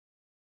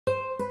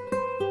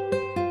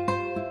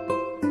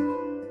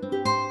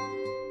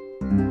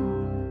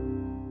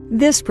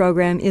This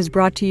program is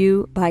brought to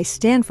you by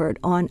Stanford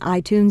on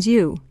iTunes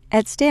U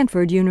at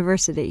Stanford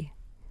University.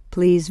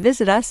 Please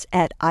visit us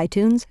at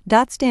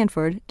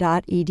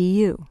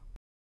itunes.stanford.edu.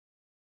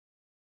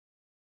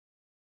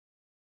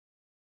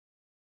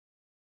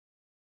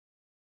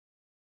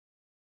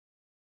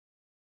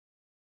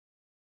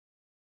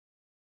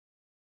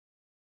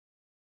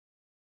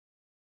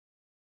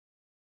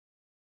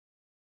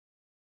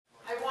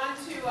 I want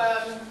to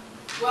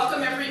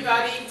welcome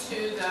everybody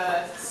to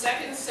the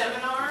second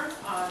seminar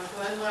on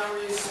Glenn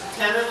Loury's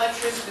Tanner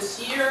Lectures this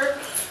year.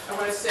 I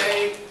want to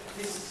say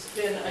this has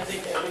been, I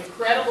think, an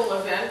incredible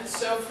event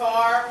so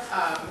far.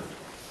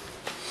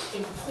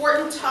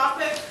 Important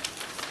topic,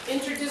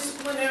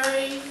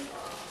 interdisciplinary,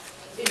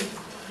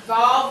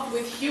 involved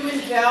with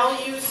human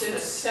values in a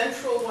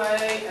central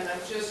way, and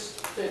I've just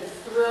been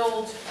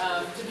thrilled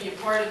to be a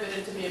part of it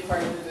and to be a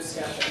part of the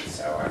discussion.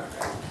 So I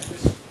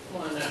just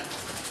want to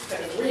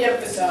kind of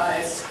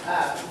re-emphasize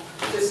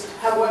just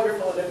how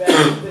wonderful an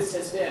event this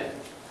has been.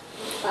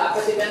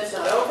 But the event's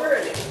not over,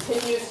 and it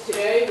continues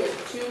today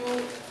with two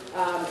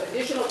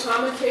additional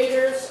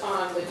commentators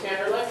on the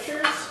Tanner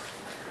Lectures.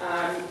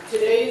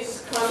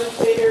 Today's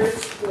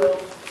commentators will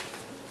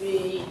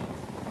be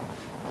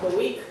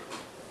Loic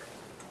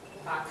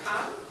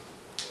Khan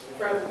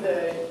from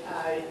the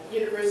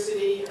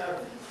University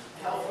of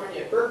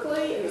California,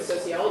 Berkeley in the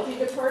Sociology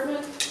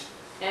Department,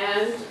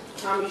 and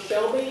Tommy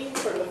Shelby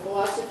from the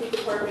Philosophy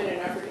Department and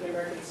African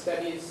American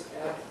Studies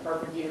at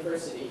Harvard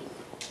University.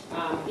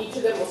 Each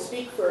of them will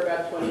speak for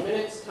about 20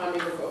 minutes. Tommy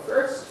will go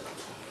first,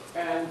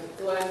 and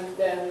Glenn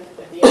then,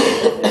 at the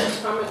end of their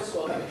comments,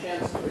 will have a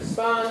chance to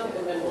respond,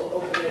 and then we'll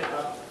open it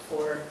up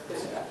for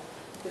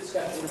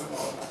discussion from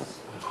all of us.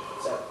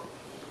 So,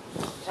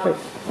 Tommy.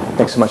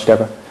 Thanks so much,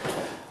 Deborah.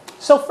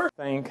 So first,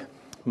 thank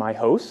my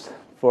host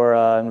for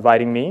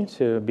inviting me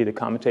to be the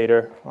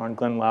commentator on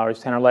Glenn Loury's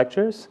Tanner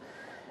Lectures,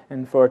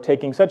 and for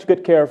taking such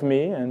good care of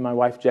me and my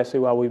wife Jessie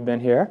while we've been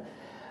here.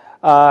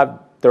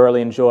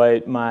 Thoroughly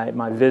enjoyed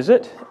my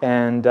visit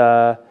and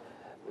the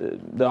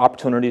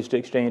opportunities to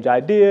exchange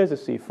ideas, to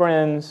see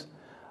friends.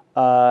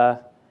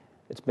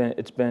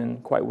 It's been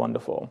quite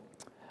wonderful.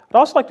 I'd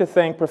also like to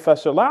thank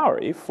Professor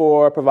Loury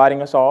for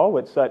providing us all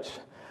with such a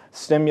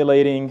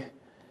stimulating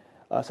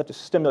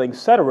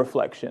set of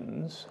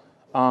reflections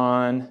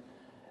on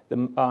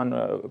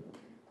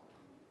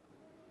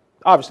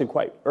obviously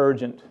quite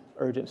urgent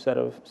set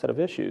of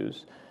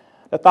issues.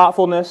 The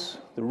thoughtfulness,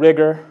 the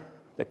rigor,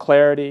 the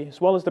clarity, as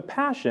well as the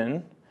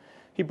passion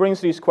he brings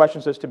to these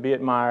questions is to be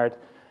admired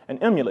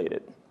and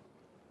emulated.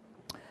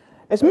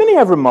 As many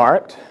have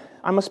remarked,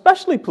 I'm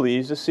especially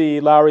pleased to see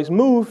Loury's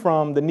move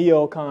from the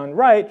neocon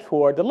right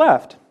toward the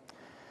left.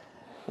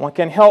 One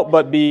can't help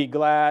but be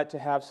glad to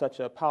have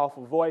such a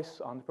powerful voice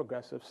on the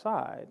progressive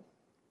side.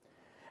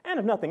 And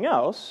if nothing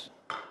else,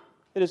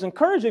 it is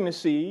encouraging to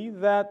see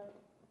that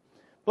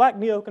black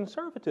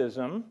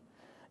neoconservatism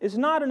is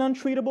not an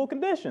untreatable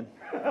condition.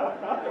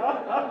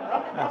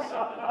 Yes.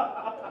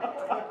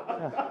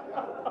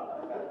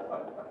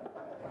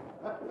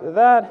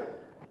 Yeah.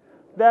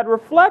 That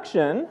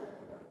reflection,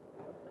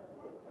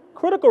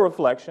 critical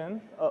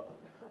reflection, a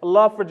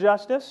love for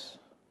justice,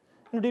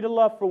 indeed a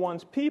love for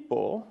one's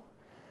people,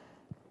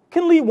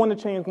 can lead one to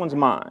change one's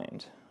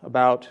mind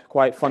about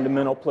quite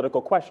fundamental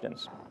political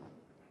questions.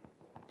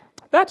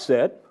 That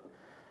said,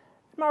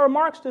 in my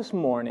remarks this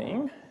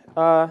morning,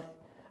 I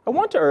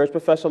want to urge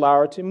Professor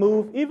Loury to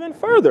move even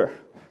further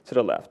to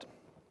the left.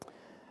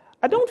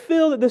 I don't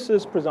feel that this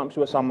is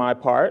presumptuous on my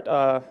part,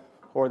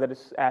 or that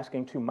it's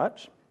asking too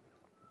much,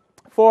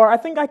 for I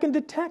think I can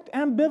detect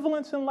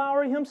ambivalence in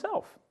Loury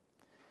himself.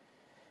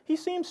 He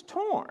seems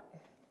torn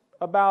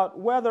about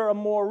whether a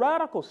more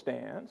radical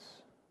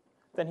stance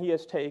than he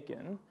has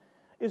taken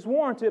is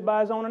warranted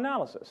by his own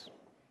analysis.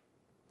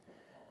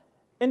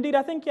 Indeed,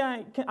 I think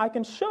I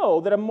can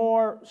show that a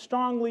more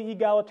strongly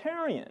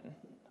egalitarian,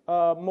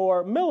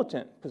 more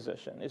militant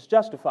position is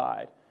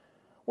justified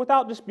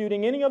without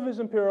disputing any of his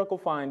empirical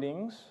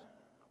findings,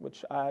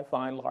 which I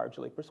find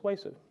largely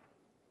persuasive.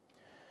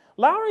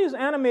 Loury is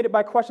animated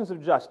by questions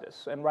of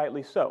justice, and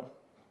rightly so.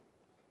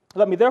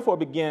 Let me therefore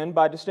begin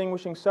by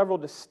distinguishing several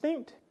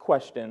distinct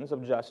questions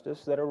of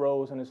justice that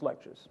arose in his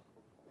lectures.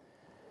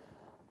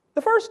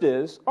 The first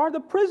is, are the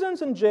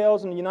prisons and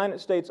jails in the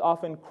United States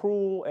often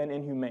cruel and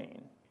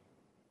inhumane?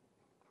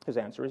 His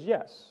answer is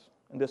yes,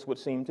 and this would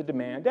seem to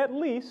demand at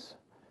least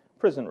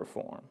prison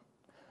reform.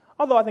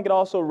 Although I think it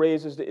also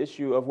raises the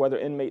issue of whether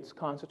inmates'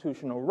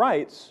 constitutional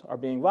rights are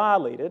being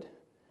violated,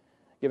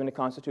 given the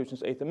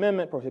Constitution's Eighth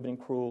Amendment prohibiting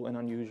cruel and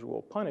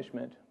unusual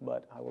punishment,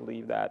 but I will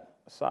leave that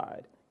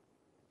aside.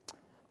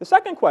 The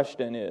second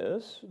question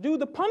is, do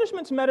the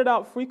punishments meted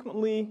out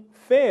frequently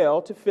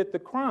fail to fit the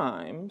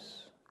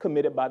crimes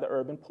committed by the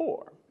urban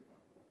poor?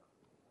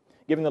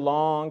 Given the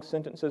long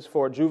sentences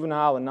for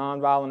juvenile and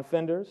nonviolent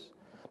offenders,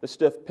 the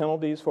stiff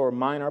penalties for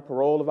minor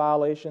parole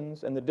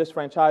violations, and the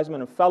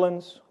disfranchisement of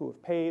felons who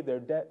have paid their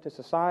debt to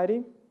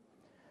society?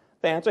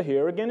 The answer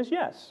here again is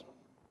yes.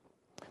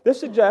 This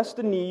suggests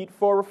the need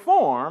for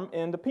reform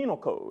in the penal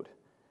code,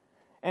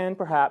 and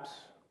perhaps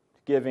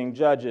giving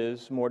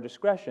judges more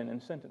discretion in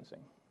sentencing.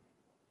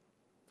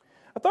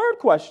 A third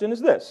question is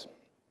this: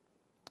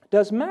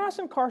 does mass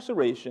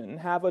incarceration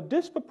have a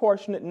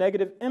disproportionate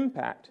negative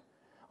impact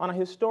on a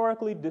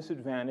historically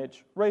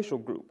disadvantaged racial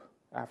group,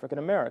 African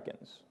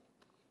Americans?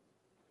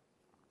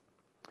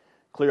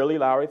 Clearly,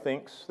 Loury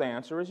thinks the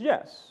answer is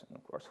yes. And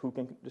of course, who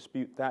can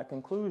dispute that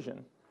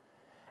conclusion?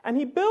 And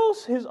he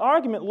builds his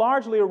argument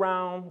largely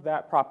around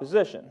that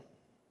proposition,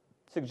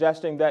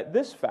 suggesting that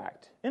this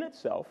fact in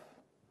itself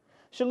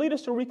should lead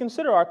us to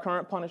reconsider our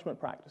current punishment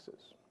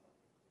practices.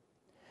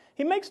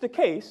 He makes the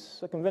case,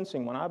 a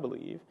convincing one I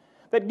believe,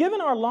 that given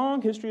our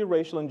long history of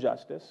racial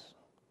injustice,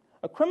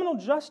 a criminal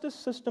justice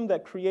system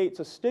that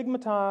creates a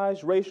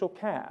stigmatized racial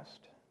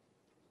caste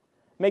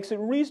makes it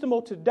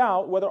reasonable to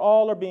doubt whether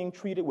all are being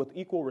treated with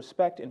equal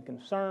respect and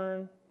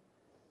concern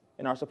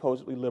in our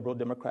supposedly liberal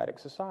democratic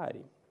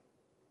society.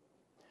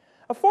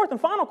 A fourth and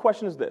final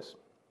question is this: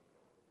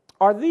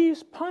 are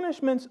these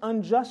punishments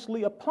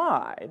unjustly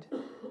applied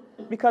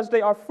because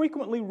they are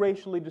frequently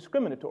racially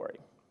discriminatory?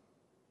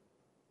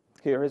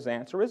 Here his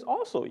answer is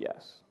also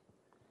yes.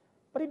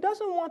 But he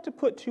doesn't want to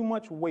put too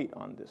much weight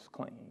on this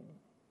claim,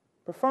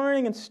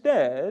 preferring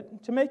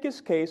instead to make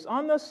his case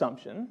on the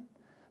assumption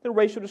that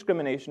racial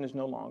discrimination is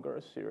no longer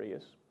a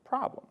serious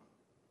problem.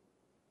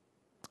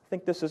 I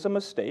think this is a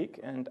mistake,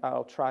 and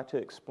I'll try to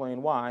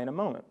explain why in a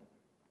moment.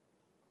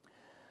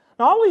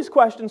 Now, all these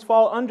questions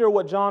fall under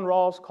what John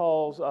Rawls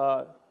calls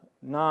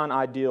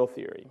non-ideal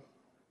theory.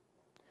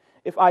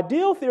 If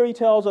ideal theory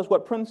tells us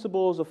what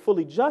principles a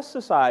fully just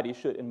society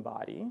should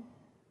embody,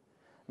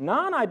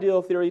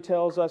 non-ideal theory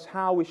tells us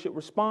how we should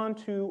respond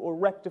to or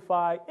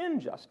rectify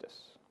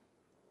injustice.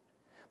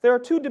 There are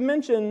two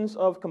dimensions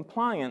of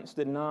compliance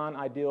that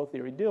non-ideal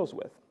theory deals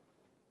with.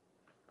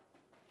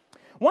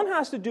 One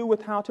has to do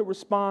with how to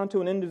respond to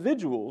an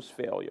individual's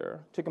failure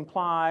to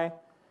comply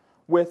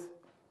with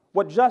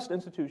what just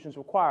institutions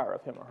require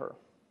of him or her.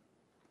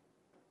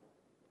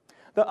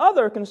 The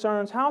other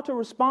concerns how to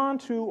respond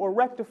to or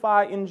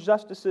rectify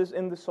injustices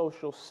in the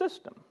social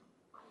system.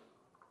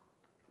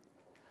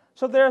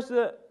 So there's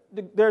the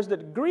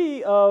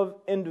degree of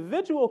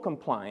individual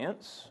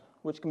compliance,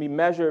 which can be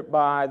measured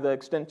by the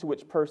extent to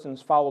which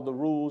persons follow the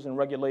rules and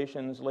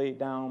regulations laid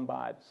down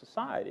by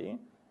society.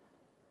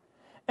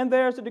 And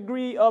there's a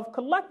degree of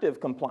collective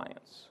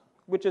compliance,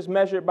 which is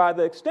measured by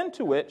the extent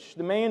to which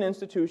the main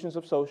institutions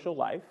of social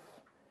life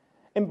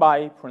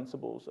embody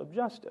principles of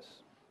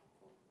justice.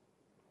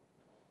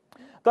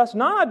 Thus,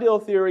 non-ideal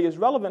theory is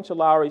relevant to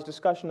Loury's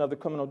discussion of the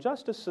criminal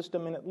justice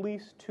system in at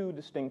least two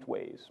distinct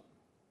ways.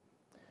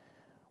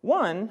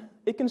 One,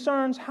 it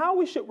concerns how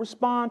we should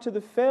respond to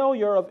the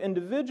failure of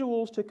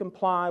individuals to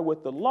comply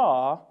with the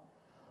law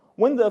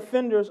when the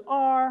offenders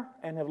are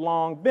and have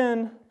long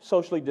been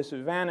socially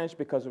disadvantaged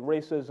because of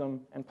racism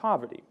and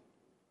poverty.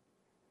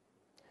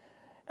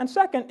 And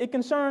second, it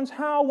concerns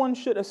how one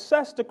should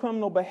assess the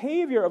criminal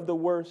behavior of the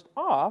worst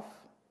off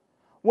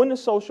when the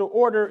social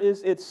order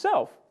is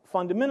itself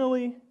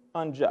fundamentally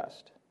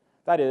unjust.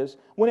 That is,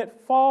 when it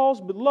falls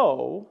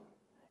below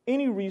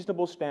any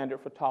reasonable standard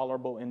for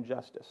tolerable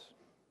injustice.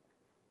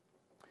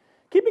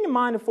 Keeping in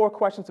mind the four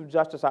questions of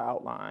justice I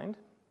outlined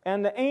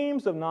and the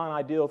aims of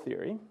non-ideal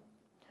theory,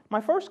 my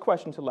first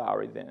question to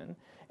Loury then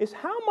is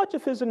how much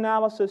of his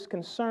analysis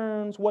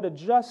concerns what a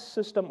just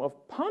system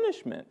of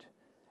punishment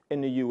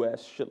in the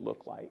U.S. should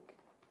look like,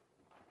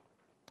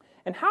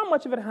 and how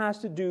much of it has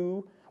to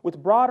do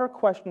with broader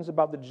questions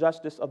about the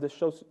justice of the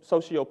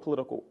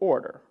socio-political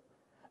order,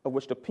 of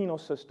which the penal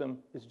system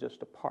is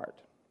just a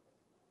part.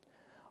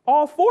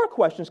 All four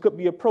questions could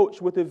be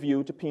approached with a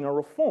view to penal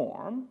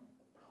reform,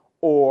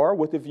 or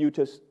with a view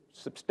to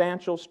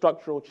substantial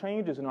structural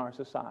changes in our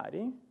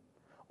society,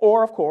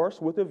 or, of course,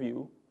 with a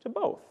view to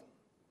both.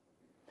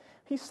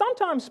 He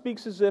sometimes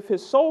speaks as if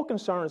his sole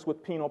concern is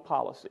with penal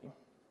policy,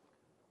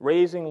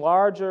 raising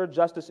larger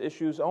justice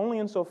issues only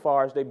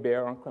insofar as they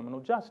bear on criminal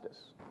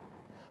justice.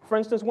 For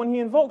instance, when he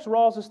invokes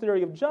Rawls's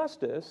theory of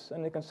justice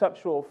and the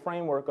conceptual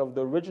framework of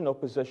the original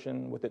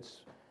position with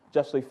its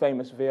justly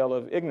famous veil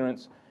of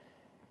ignorance,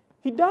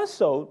 he does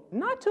so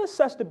not to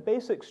assess the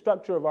basic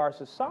structure of our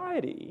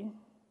society,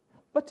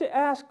 but to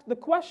ask the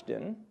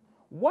question,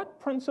 what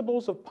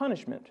principles of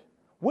punishment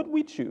would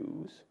we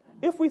choose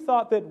if we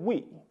thought that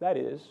we, that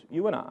is,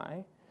 you and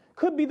I,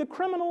 could be the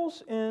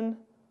criminals in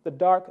the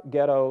dark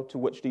ghetto to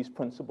which these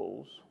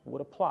principles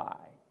would apply?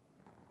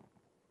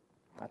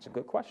 That's a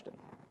good question.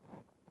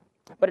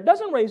 But it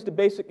doesn't raise the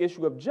basic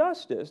issue of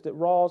justice that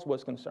Rawls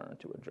was concerned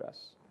to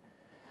address.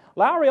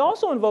 Loury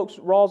also invokes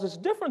Rawls's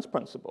difference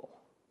principle,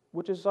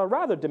 which is a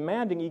rather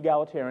demanding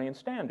egalitarian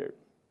standard.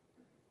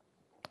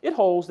 It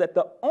holds that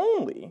the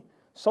only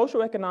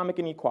socioeconomic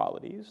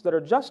inequalities that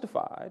are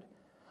justified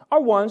are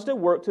ones that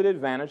work to the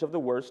advantage of the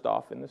worst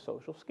off in the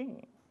social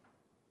scheme.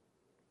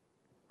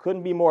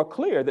 Couldn't be more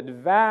clear that the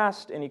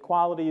vast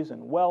inequalities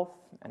in wealth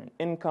and in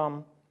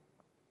income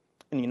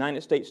in the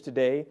United States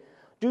today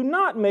do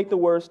not make the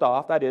worst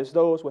off, that is,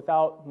 those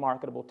without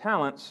marketable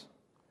talents,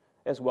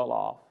 as well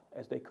off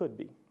as they could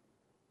be.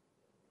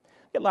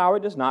 Yet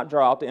Loury does not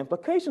draw out the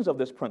implications of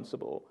this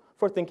principle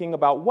for thinking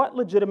about what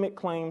legitimate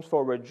claims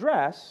for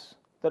redress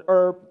that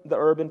the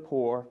urban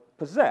poor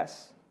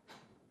possess,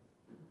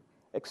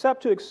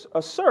 except to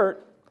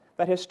assert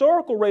that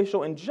historical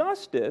racial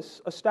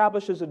injustice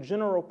establishes a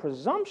general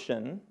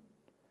presumption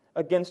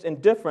against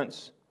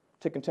indifference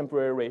to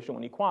contemporary racial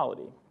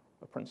inequality,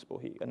 a principle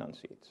he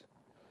enunciates.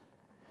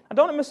 Now,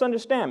 don't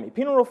misunderstand me.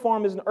 Penal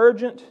reform is an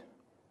urgent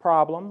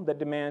problem that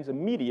demands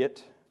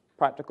immediate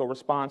practical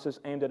responses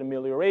aimed at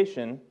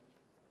amelioration,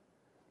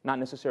 not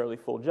necessarily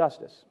full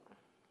justice.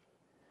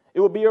 It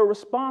would be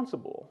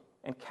irresponsible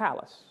and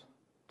callous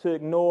to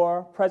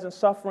ignore present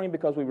suffering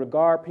because we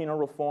regard penal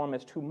reform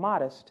as too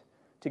modest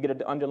to get at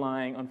the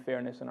underlying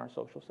unfairness in our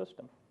social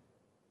system.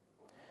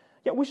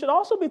 Yet we should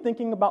also be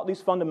thinking about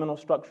these fundamental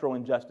structural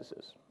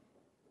injustices,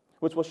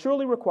 which will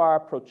surely require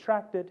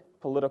protracted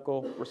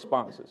political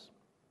responses.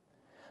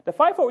 The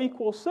fight for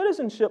equal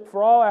citizenship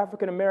for all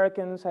African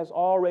Americans has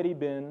already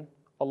been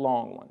a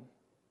long one,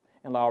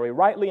 and Loury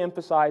rightly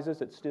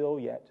emphasizes it's still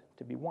yet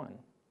to be won.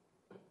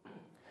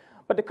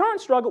 But the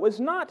current struggle is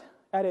not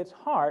at its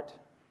heart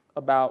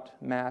about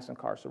mass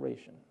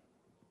incarceration.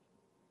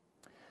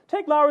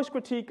 Take Loury's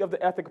critique of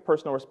the ethic of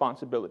personal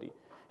responsibility.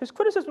 His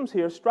criticisms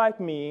here strike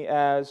me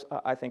as,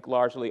 I think,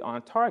 largely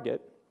on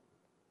target.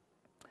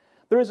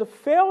 There is a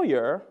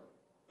failure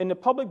in the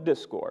public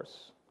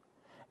discourse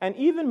and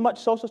even much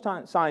social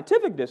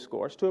scientific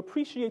discourse to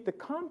appreciate the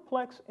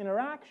complex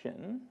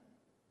interaction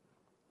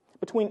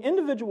between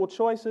individual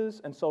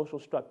choices and social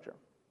structure.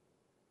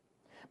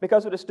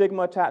 Because of the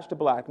stigma attached to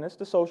blackness,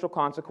 the social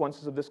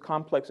consequences of this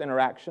complex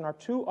interaction are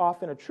too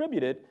often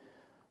attributed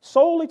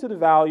solely to the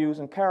values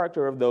and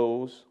character of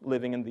those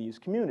living in these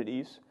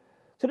communities,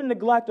 to the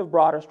neglect of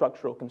broader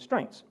structural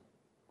constraints.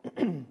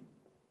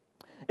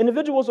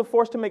 Individuals are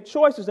forced to make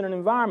choices in an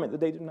environment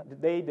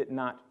that they did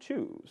not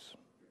choose.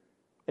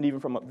 And even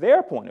from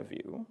their point of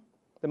view,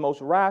 the most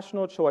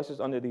rational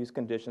choices under these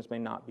conditions may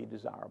not be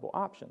desirable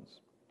options.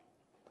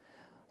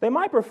 They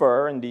might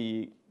prefer,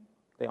 indeed,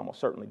 they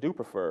almost certainly do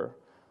prefer,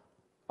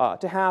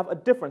 to have a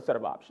different set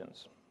of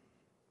options,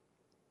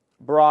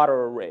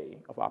 broader array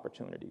of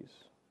opportunities.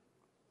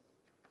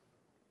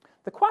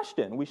 The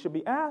question we should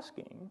be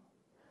asking,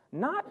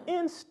 not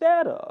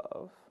instead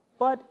of,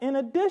 but in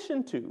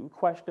addition to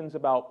questions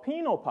about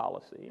penal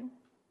policy,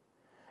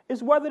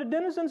 is whether the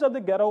denizens of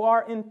the ghetto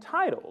are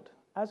entitled,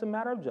 as a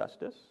matter of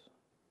justice,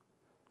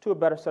 to a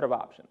better set of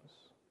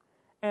options.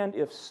 And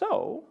if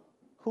so,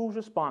 whose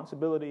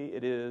responsibility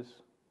it is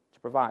to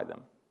provide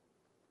them.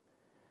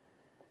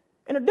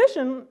 In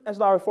addition, as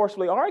Loury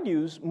forcefully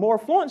argues, more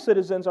affluent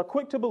citizens are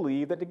quick to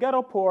believe that the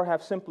ghetto poor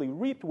have simply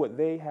reaped what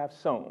they have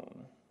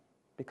sown,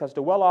 because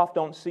the well-off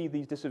don't see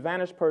these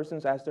disadvantaged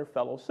persons as their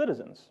fellow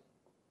citizens.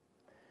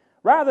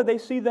 Rather, they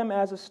see them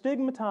as a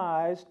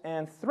stigmatized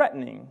and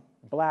threatening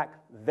black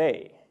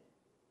they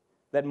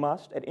that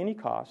must, at any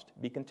cost,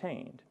 be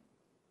contained.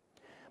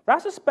 But I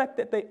suspect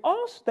that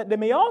they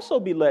may also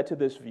be led to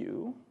this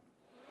view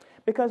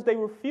because they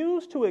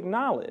refuse to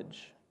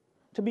acknowledge,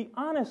 to be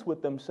honest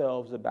with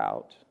themselves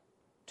about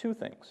two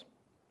things.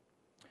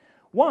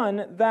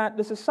 One, that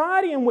the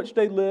society in which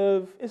they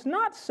live is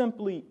not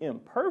simply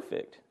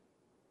imperfect,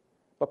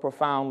 but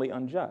profoundly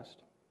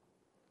unjust.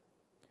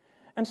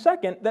 And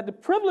second, that the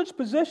privileged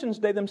positions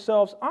they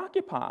themselves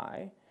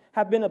occupy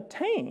have been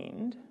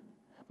obtained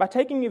by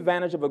taking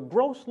advantage of a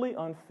grossly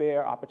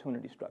unfair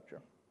opportunity structure.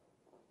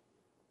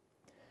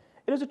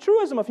 It is a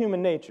truism of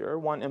human nature,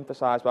 one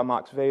emphasized by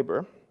Max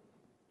Weber,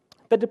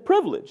 that the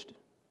privileged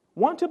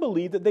want to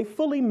believe that they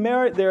fully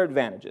merit their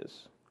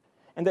advantages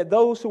and that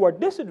those who are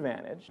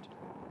disadvantaged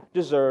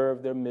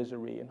deserve their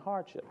misery and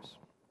hardships.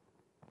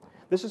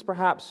 This is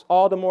perhaps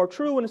all the more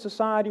true in a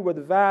society where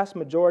the vast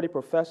majority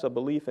profess a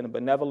belief in a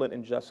benevolent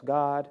and just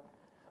God,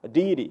 a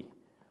deity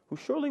who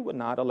surely would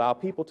not allow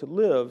people to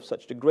live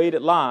such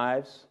degraded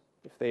lives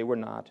if they were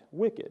not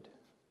wicked.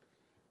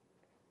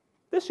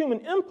 This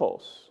human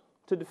impulse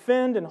to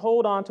defend and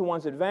hold on to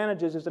one's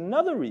advantages is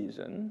another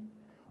reason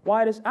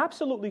why it is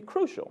absolutely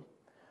crucial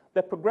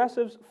that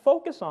progressives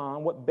focus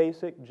on what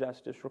basic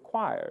justice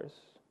requires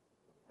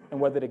and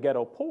whether the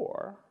ghetto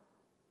poor,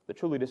 the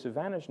truly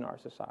disadvantaged in our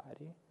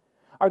society,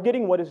 are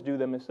getting what is due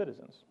them as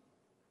citizens.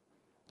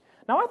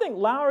 Now, I think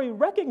Loury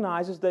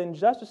recognizes the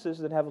injustices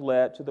that have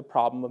led to the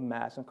problem of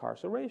mass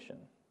incarceration.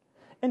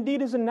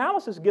 Indeed, his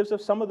analysis gives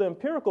us some of the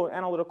empirical and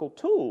analytical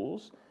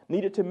tools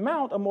needed to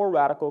mount a more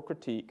radical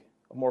critique,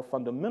 a more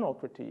fundamental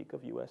critique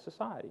of U.S.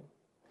 society.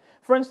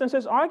 For instance,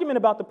 his argument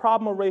about the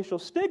problem of racial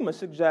stigma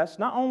suggests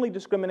not only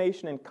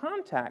discrimination in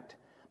contact,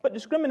 but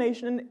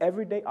discrimination in the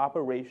everyday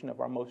operation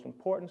of our most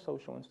important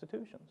social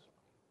institutions.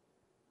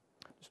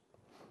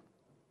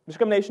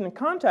 Discrimination in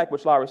contact,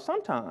 which Loury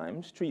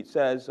sometimes treats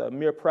as a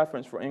mere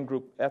preference for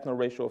in-group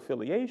ethno-racial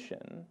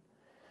affiliation,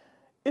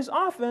 is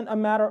often a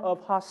matter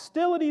of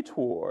hostility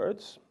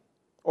towards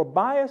or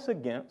bias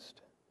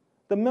against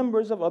the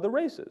members of other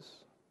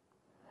races,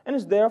 and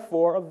is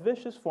therefore a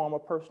vicious form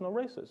of personal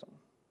racism.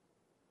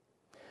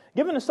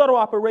 Given the subtle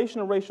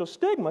operation of racial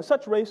stigma,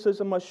 such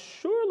racism must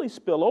surely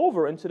spill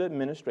over into the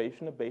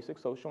administration of basic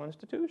social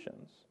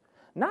institutions,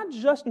 not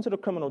just into the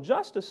criminal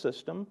justice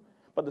system,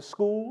 but the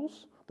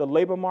schools, the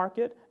labor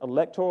market,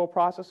 electoral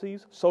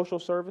processes, social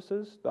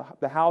services,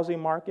 the housing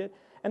market,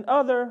 and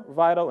other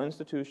vital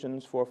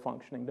institutions for a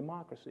functioning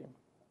democracy.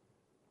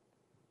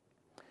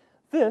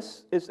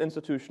 This is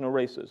institutional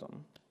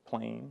racism,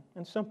 plain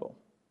and simple.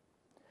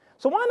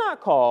 So why not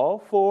call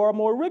for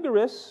more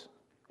rigorous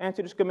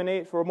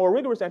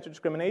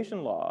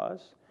anti-discrimination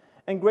laws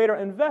and greater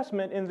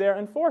investment in their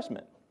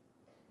enforcement?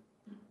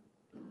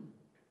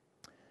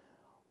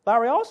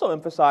 Loury also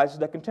emphasizes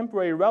the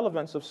contemporary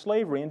relevance of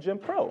slavery and Jim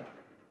Crow.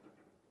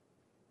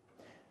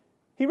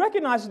 He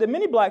recognizes that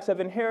many blacks have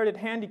inherited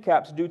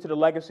handicaps due to the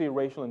legacy of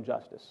racial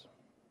injustice.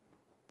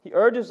 He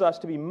urges us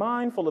to be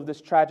mindful of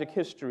this tragic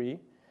history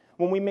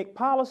when we make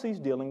policies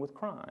dealing with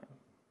crime.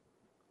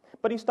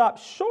 But he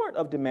stops short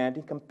of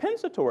demanding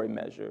compensatory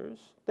measures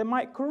that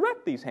might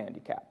correct these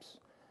handicaps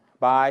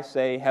by,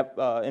 say,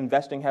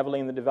 investing heavily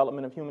in the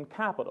development of human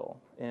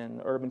capital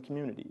in urban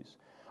communities,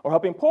 or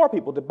helping poor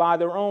people to buy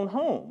their own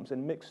homes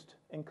in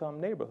mixed-income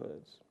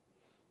neighborhoods.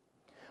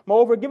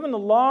 Moreover, given the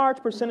large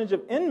percentage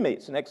of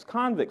inmates and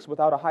ex-convicts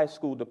without a high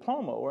school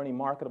diploma or any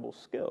marketable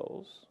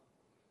skills,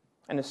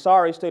 and the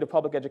sorry state of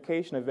public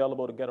education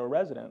available to ghetto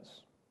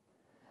residents,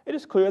 it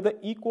is clear that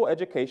equal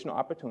educational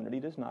opportunity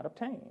does not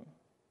obtain.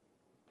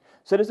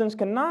 Citizens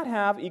cannot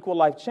have equal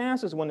life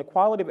chances when the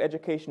quality of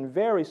education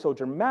varies so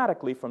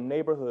dramatically from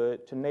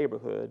neighborhood to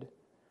neighborhood,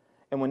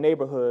 and when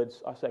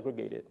neighborhoods are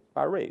segregated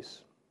by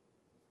race.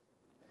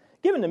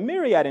 Given the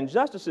myriad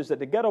injustices that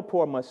the ghetto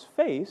poor must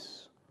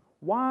face,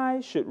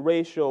 why should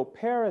racial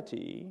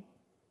parity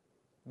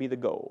be the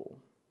goal?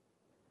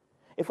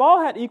 If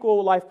all had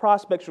equal life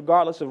prospects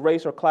regardless of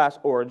race or class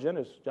origin,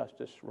 as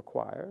justice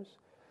requires,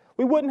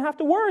 we wouldn't have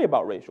to worry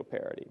about racial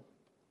parity.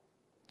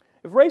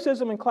 If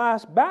racism and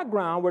class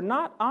background were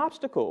not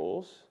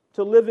obstacles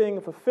to living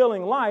a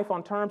fulfilling life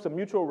on terms of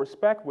mutual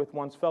respect with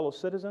one's fellow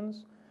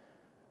citizens,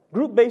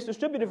 group-based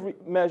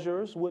distributive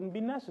measures wouldn't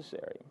be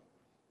necessary.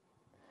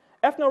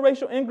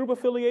 Ethno-racial in-group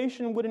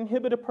affiliation would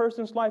inhibit a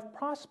person's life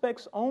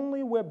prospects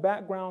only where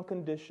background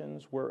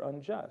conditions were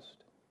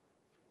unjust.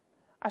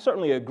 I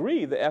certainly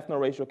agree that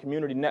ethno-racial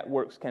community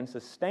networks can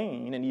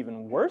sustain and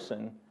even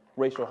worsen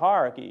racial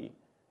hierarchy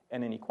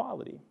and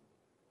inequality.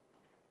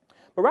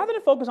 But rather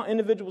than focus on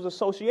individuals'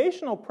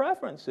 associational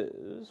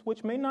preferences,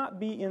 which may not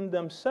be in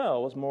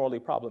themselves morally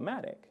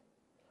problematic,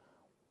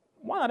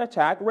 why not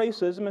attack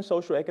racism and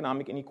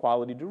socioeconomic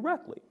inequality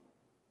directly?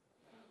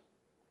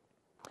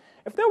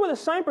 If there were the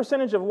same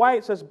percentage of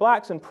whites as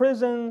blacks in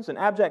prisons and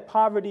abject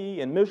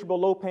poverty and miserable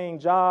low-paying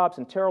jobs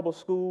and terrible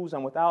schools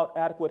and without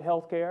adequate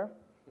health care,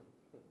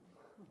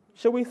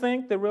 should we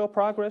think that real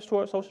progress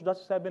towards social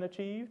justice had been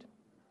achieved?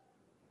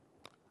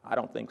 I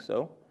don't think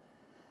so.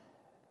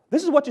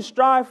 This is what you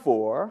strive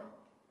for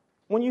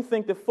when you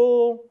think that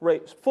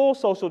full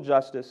social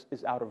justice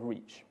is out of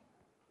reach,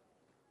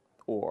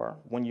 or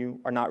when you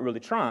are not really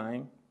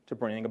trying to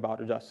bring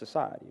about a just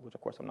society, which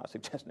of course I'm not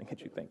suggesting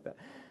that you think that.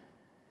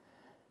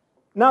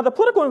 Now, the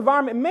political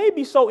environment may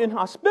be so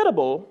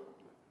inhospitable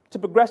to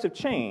progressive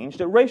change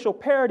that racial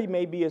parity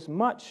may be as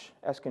much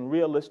as can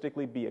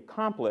realistically be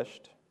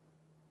accomplished,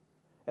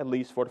 at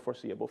least for the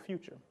foreseeable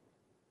future.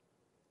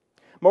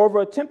 Moreover,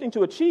 attempting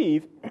to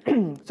achieve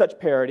such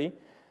parity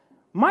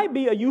might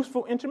be a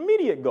useful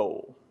intermediate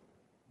goal,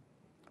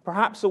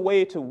 perhaps a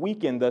way to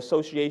weaken the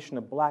association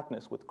of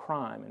blackness with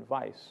crime and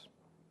vice.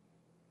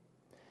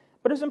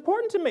 But it's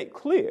important to make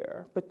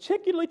clear,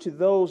 particularly to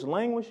those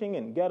languishing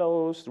in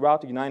ghettos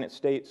throughout the United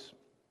States,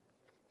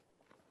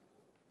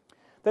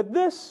 that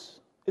this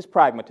is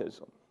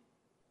pragmatism.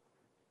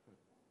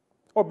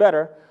 Or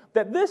better,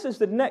 that this is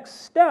the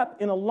next step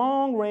in a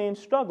long-range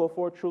struggle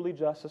for a truly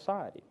just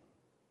society.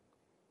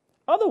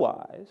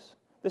 Otherwise,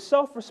 the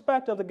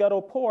self-respect of the ghetto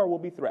poor will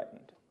be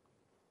threatened,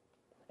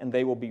 and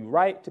they will be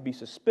right to be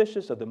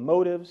suspicious of the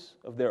motives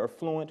of their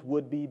affluent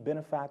would-be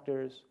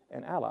benefactors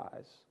and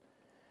allies,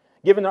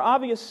 given their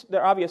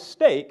obvious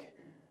stake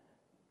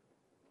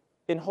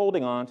in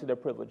holding on to their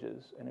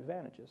privileges and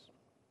advantages.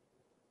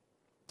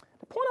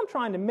 The point I'm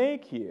trying to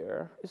make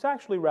here is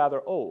actually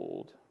rather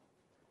old.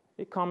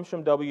 It comes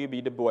from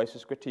W.B. Du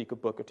Bois's critique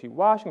of Booker T.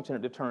 Washington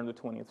at the turn of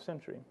the 20th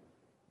century.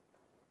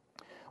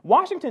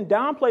 Washington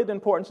downplayed the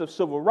importance of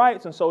civil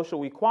rights and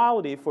social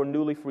equality for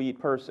newly freed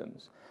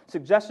persons,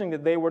 suggesting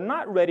that they were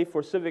not ready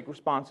for civic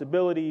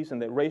responsibilities and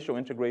that racial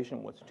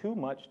integration was too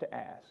much to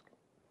ask.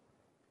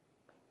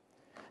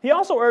 He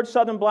also urged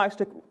Southern blacks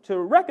to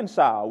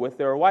reconcile with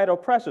their white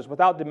oppressors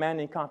without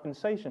demanding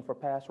compensation for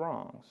past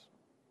wrongs.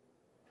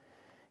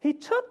 He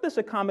took this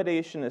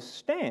accommodationist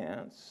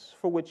stance,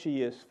 for which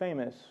he is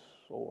famous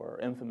or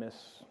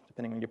infamous,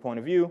 depending on your point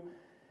of view,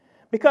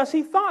 because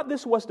he thought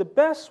this was the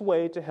best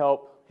way to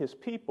help his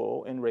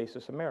people in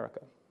racist America.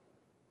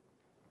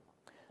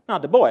 Now,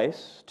 Du Bois,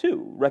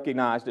 too,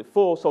 recognized that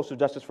full social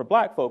justice for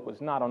black folk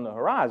was not on the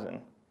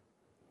horizon.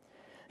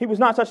 He was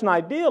not such an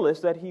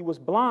idealist that he was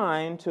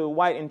blind to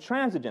white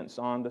intransigence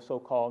on the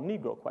so-called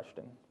Negro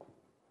question.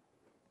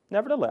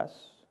 Nevertheless,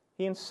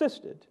 he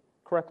insisted,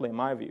 correctly in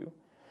my view,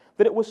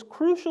 that it was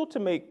crucial to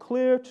make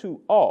clear to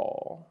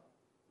all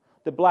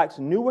that blacks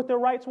knew what their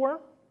rights were,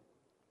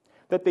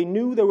 that they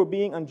knew they were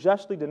being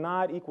unjustly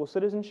denied equal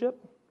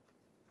citizenship,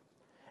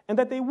 and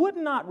that they would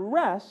not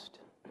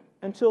rest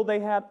until they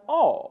had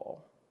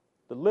all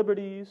the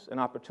liberties and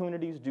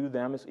opportunities due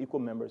them as equal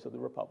members of the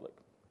Republic.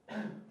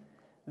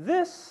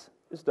 This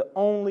is the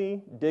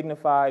only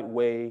dignified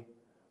way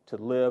to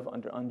live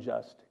under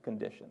unjust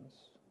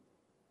conditions,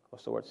 or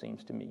so it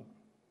seems to me.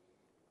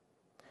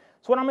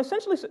 So what I'm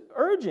essentially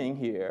urging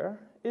here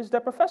is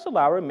that Professor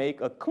Loury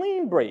make a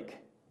clean break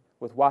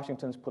with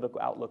Washington's political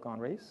outlook on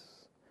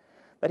race,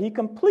 that he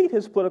complete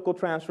his political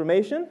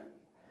transformation.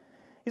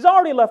 He's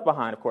already left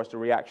behind, of course, the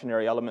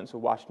reactionary elements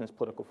of Washington's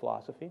political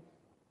philosophy.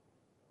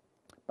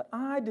 But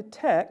I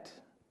detect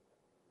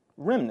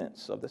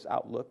remnants of this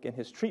outlook in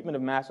his treatment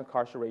of mass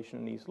incarceration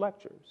in these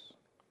lectures.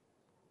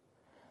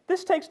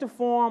 This takes the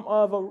form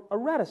of a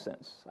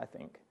reticence, I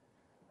think,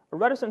 a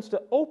reticence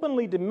to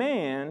openly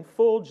demand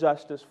full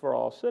justice for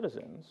all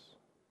citizens.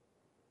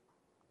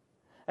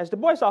 As Du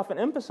Bois often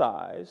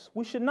emphasized,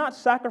 we should not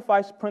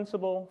sacrifice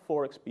principle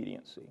for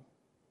expediency,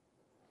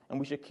 and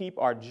we should keep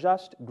our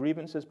just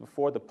grievances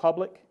before the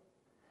public,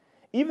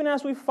 even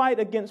as we fight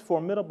against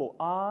formidable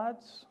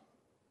odds,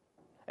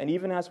 and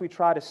even as we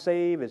try to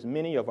save as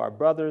many of our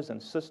brothers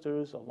and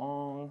sisters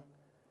along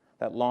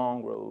that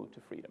long road to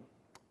freedom.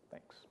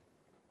 Thanks.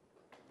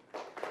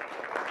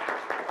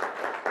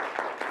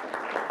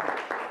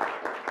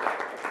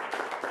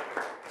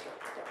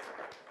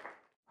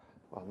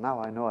 Well, now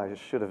I know I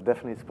should have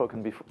definitely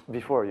spoken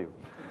before you.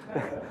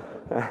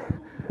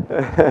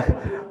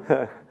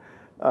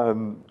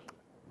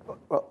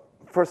 Well,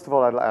 first of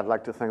all, I'd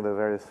like to thank the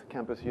various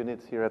campus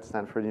units here at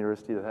Stanford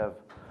University that have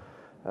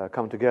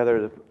come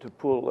together to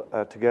pull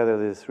together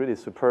this really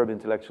superb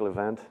intellectual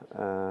event,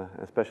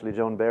 especially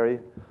Joan Barry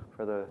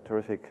for the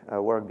terrific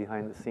work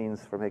behind the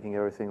scenes for making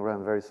everything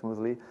run very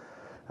smoothly.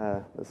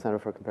 The Center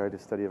for Comparative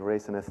Study of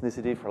Race and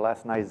Ethnicity for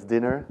last night's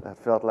dinner. That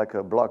felt like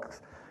a block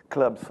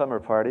club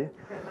summer party.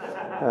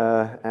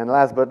 And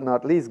last but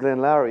not least, Glenn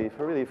Loury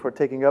for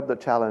taking up the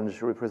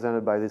challenge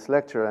represented by this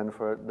lecture and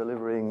for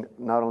delivering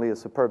not only a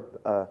superb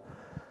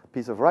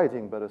piece of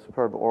writing, but a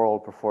superb oral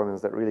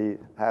performance that really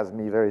has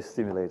me very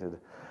stimulated.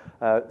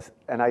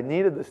 And I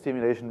needed the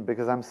stimulation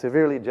because I'm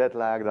severely jet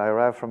lagged. I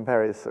arrived from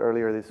Paris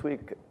earlier this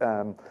week.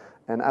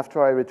 And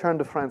after I returned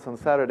to France on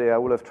Saturday, I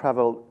would have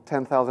traveled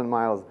 10,000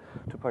 miles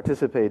to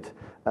participate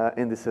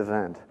in this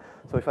event.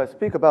 So if I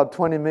speak about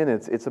 20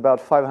 minutes, it's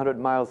about 500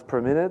 miles per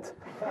minute.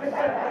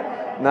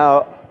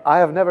 Now, I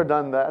have never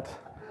done that,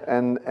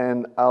 and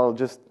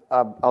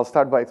I'll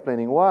start by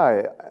explaining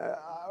why.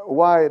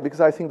 Why?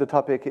 Because I think the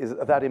topic is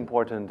that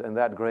important and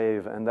that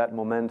grave and that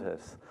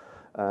momentous.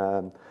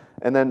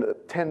 And then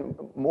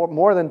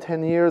more than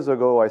 10 years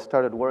ago, I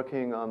started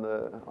working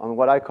on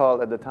what I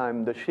called at the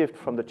time the shift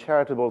from the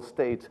charitable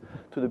state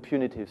to the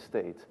punitive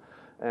state.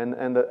 And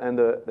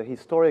the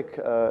historic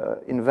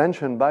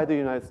invention by the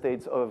United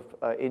States of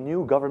a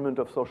new government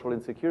of social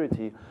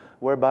insecurity,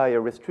 whereby a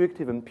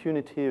restrictive and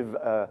punitive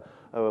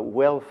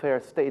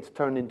welfare state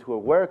turned into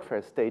a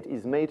workfare state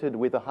is mated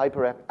with a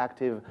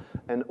hyperactive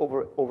and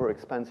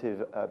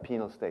over-expansive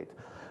penal state.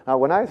 Now,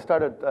 when I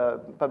started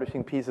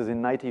publishing pieces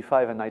in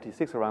 95 and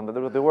 96 around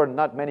that, there were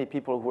not many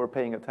people who were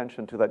paying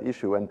attention to that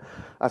issue, and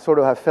I sort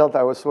of have felt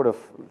I was sort of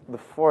the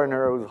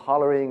foreigner who's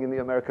hollering in the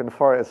American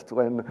forest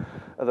when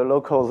the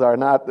locals are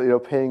not,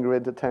 paying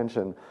great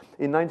attention.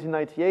 In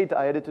 1998,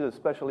 I edited a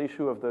special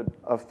issue of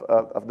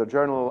the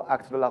journal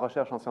Actes de la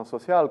Recherche en Sciences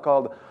Sociales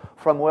called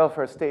From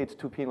Welfare State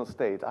to Penal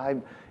State.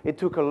 It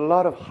took a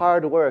lot of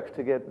hard work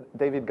to get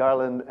David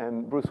Garland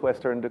and Bruce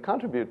Western to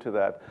contribute to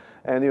that.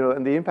 And,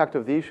 and the impact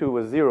of the issue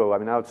was zero. I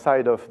mean,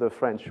 outside of the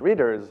French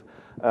readers,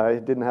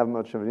 it didn't have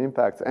much of an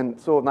impact. And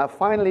so now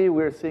finally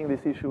we're seeing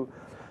this issue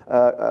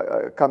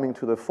coming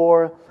to the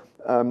fore,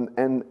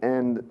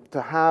 and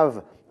to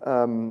have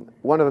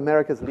one of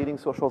America's leading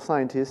social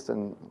scientists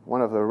and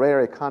one of the rare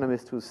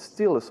economists who's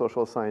still a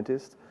social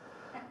scientist,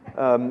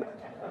 and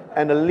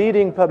a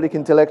leading public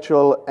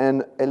intellectual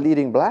and a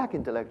leading black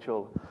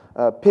intellectual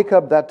pick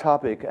up that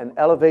topic and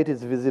elevate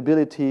its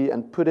visibility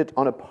and put it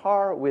on a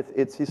par with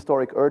its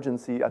historic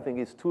urgency, I think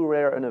is too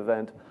rare an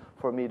event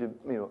for me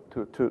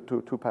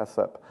to pass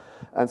up.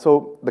 And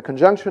so the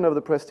conjunction of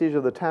the prestige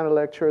of the Tanner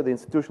Lecture, the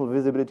institutional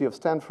visibility of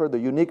Stanford, the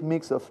unique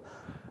mix of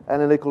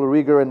analytical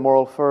rigor and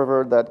moral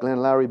fervor that Glenn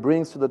Loury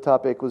brings to the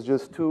topic was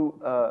just too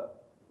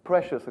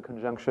precious a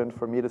conjunction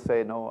for me to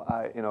say, no,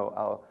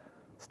 I'll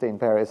stay in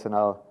Paris and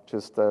I'll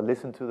just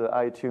listen to the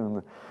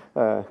iTunes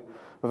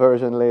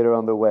version later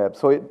on the web.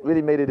 So it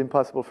really made it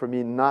impossible for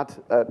me not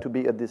to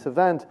be at this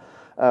event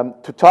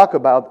to talk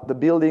about the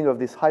building of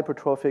this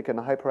hypertrophic and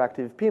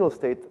hyperactive penal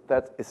state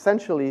that's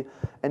essentially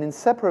and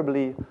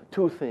inseparably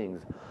two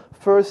things.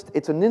 First,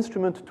 it's an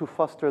instrument to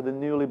foster the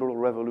neoliberal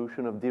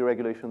revolution of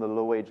deregulation of the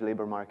low-wage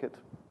labor market.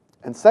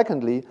 And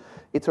secondly,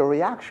 it's a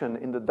reaction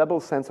in the double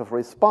sense of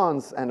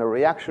response and a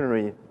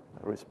reactionary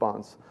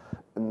response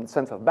in the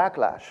sense of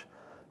backlash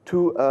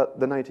to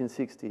the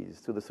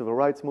 1960s, to the civil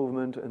rights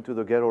movement and to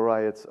the ghetto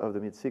riots of the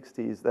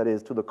mid-60s, that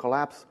is, to the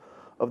collapse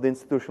of the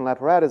institutional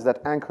apparatus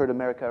that anchored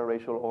America's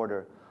racial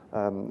order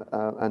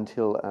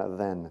until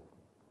then.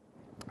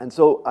 And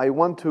so I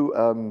wanted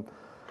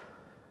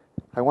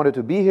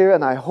to be here,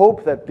 and I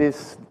hope that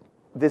this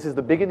is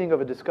the beginning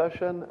of a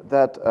discussion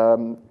that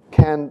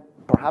can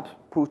perhaps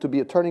prove to be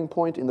a turning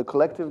point in the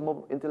collective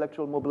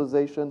intellectual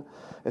mobilization,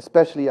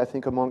 especially, I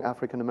think, among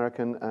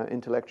African-American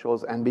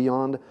intellectuals and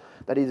beyond,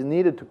 that is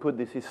needed to put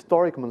this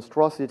historic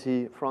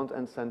monstrosity front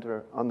and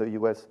center on the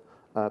US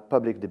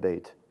public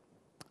debate.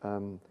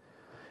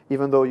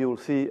 Even though you'll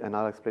see, and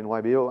I'll explain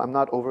why below, I'm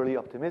not overly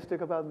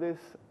optimistic about this,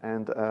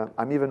 and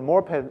I'm even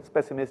more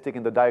pessimistic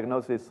in the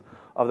diagnosis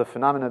of the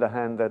phenomenon at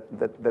hand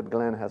that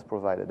Glenn has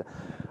provided.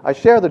 I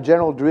share the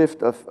general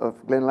drift of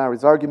Glenn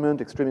Loury's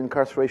argument. Extreme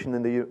incarceration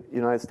in the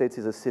United States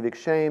is a civic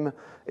shame.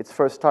 Its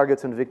first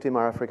targets and victims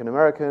are African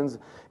Americans.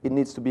 It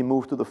needs to be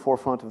moved to the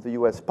forefront of the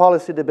US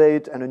policy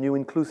debate, and a new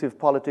inclusive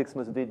politics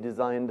must be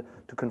designed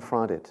to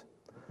confront it.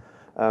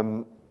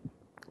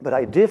 But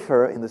I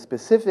differ in the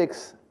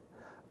specifics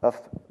of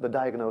the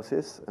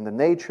diagnosis and the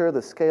nature,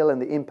 the scale,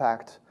 and the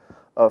impact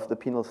of the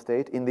penal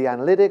state. In the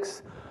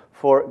analytics,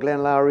 for Glenn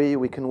Loury,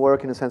 we can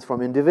work in a sense from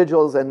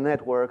individuals and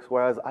networks,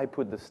 whereas I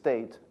put the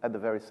state at the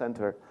very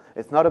center.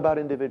 It's not about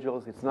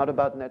individuals, it's not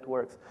about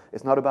networks,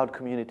 it's not about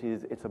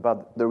communities, it's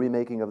about the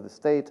remaking of the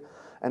state,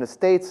 and a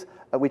state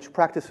which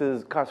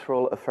practices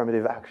carceral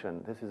affirmative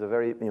action. This is a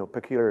very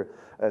peculiar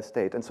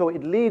state. And so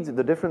it leads,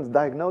 the different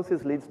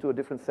diagnosis leads to a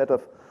different set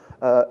of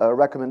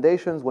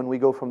recommendations when we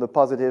go from the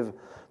positive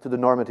to the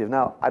normative.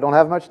 Now, I don't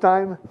have much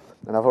time,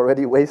 and I've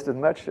already wasted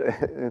much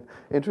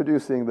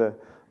introducing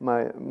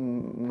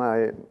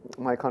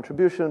my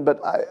contribution. But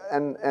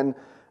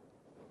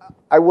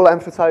I will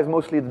emphasize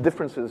mostly the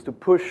differences to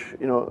push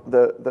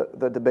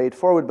the debate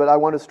forward. But I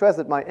want to stress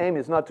that my aim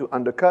is not to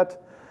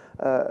undercut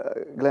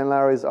Glenn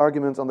Loury's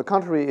arguments. On the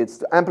contrary, it's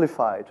to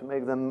amplify, to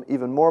make them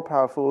even more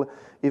powerful,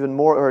 even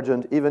more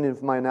urgent, even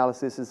if my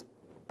analysis is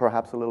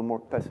perhaps a little more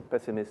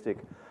pessimistic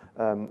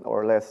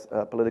or less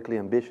politically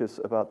ambitious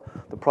about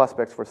the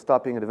prospects for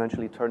stopping and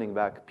eventually turning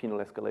back penal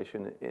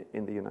escalation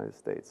in the United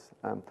States.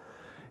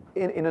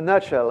 In a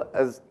nutshell,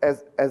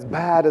 as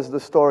bad as the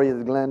story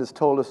that Glenn has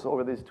told us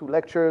over these two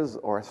lectures,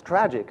 or as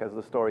tragic as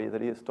the story that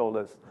he has told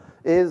us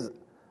is,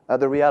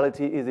 the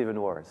reality is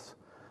even worse.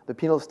 The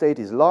penal state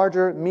is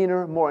larger,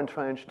 meaner, more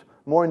entrenched,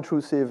 more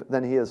intrusive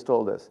than he has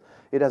told us.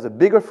 It has a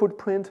bigger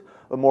footprint,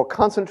 a more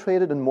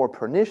concentrated and more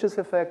pernicious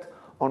effect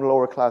on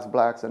lower class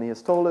blacks than he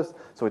has told us,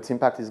 so its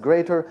impact is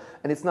greater,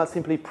 and it's not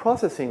simply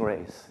processing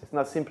race. It's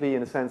not simply,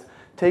 in a sense,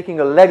 taking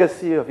a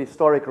legacy of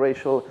historic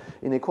racial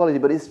inequality,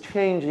 but it's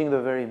changing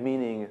the very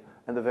meaning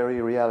and the very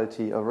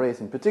reality of race.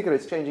 In particular,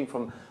 it's changing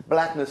from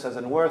blackness as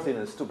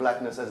unworthiness to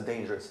blackness as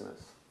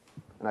dangerousness.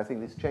 And I think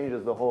this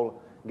changes the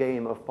whole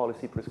game of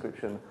policy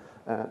prescription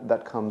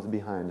that comes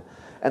behind.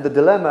 And the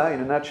dilemma, in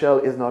a nutshell,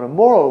 is not a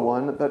moral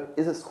one, but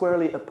is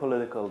squarely a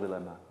political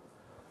dilemma.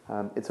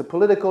 It's a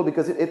political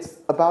because it's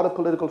about a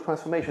political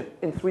transformation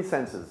in three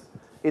senses.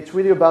 It's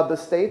really about the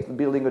state,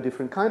 building a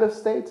different kind of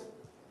state,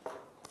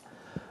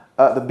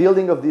 the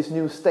building of this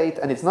new state,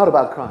 and it's not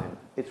about crime.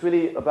 It's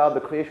really about the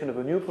creation of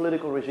a new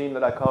political regime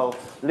that I call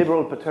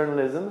liberal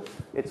paternalism.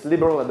 It's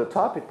liberal at the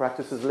top. It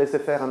practices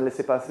laissez-faire and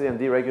laissez-passer and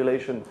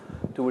deregulation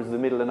towards the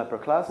middle and upper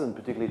classes, and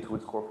particularly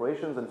towards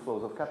corporations and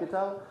flows of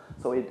capital.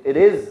 So it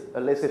is a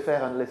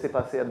laissez-faire and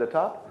laissez-passer at the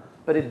top,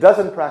 but it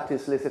doesn't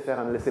practice laissez-faire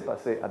and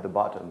laissez-passer at the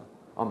bottom.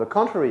 On the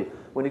contrary,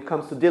 when it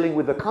comes to dealing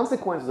with the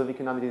consequences of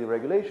economic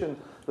deregulation,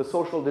 the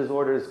social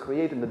disorders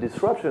created, the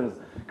disruptions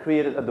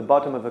created at the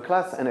bottom of the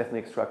class and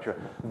ethnic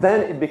structure,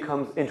 then it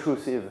becomes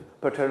intrusive,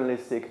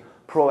 paternalistic,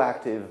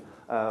 proactive,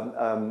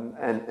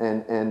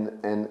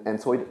 and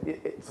so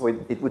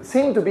it would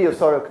seem to be a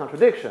sort of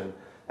contradiction.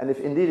 And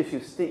if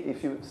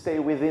you stay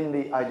within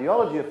the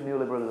ideology of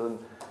neoliberalism,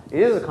 it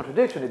is a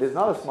contradiction. It is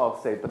not a small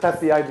state, but that's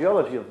the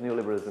ideology of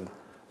neoliberalism.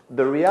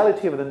 The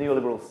reality of the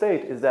neoliberal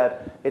state is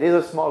that it is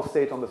a small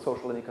state on the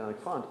social and economic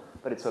front,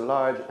 but it's a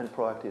large and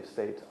proactive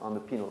state on the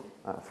penal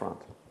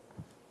front.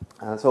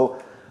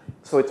 So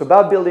it's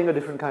about building a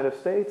different kind of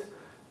state.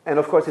 And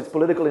of course, it's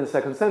political in the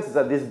second sense, is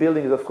that this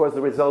building is, of course,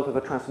 the result of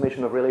a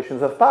transformation of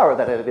relations of power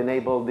that have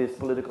enabled this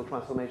political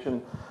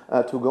transformation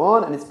to go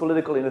on. And it's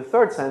political in the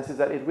third sense, is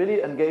that it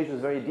really engages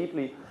very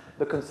deeply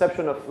the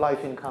conception of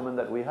life in common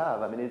that we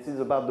have. I mean, it is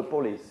about the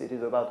polis. It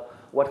is about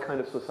what kind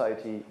of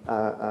society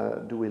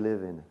do we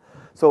live in.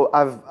 So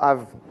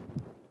I've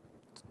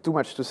too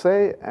much to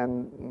say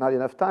and not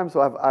enough time,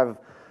 so I've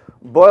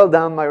boiled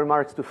down my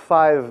remarks to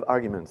 5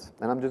 arguments.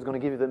 And I'm just going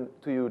to give them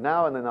to you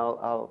now, and then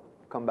I'll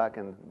come back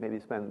and maybe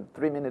spend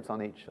 3 minutes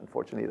on each.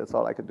 Unfortunately, that's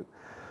all I could do.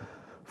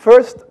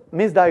 First,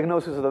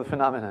 misdiagnosis of the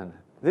phenomenon.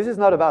 This is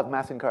not about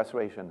mass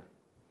incarceration.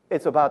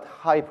 It's about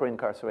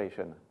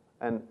hyper-incarceration.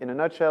 And in a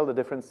nutshell, the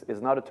difference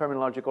is not a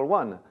terminological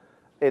one.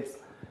 It's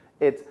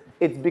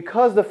it's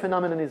because the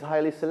phenomenon is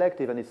highly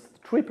selective, and it's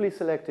triply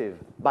selective,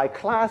 by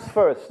class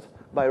first,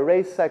 by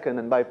race second,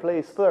 and by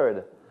place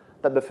third,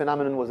 that the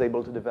phenomenon was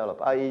able to develop.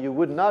 I.e., you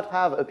would not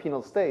have a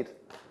penal state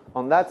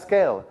on that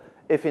scale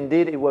if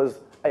indeed it was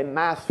a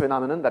mass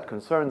phenomenon that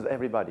concerns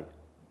everybody.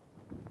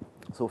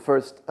 So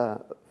first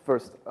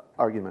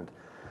argument.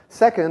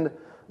 Second,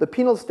 the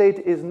penal state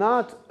is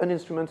not an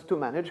instrument to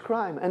manage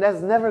crime, and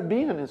has never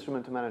been an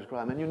instrument to manage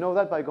crime. And you know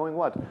that by going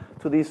what?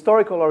 To the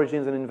historical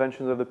origins and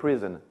inventions of the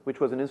prison, which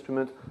was an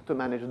instrument to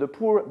manage the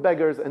poor,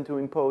 beggars, and to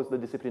impose the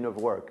discipline of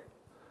work.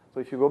 So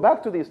if you go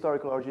back to the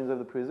historical origins of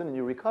the prison and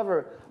you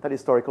recover that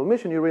historical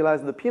mission, you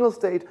realize the penal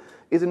state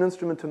is an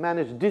instrument to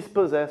manage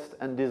dispossessed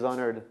and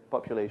dishonored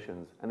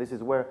populations. And this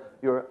is where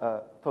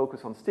your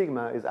focus on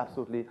stigma is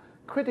absolutely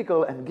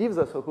critical and gives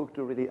us a hook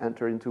to really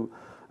enter into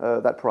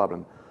that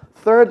problem.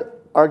 Third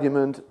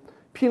argument,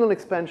 penal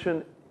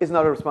expansion is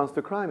not a response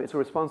to crime, it's a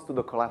response to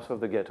the collapse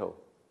of the ghetto.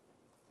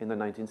 In the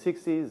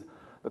 1960s,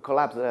 the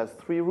collapse has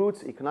three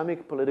roots: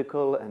 economic,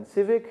 political, and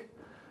civic.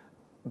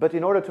 But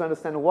in order to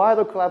understand why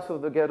the collapse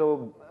of the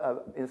ghetto,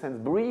 in a sense,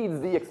 breeds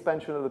the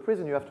expansion of the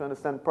prison, you have to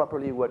understand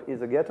properly what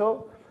is a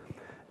ghetto.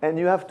 And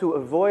you have to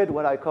avoid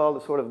what I call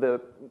sort of the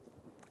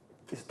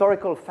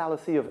historical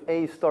fallacy of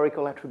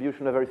ahistorical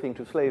attribution of everything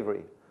to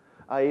slavery.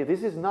 I.e.,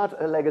 this is not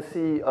a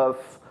legacy of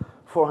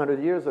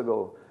 400 years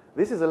ago.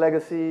 This is a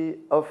legacy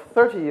of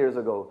 30 years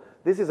ago.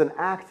 This is an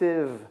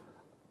active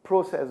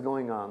process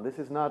going on. This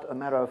is not a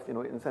matter of, in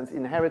a sense,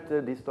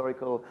 inherited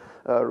historical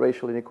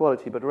racial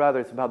inequality, but rather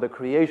it's about the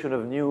creation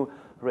of new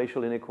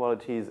racial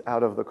inequalities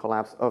out of the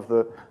collapse of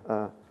the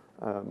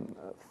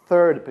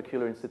third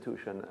peculiar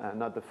institution,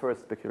 not the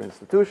first peculiar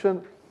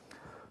institution.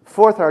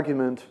 Fourth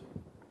argument,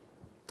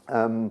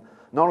 not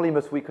only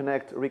must we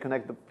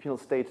reconnect the penal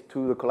state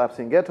to the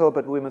collapsing ghetto,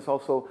 but we must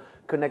also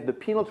connect the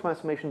penal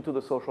transformation to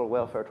the social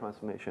welfare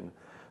transformation.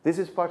 This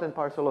is part and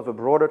parcel of a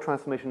broader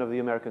transformation of the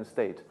American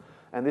state.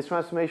 And this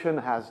transformation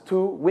has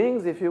two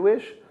wings, if you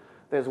wish.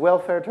 There's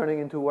welfare turning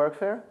into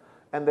workfare,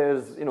 and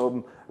there's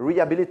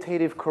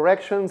rehabilitative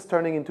corrections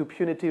turning into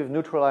punitive,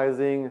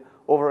 neutralizing,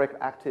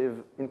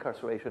 overactive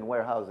incarceration,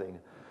 warehousing.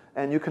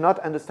 And you cannot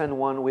understand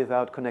one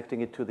without connecting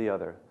it to the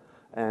other.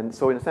 And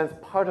so in a sense,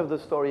 part of the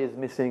story is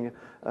missing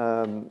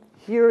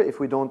here if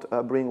we don't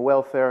bring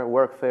welfare,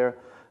 workfare,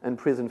 and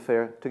prison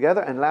fare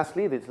together. And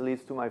lastly, this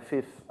leads to my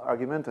fifth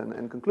argument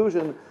and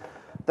conclusion,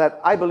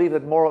 that I believe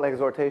that moral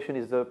exhortation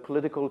is the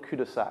political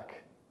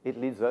cul-de-sac. It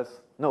leads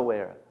us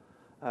nowhere.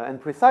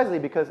 And precisely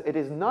because it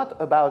is not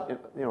about,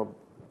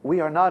 we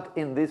are not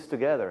in this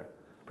together.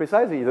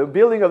 Precisely, the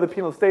building of the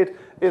penal state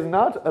is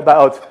not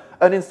about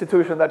an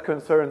institution that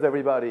concerns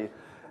everybody.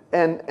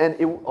 And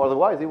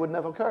otherwise, it would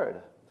never have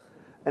occurred.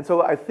 And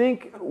so I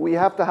think we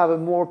have to have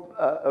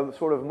a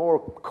sort of more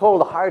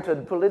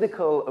cold-hearted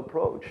political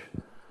approach.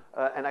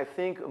 And I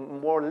think a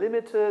more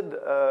limited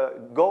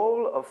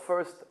goal of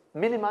first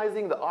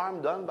minimizing the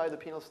harm done by the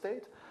penal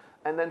state,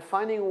 and then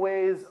finding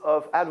ways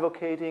of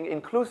advocating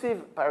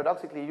inclusive,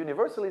 paradoxically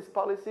universalist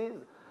policies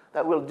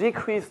that will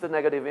decrease the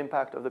negative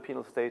impact of the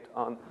penal state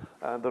on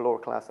the lower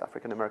class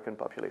African American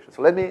population.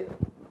 So let me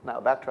now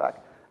backtrack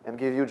and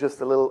give you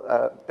just a little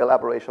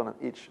elaboration on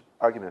each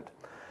argument.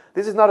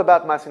 This is not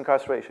about mass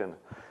incarceration.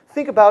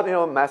 Think about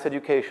mass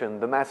education,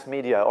 the mass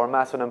media, or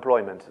mass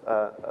unemployment.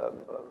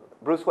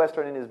 Bruce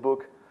Western, in his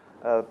book,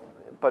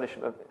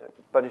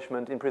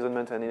 Punishment,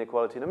 Imprisonment, and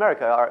Inequality in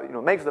America,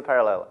 makes the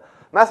parallel.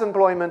 Mass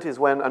employment is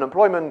when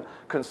unemployment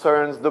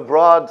concerns the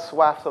broad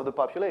swaths of the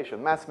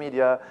population. Mass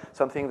media,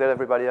 something that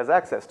everybody has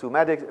access to.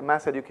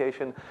 Mass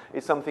education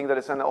is something that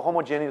is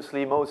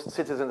homogeneously most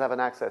citizens have an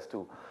access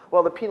to.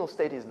 Well, the penal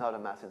state is not a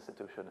mass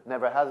institution.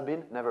 Never has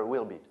been, never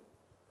will be.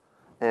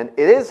 And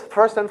it is,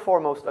 first and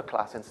foremost, a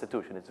class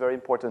institution. It's very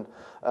important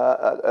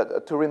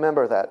to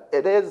remember that.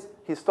 It is,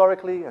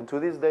 historically, and to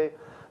this day,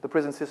 the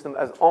prison system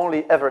has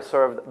only ever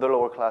served the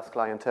lower class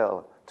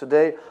clientele.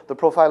 Today, the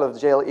profile of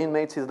jail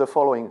inmates is the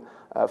following.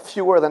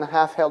 Fewer than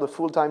half held a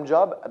full-time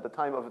job at the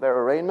time of their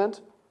arraignment.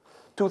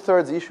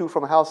 2/3 issue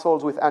from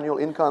households with annual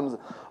incomes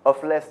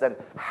of less than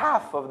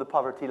half of the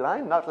poverty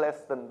line, not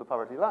less than the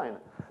poverty line,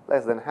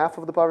 less than half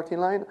of the poverty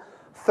line.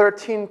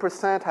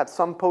 13% had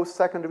some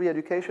post-secondary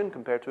education,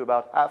 compared to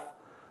about half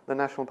the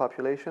national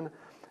population,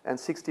 and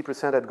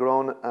 60% had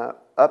grown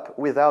up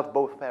without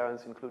both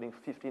parents, including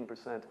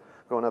 15%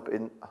 grown up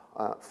in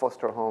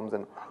foster homes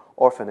and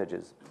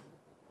orphanages.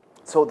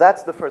 So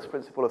that's the first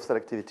principle of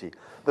selectivity.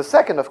 The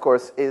second, of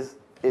course, is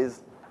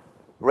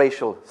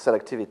racial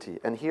selectivity.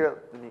 And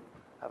here, let me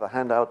have a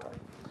handout.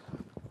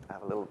 I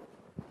have a little,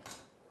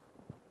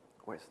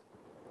 where's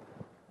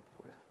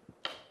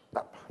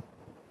up.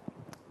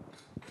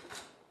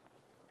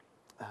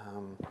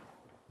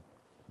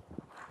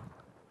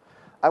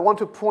 I want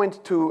to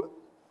point to,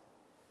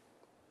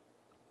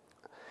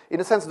 in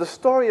a sense, the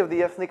story of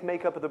the ethnic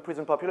makeup of the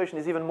prison population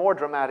is even more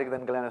dramatic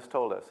than Glenn has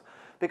told us,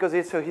 because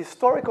it's a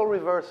historical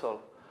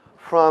reversal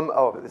from,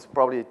 it's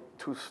probably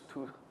too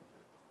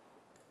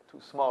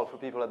small for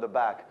people at the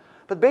back,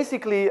 but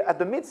basically at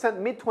the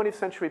mid-20th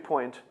century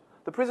point,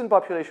 the prison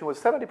population was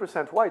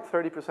 70% white,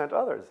 30%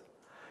 others.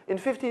 In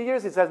 50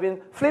 years, it has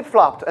been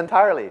flip-flopped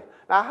entirely.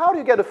 Now, how do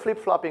you get a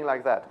flip-flopping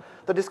like that?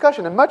 The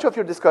discussion, and much of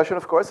your discussion,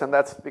 of course, and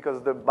that's because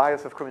of the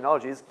bias of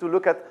criminology, is to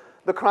look at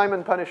the crime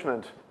and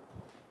punishment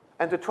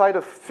and to try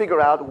to figure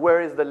out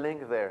where is the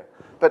link there.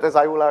 But as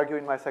I will argue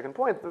in my second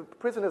point, the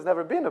prison has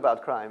never been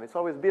about crime. It's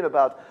always been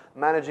about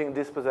managing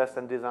dispossessed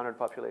and dishonored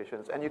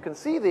populations. And you can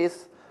see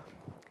this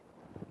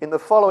in the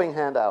following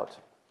handout.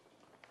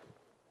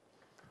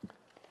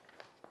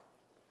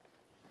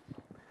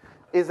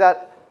 Is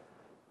that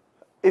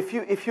if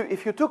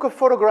you took a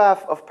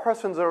photograph of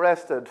persons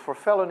arrested for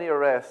felony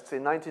arrests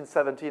in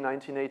 1970,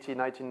 1980,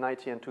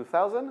 1990, and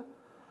 2000,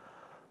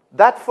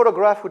 that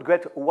photograph would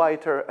get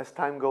whiter as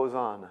time goes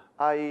on,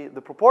 i.e.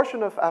 the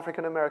proportion of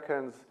African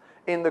Americans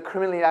in the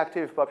criminally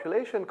active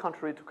population,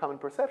 contrary to common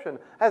perception,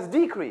 has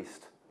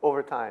decreased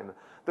over time.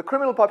 The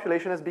criminal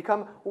population has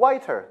become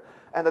whiter,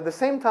 and at the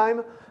same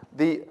time,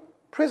 the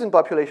prison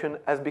population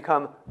has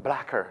become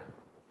blacker.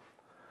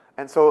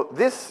 And so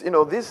this,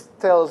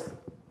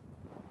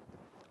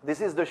 this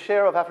is the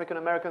share of African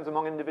Americans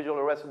among individuals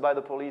arrested by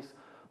the police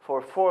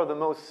for four of the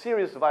most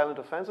serious violent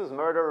offenses: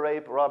 murder,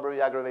 rape,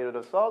 robbery, aggravated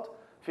assault.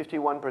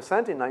 51%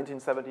 in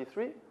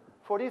 1973,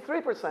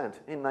 43%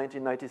 in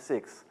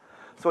 1996.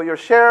 So your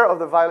share of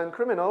the violent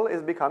criminal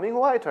is becoming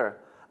whiter.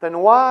 Then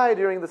why,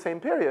 during the same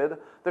period,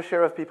 the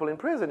share of people in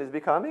prison is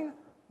becoming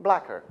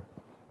blacker?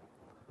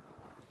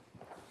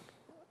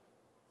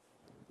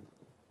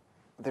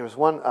 There's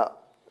one,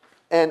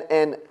 and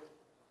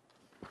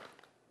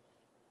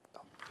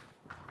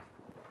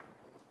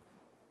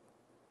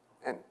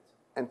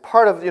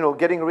part of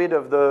getting rid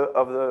of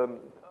the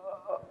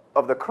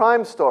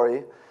crime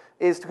story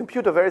is to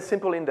compute a very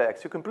simple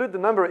index. You compute the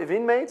number of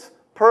inmates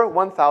per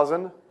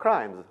 1,000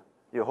 crimes.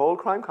 You hold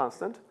crime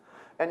constant,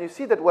 and you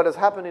see that what has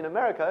happened in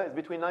America is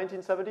between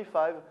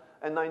 1975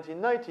 and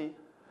 1990,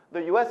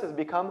 the US has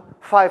become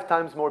 5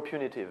 times more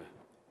punitive,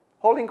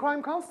 holding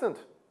crime constant.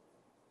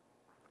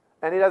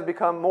 And it has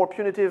become more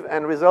punitive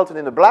and resulted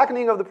in a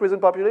blackening of the prison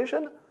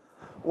population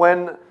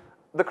when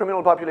the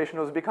criminal population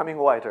was becoming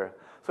whiter.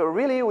 So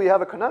really, we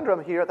have a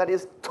conundrum here that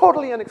is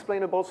totally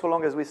unexplainable so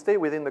long as we stay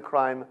within the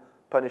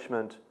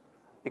crime-punishment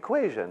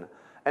equation.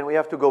 And we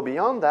have to go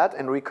beyond that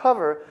and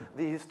recover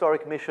the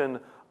historic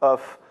mission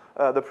of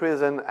the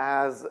prison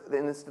as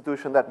an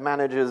institution that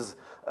manages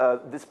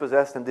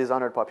dispossessed and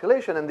dishonored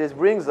population. And this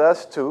brings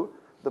us to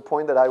the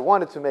point that I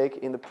wanted to make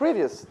in the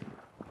previous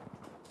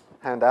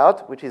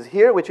handout, which is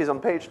here, which is on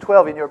page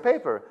 12 in your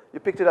paper. You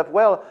picked it up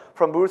well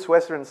from Bruce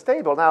Western's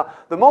table. Now,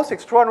 the most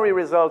extraordinary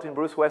result in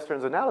Bruce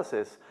Western's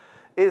analysis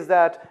is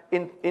that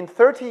in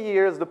 30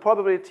 years, the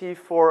probability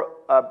for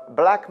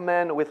black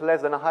men with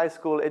less than a high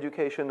school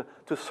education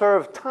to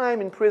serve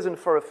time in prison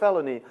for a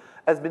felony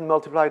has been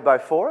multiplied by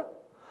 4.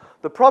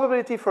 The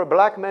probability for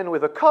black men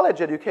with a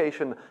college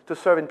education to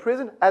serve in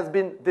prison has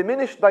been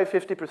diminished by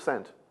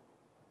 50%.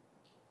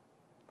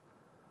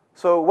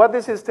 So what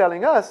this is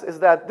telling us is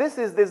that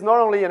there's not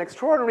only an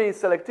extraordinary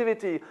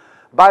selectivity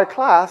by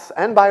class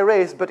and by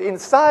race, but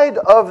inside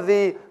of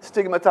the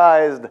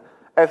stigmatized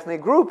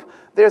ethnic group,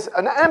 there's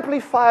an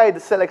amplified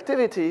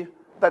selectivity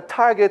that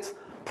targets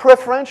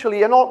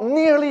preferentially and not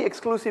nearly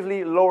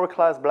exclusively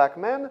lower-class black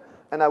men,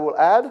 and I will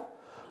add,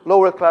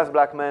 lower-class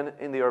black men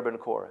in the urban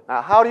core.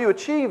 Now, how do you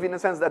achieve, in a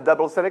sense, that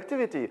double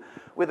selectivity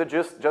with a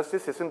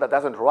justice system that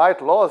doesn't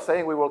write laws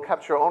saying we will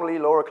capture only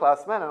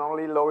lower-class men and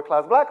only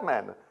lower-class black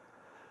men?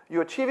 You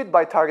achieve it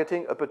by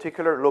targeting a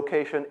particular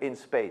location in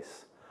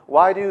space.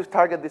 Why do you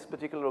target this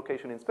particular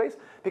location in space?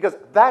 Because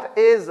that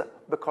is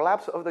the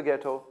collapse of the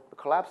ghetto. The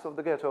collapse of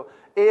the ghetto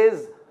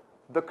is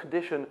the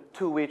condition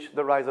to which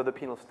the rise of the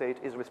penal state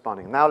is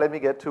responding. Now let me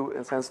get to,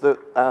 in a sense, the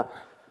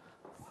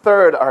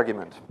third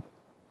argument.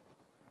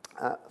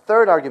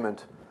 Third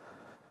argument.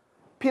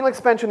 Penal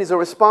expansion is a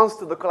response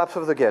to the collapse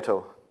of the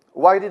ghetto.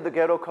 Why did the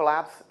ghetto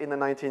collapse in the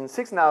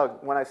 1960s? Now,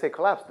 when I say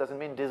collapse, it doesn't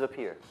mean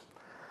disappear.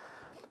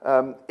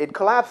 It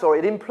collapsed or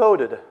it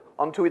imploded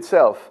onto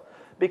itself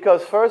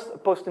because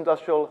first,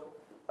 post-industrial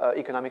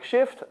economic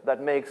shift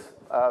that makes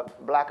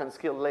black and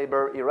skilled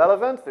labor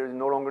irrelevant. They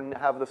no longer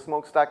have the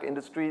smokestack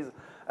industries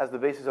as the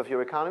basis of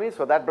your economy.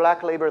 So that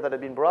black labor that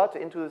had been brought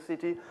into the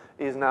city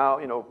is now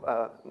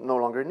no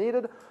longer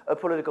needed. A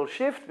political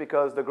shift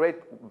because the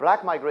great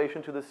black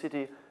migration to the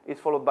city is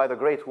followed by the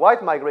great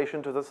white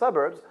migration to the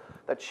suburbs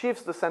that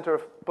shifts the center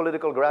of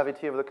political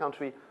gravity of the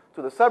country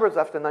to the suburbs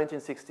after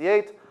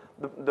 1968.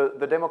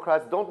 The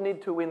Democrats don't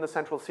need to win the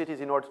central cities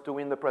in order to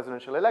win the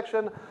presidential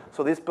election.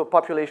 So this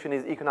population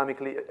is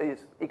economically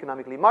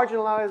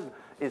marginalized,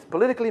 is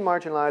politically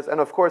marginalized.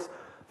 And of course,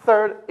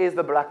 third is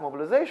the black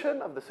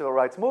mobilization of the civil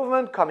rights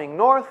movement coming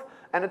north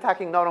and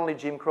attacking not only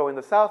Jim Crow in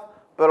the south,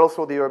 but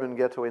also the urban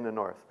ghetto in the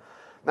north.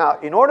 Now,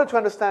 in order to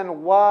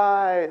understand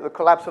why the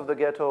collapse of the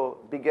ghetto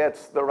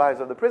begets the rise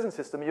of the prison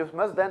system, you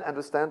must then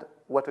understand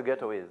what a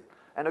ghetto is.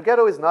 And a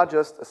ghetto is not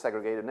just a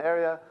segregated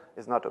area,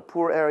 it's not a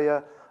poor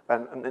area,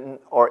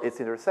 or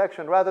its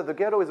intersection. Rather, the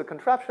ghetto is a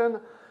contraption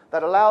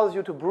that allows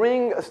you to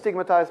bring a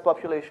stigmatized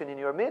population in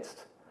your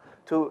midst,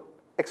 to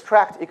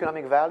extract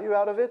economic value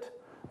out of it,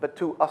 but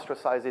to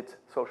ostracize it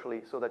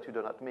socially so that you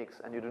do not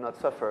mix and you do not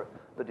suffer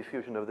the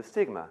diffusion of the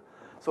stigma.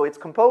 So it's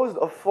composed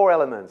of 4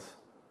 elements: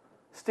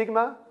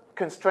 stigma,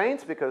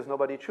 constraint, because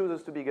nobody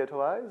chooses to be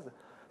ghettoized,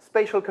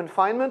 spatial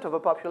confinement of a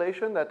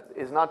population that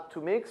is not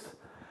to mix,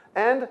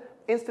 and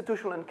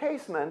institutional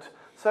encasement,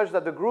 such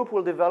that the group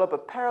will develop a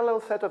parallel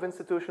set of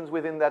institutions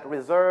within that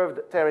reserved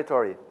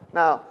territory.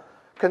 Now,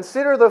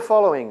 consider the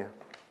following,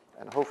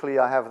 and hopefully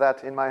I have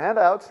that in my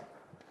handout.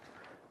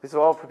 This was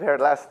all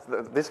prepared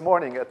this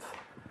morning at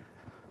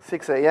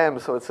 6 a.m.,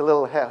 so it's a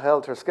little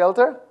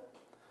helter-skelter.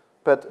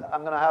 But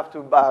I'm going to have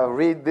to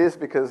read this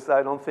because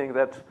I don't think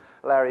that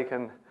Larry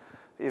can,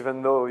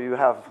 even though you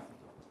have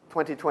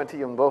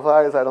 20/20 on both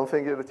eyes, I don't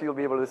think that you'll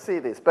be able to see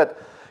this. But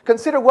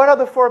consider, what are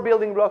the 4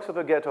 building blocks of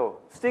a ghetto?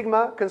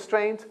 Stigma,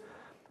 constraint,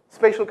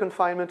 spatial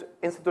confinement,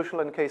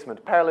 institutional encasement,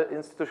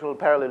 institutional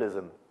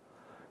parallelism.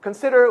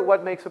 Consider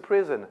what makes a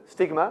prison.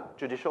 Stigma,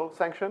 judicial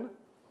sanction.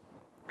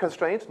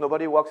 Constraint,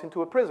 nobody walks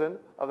into a prison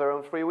of their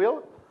own free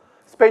will.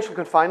 Spatial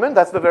confinement,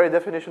 that's the very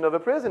definition of a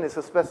prison. It's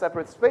a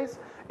separate space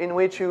in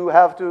which you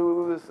have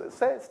to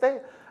stay.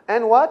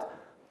 And what?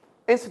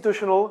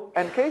 Institutional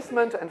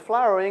encasement and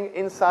flowering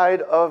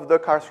inside of the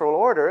carceral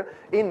order.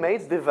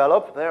 Inmates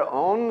develop their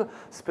own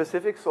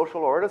specific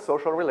social order,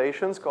 social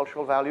relations,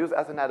 cultural values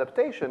as an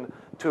adaptation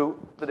to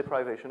the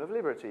deprivation of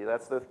liberty.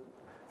 That's the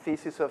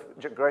thesis of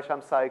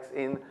Gresham Sykes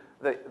in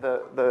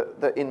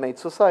the inmate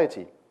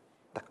society.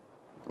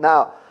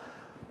 Now,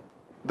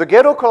 the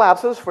ghetto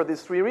collapses for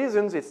these 3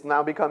 reasons. It's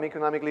now become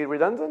economically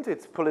redundant,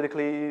 it's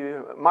politically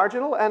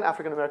marginal, and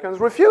African Americans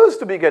refuse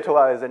to be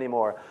ghettoized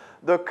anymore.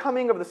 The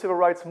coming of the civil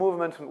rights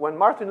movement, when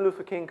Martin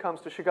Luther King comes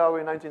to Chicago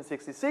in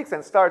 1966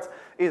 and starts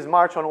his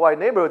march on white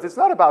neighborhoods, it's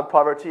not about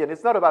poverty and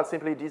it's not about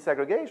simply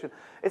desegregation.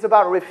 It's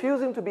about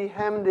refusing to be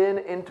hemmed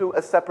into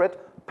a separate,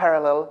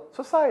 parallel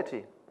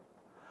society.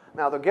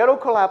 Now, the ghetto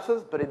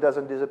collapses, but it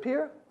doesn't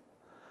disappear.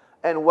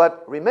 And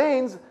what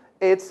remains,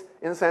 it's,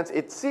 in a sense,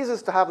 it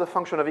ceases to have the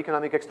function of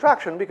economic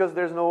extraction because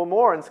there's no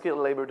more unskilled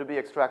labor to be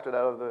extracted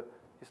out of the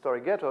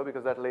historic ghetto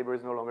because that labor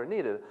is no longer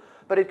needed.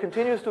 But it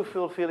continues to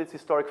fulfill its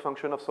historic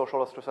function of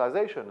social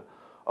ostracization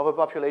of a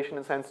population,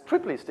 in a sense,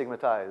 triply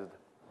stigmatized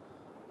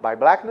by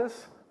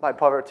blackness, by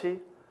poverty,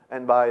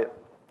 and by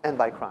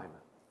crime.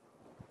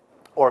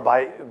 Or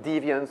by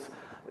deviance,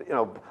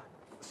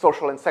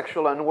 social and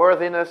sexual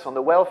unworthiness on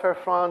the welfare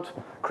front,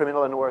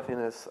 criminal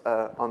unworthiness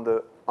on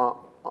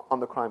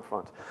the crime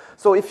front.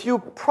 So if you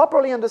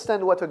properly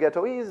understand what a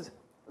ghetto is,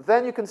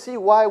 then you can see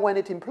why, when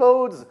it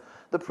implodes,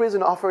 the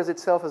prison offers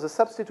itself as a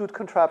substitute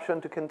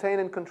contraption to contain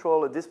and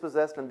control a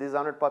dispossessed and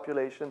dishonored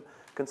population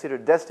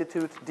considered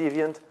destitute,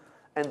 deviant,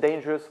 and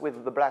dangerous,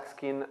 with the black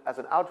skin as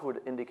an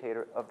outward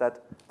indicator of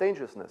that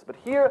dangerousness. But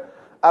here,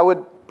 I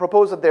would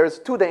propose that there's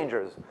 2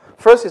 dangers.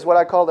 First is what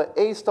I call the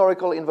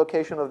ahistorical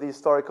invocation of the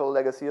historical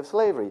legacy of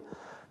slavery.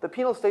 The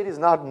penal state is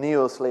not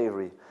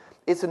neo-slavery.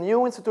 It's a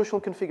new institutional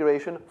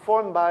configuration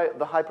formed by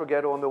the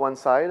hyper-ghetto on the one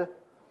side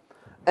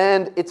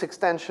and its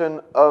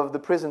extension of the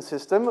prison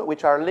system,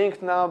 which are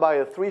linked now by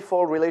a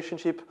 3-fold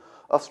relationship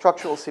of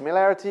structural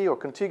similarity or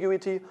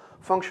contiguity,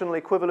 functional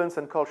equivalence,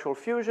 and cultural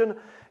fusion,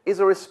 is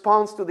a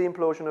response to the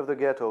implosion of the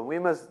ghetto. We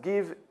must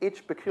give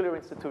each peculiar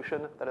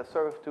institution that has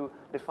served to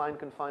define,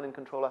 confine, and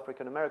control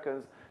African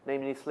Americans,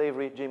 namely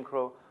slavery, Jim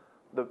Crow,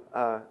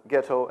 the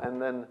ghetto,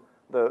 and then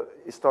the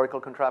historical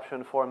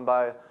contraption formed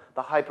by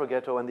the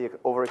hyper-ghetto and the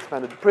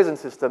overexpanded prison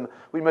system.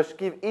 We must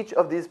give each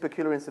of these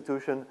peculiar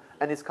institutions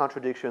and its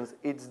contradictions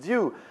its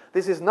due.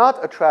 This is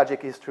not a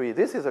tragic history.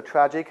 This is a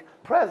tragic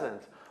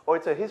present. Or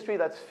it's a history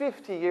that's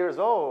 50 years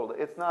old.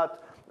 It's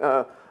not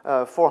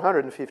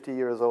 450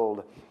 years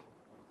old,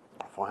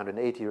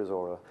 480 years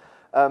old.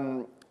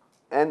 And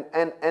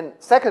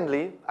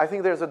secondly, I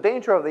think there's a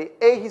danger of the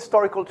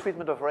ahistorical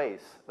treatment of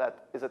race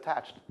that is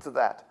attached to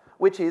that,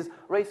 which is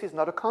race is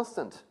not a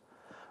constant.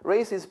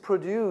 Race is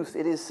produced,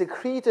 it is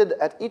secreted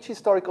at each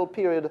historical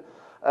period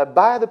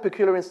by the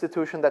peculiar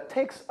institution that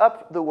takes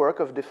up the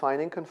work of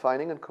defining,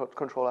 confining, and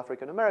control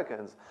African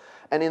Americans.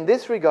 And in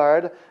this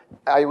regard,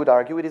 I would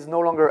argue it is no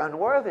longer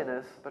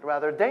unworthiness, but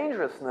rather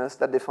dangerousness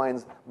that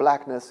defines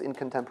blackness in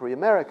contemporary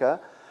America,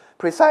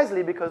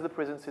 precisely because the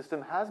prison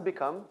system has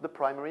become the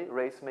primary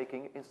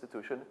race-making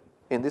institution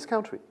in this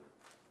country.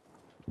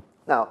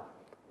 Now,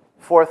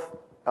 4th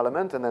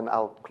element, and then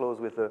I'll close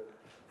with the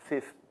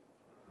 5th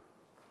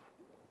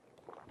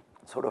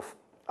sort of,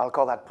 I'll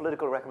call that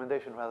political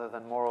recommendation rather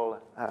than moral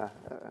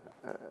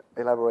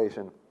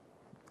elaboration.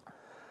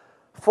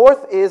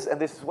 4th is, and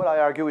this is what I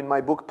argue in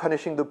my book,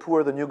 Punishing the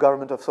Poor, the New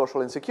Government of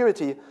Social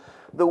Insecurity,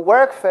 the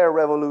workfare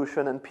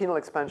revolution and penal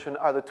expansion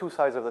are the 2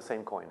 sides of the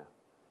same coin,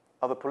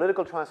 of a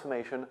political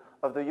transformation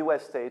of the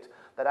US state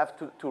that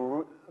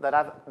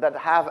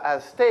have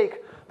as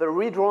stake the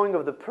redrawing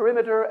of the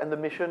perimeter and the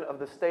mission of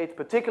the state,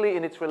 particularly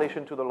in its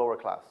relation to the lower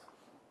class.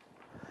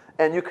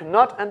 And you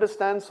cannot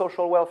understand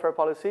social welfare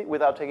policy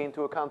without taking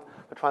into account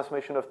the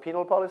transformation of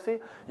penal policy.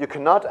 You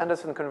cannot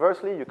understand,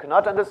 conversely, you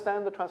cannot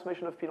understand the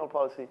transformation of penal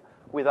policy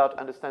without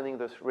understanding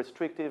the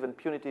restrictive and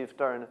punitive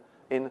turn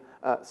in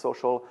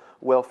social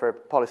welfare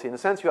policy. In a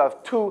sense, you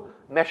have two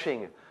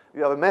meshing.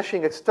 You have a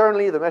meshing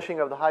externally, the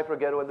meshing of the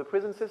hyper-ghetto and the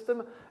prison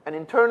system, and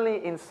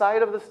internally,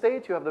 inside of the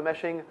state, you have the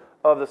meshing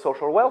of the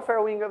social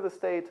welfare wing of the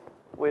state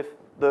with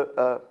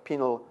the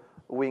penal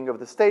wing of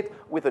the state,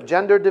 with a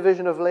gender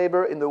division of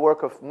labor in the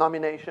work of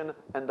nomination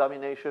and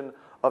domination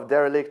of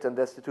derelict and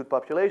destitute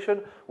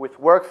population, with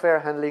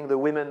workfare handling the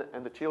women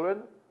and the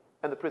children,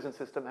 and the prison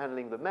system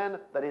handling the men,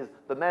 that is,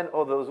 the men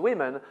or those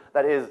women,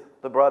 that is,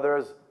 the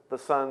brothers, the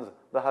sons,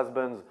 the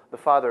husbands, the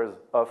fathers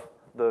of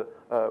the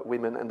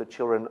women and the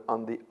children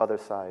on the other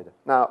side.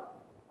 Now,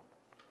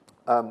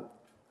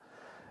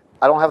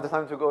 I don't have the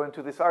time to go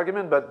into this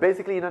argument, but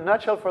basically, in a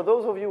nutshell, for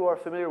those of you who are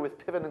familiar with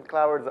Piven and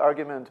Cloward's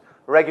argument,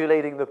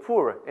 regulating the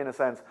poor, in a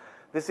sense,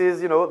 this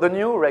is, the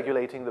new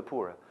regulating the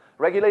poor.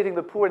 Regulating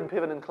the poor in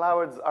Piven and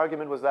Cloward's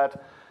argument was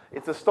that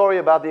it's a story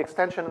about the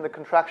extension and the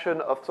contraction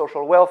of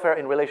social welfare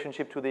in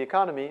relationship to the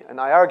economy, and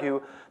I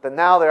argue that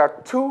now there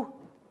are two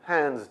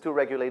hands to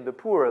regulate the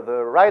poor,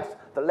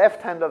 the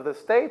left hand of the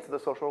state, the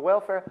social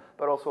welfare,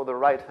 but also the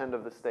right hand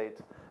of the state,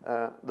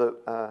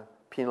 the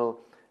penal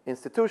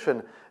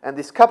institution. And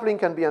this coupling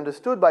can be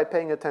understood by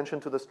paying attention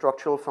to the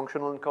structural,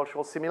 functional, and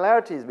cultural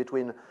similarities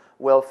between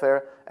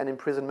welfare and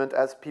imprisonment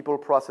as people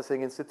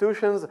processing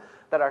institutions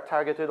that are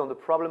targeted on the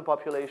problem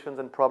populations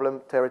and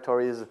problem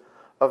territories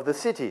of the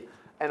city.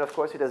 And of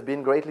course, it has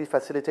been greatly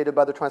facilitated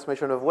by the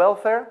transformation of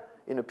welfare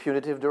in a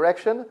punitive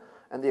direction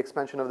and the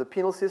expansion of the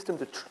penal system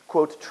to,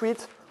 quote,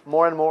 treat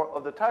more and more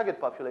of the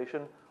target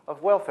population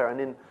of welfare.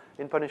 And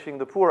in punishing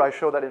the poor, I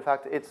show that, in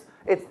fact, it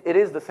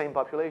is the same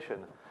population.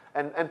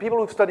 And people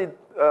who've studied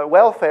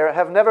welfare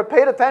have never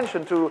paid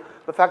attention to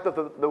the fact that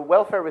the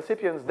welfare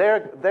recipients,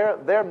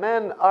 their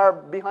men are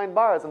behind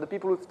bars, and the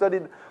people who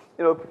studied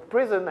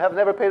prison have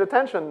never paid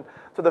attention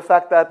to the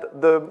fact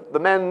that the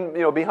men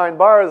behind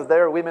bars,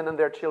 their women and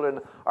their children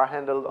are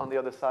handled on the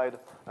other side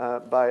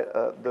by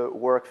the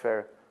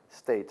workfare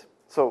state.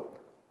 So,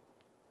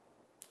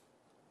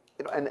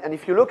 and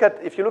if you look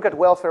at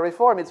welfare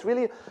reform, it's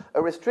really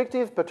a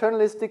restrictive,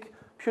 paternalistic,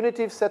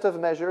 punitive set of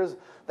measures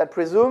that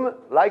presume,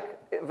 like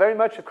very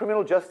much a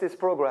criminal justice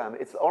program.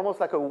 It's almost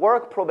like a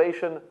work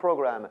probation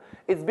program.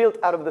 It's built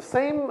out of the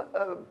same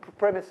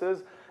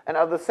premises and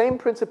out of the same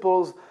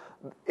principles.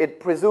 It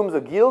presumes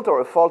a guilt or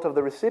a fault of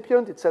the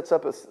recipient. It sets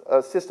up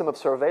a system of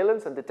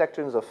surveillance and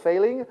detections of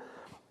failing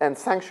and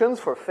sanctions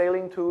for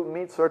failing to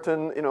meet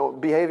certain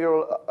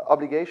behavioral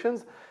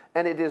obligations.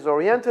 And it is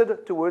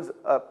oriented towards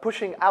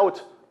pushing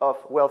out of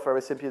welfare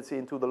recipiency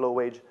into the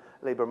low-wage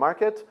labor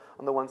market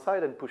on the one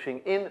side and pushing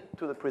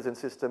into the prison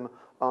system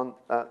on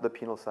the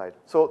penal side.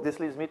 So this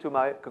leads me to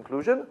my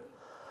conclusion.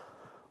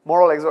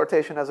 Moral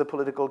exhortation as a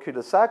political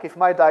cul-de-sac. If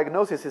my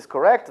diagnosis is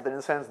correct, then in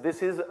a sense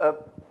this is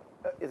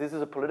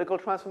a political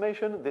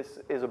transformation. This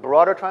is a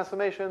broader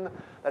transformation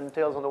that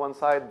entails on the one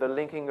side the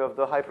linking of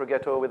the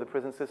hyper-ghetto with the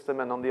prison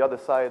system and on the other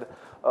side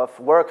of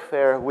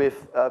workfare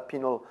with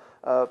penal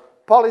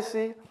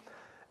policy.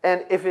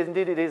 And if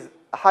indeed it is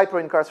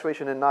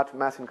hyper-incarceration and not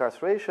mass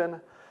incarceration,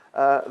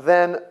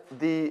 then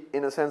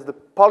in a sense, the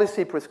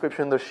policy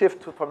prescription, the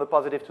shift from the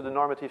positive to the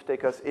normative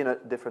take us in a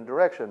different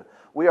direction.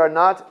 We are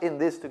not in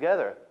this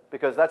together,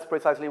 because that's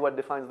precisely what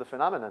defines the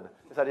phenomenon,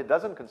 is that it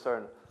doesn't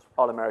concern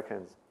all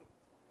Americans,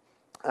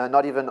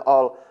 not even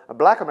all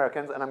black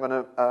Americans, and I'm going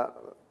to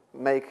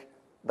make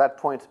that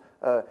point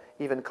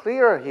even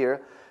clearer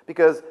here,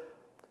 because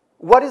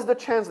what is the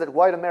chance that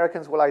white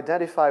Americans will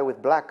identify with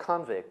black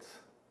convicts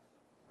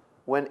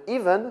when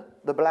even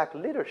the black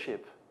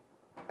leadership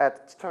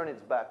turn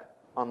its back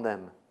on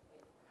them?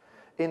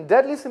 In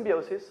Deadly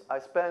Symbiosis, I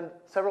spend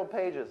several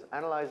pages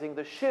analyzing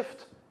the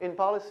shift in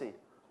policy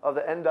of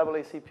the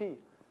NAACP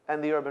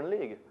and the Urban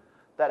League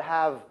that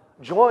have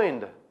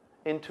joined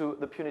into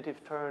the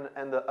punitive turn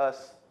and the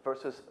us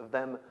versus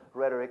them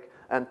rhetoric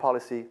and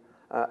policy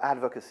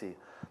advocacy.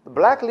 The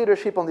black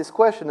leadership on this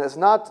question has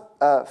not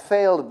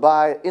failed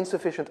by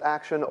insufficient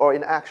action or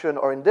inaction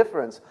or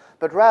indifference,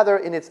 but rather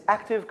in its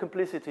active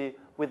complicity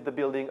with the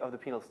building of the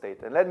penal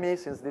state. And let me,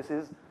 since this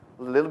is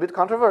a little bit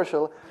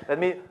controversial, let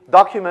me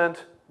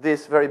document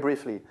this very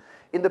briefly.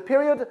 In the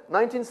period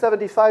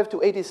 1975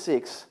 to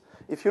 86,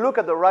 if you look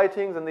at the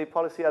writings and the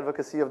policy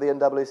advocacy of the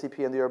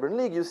NAACP and the Urban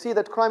League, you see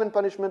that crime and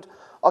punishment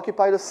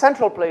occupied a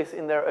central place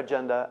in their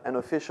agenda and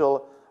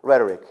official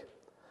rhetoric.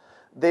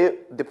 They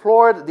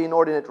deplored the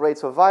inordinate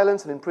rates of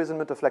violence and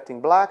imprisonment afflicting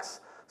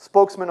blacks.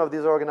 Spokesmen of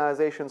these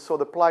organizations saw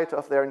the plight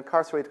of their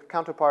incarcerated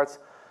counterparts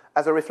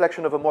as a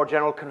reflection of a more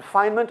general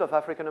confinement of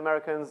African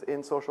Americans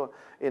in social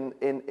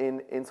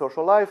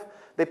life.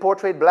 They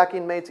portrayed black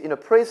inmates in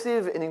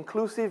oppressive and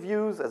inclusive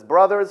views as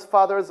brothers,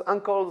 fathers,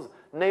 uncles,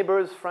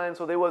 neighbors, friends.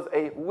 So there was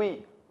a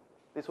we.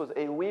 This was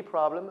a we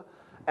problem.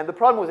 And the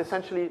problem was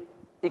essentially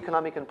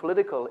economic and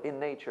political in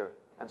nature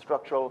and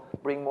structural,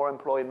 bring more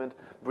employment,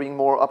 bring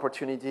more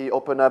opportunity,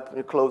 open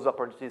up, close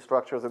opportunity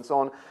structures, and so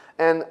on.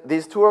 And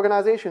these two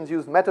organizations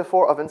used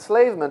metaphor of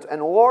enslavement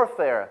and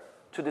warfare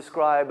to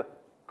describe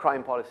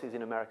crime policies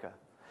in America.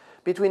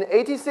 Between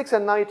 86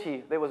 and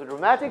 90, there was a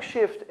dramatic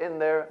shift in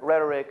their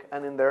rhetoric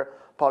and in their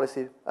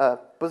policy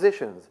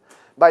positions.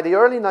 By the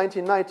early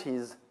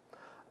 1990s,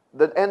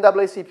 the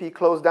NAACP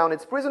closed down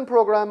its prison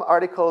program.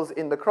 Articles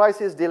in the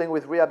crisis dealing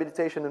with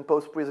rehabilitation and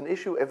post-prison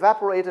issue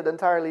evaporated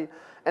entirely,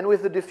 and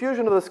with the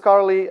diffusion of the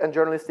scholarly and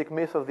journalistic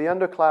myth of the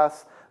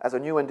underclass as a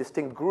new and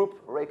distinct group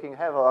wreaking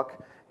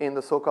havoc in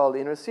the so-called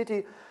inner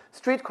city,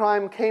 street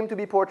crime came to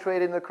be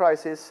portrayed in the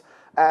crisis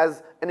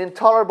as an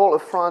intolerable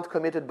affront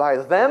committed by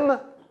them,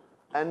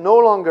 and no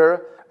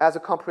longer as a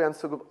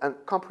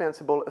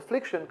comprehensible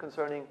affliction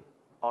concerning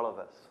all of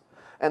us.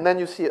 And then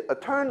you see a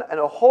turn and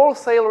a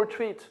wholesale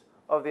retreat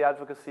of the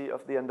advocacy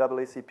of the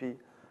NAACP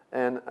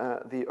and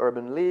the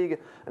Urban League.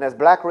 And as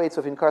black rates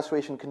of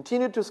incarceration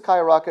continued to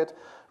skyrocket,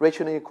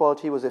 racial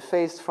inequality was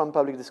effaced from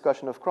public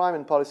discussion of crime,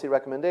 and policy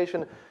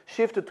recommendation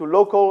shifted to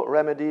local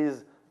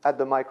remedies at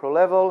the micro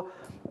level.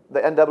 The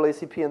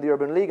NAACP and the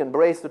Urban League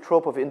embraced the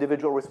trope of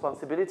individual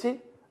responsibility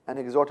and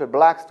exhorted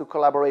blacks to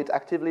collaborate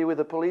actively with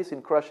the police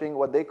in crushing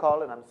what they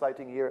call, and I'm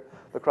citing here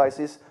the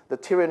crisis, the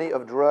tyranny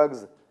of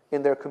drugs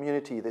in their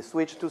community. They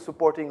switched to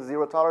supporting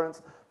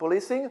zero-tolerance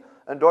policing,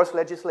 endorsed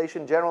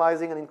legislation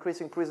generalizing and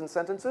increasing prison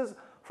sentences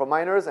for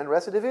minors and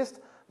recidivists.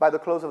 By the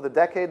close of the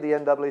decade, the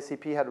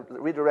NAACP had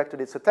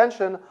redirected its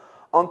attention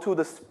onto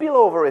the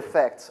spillover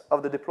effects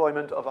of the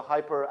deployment of a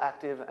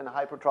hyperactive and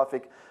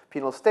hypertrophic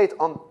penal state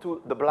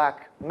onto the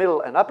black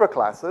middle and upper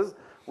classes,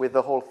 with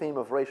the whole theme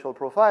of racial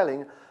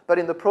profiling, but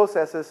in the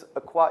process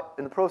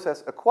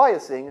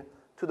acquiescing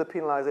to the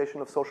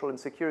penalization of social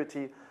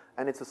insecurity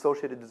and its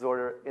associated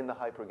disorder in the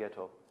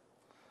hyper-ghetto.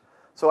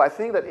 So I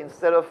think that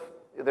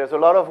there's a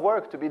lot of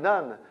work to be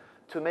done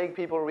to make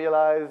people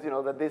realize,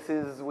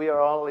 that we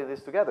are all in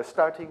this together,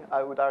 starting,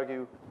 I would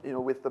argue,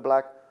 with the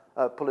black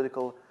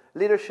political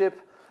leadership.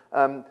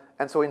 And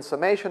so in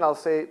summation, I'll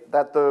say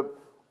that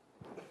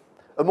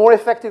a more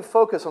effective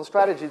focus on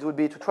strategies would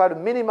be to try to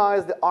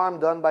minimize the harm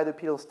done by the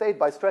penal state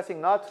by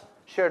stressing not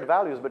shared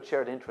values, but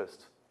shared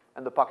interests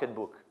and the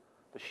pocketbook.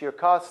 The sheer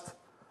cost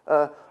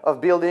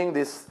of building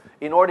this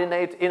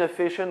inordinate,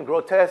 inefficient,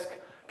 grotesque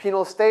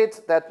penal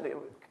state that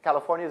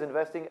California is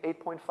investing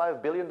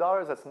 $8.5 billion.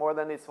 That's more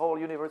than its whole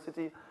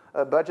university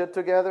budget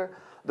together.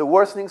 The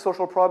worsening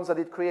social problems that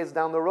it creates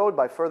down the road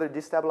by further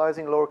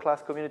destabilizing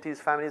lower-class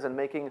communities, families, and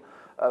making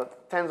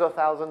tens of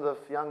thousands of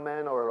young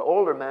men or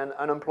older men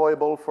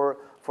unemployable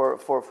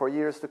for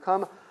years to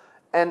come.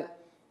 And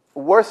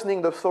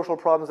worsening the social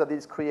problems that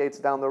this creates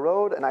down the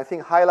road, and I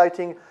think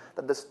highlighting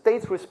that the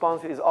state's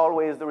response is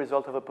always the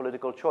result of a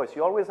political choice.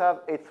 You always have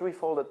a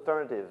threefold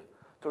alternative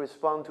to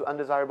respond to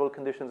undesirable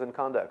conditions and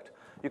conduct.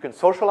 You can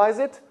socialize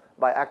it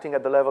by acting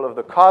at the level of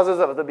the causes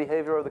of the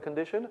behavior of the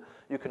condition.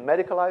 You can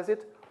medicalize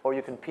it, or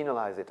you can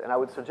penalize it. And I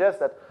would suggest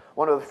that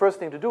one of the first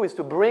things to do is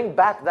to bring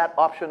back that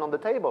option on the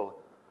table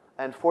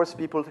and force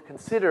people to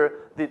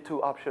consider the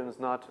two options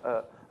no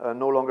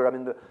longer,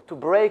 to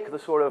break the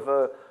sort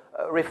of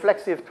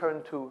reflexive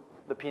turn to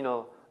the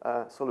penal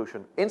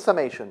solution. In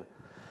summation,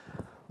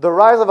 the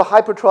rise of a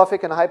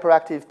hypertrophic and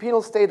hyperactive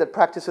penal state that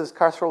practices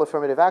carceral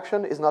affirmative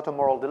action is not a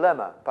moral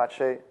dilemma,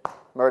 Pache,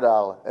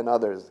 Murdahl, and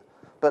others,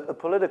 but a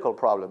political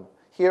problem.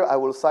 Here I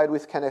will side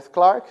with Kenneth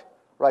Clark,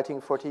 writing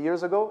 40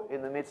 years ago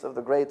in the midst of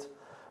the great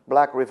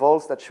black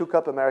revolts that shook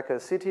up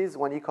America's cities,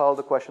 when he called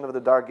the question of the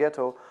dark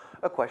ghetto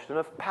a question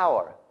of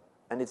power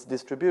and its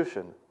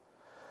distribution.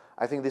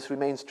 I think this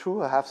remains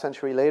true a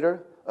half-century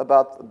later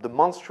about the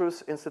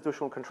monstrous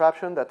institutional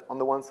contraption that on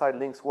the one side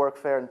links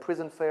workfare and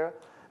prison fare,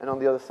 and on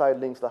the other side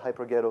links the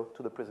hyper-ghetto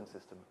to the prison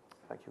system.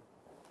 Thank you.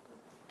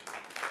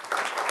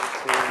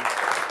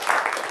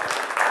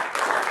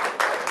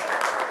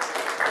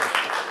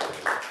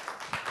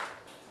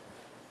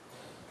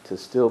 To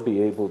still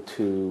be able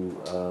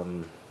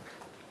to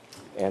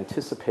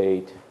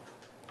anticipate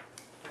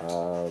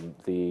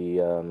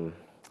the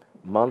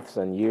months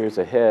and years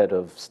ahead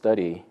of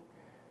study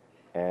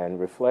and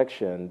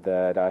reflection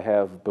that I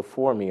have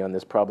before me on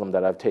this problem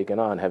that I've taken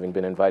on, having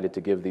been invited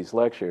to give these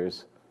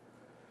lectures,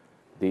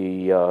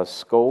 the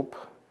scope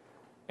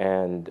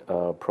and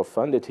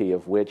profundity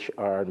of which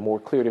are more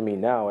clear to me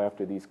now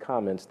after these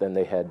comments than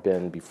they had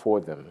been before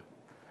them.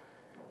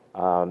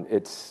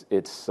 It's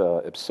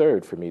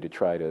absurd for me to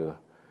try to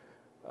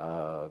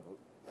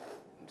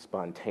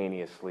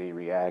spontaneously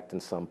react in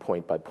some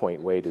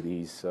point-by-point way to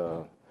these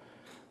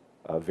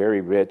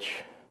very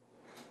rich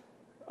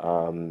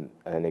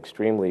and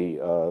extremely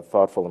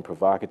thoughtful and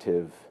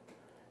provocative,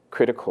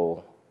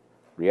 critical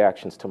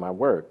reactions to my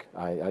work.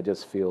 I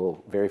just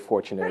feel very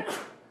fortunate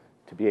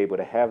to be able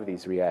to have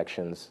these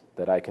reactions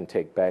that I can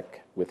take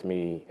back with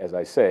me, as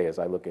I say, as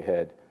I look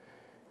ahead.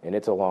 And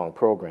it's a long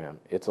program.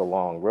 It's a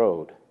long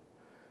road.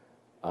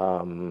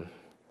 Let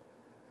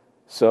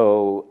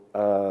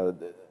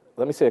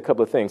me say a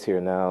couple of things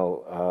here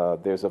now.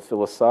 There's a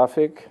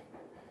philosophic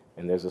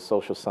and there's a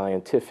social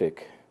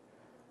scientific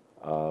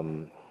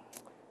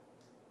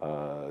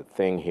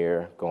thing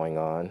here going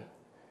on.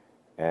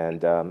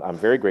 And I'm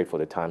very grateful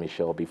to Tommy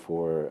Shelby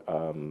for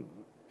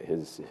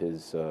his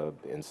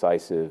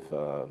incisive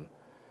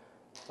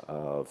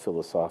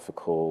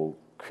philosophical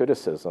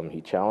criticism.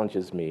 He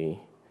challenges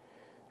me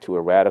to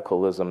a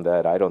radicalism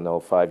that, I don't know,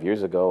 5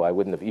 years ago I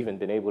wouldn't have even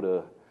been able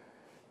to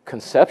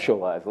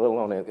conceptualize, let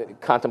alone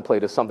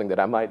contemplate as something that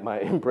I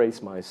might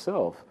embrace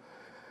myself.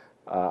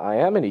 I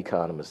am an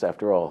economist,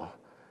 after all.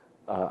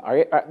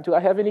 Do I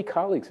have any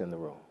colleagues in the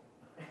room?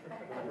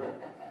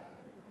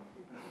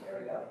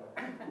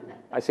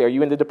 I say, are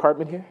you in the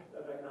department here?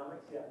 Of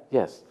economics, yeah.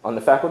 Yes. On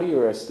the faculty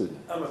or a student?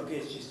 I'm a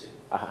PhD student.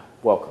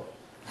 Welcome.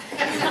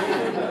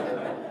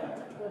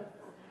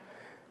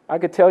 I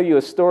could tell you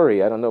a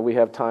story. I don't know if we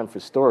have time for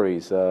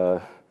stories.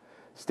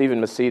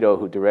 Stephen Macedo,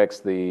 who directs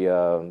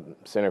the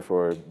Center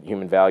for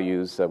Human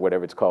Values,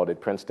 whatever it's called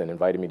at Princeton,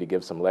 invited me to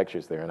give some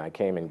lectures there, and I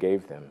came and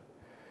gave them.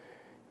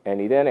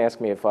 And he then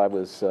asked me if I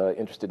was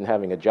interested in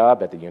having a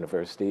job at the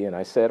university, and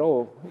I said,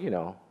 oh, you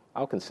know,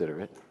 I'll consider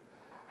it.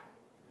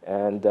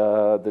 And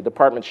the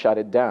department shot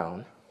it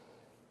down.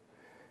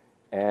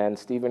 And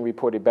Stephen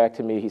reported back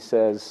to me, he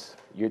says,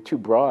 you're too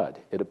broad.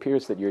 It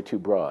appears that you're too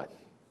broad.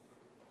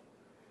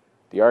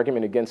 The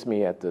argument against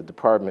me at the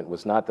department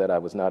was not that I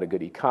was not a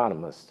good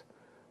economist,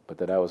 but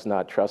that I was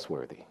not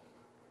trustworthy,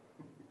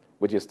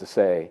 which is to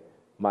say,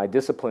 my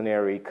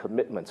disciplinary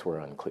commitments were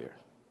unclear.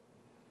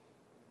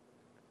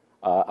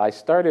 I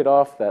started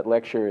off that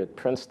lecture at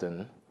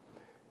Princeton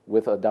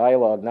with a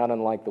dialogue not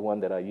unlike the one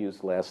that I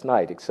used last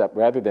night, except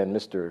rather than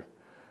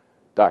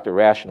Dr.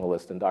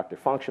 Rationalist and Dr.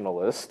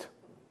 Functionalist,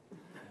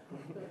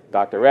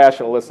 Dr.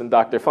 Rationalist and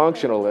Dr.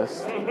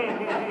 Functionalist,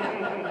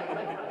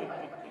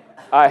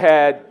 I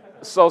had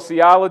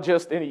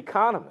sociologist and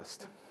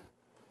economist,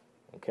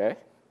 okay?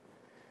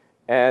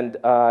 And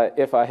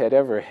if I had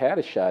ever had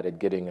a shot at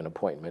getting an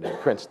appointment at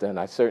Princeton,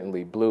 I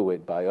certainly blew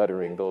it by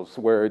uttering those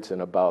words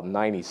in about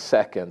 90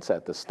 seconds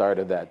at the start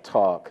of that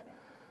talk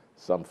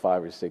some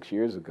 5 or 6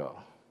 years ago.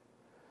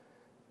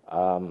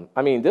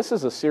 I mean, this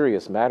is a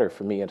serious matter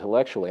for me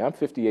intellectually. I'm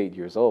 58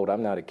 years old.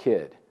 I'm not a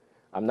kid.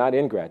 I'm not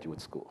in graduate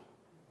school.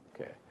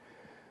 Okay.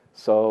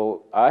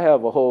 So I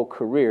have a whole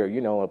career. You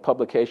know, a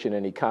publication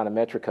in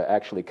Econometrica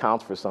actually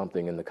counts for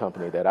something in the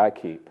company that I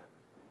keep.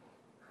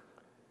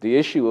 The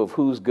issue of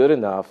who's good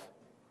enough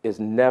is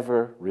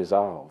never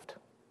resolved.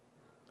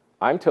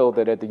 I'm told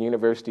that at the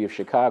University of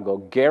Chicago,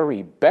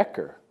 Gary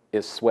Becker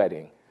is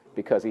sweating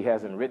because he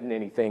hasn't written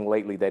anything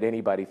lately that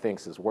anybody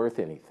thinks is worth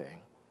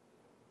anything.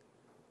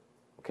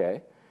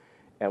 Okay?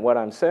 And what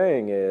I'm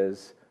saying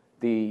is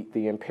the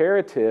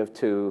imperative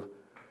to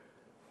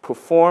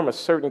perform a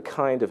certain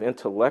kind of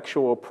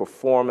intellectual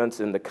performance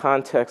in the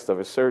context of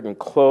a certain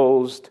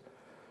closed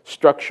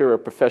structure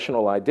of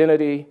professional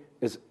identity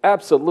is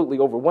absolutely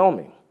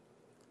overwhelming.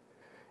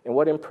 And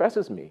what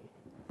impresses me,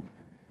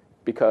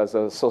 because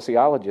a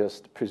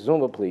sociologist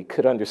presumably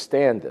could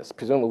understand this,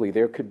 presumably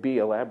there could be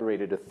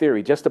elaborated a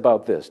theory just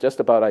about this,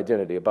 just about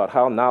identity, about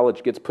how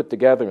knowledge gets put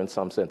together in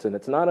some sense, and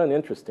it's not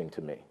uninteresting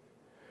to me.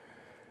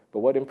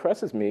 But what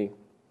impresses me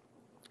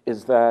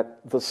is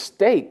that the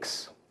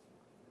stakes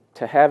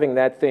to having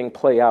that thing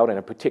play out in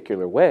a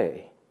particular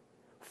way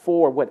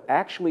for what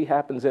actually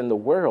happens in the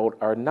world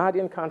are not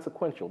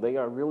inconsequential. They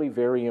are really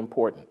very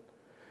important.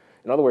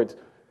 In other words,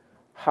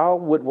 how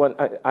would one,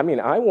 I mean,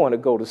 I want to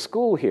go to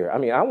school here. I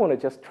mean, I want to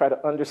just try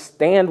to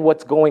understand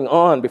what's going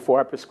on before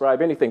I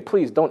prescribe anything.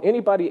 Please, don't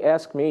anybody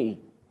ask me,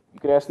 you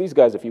can ask these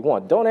guys if you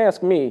want, don't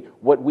ask me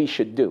what we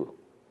should do.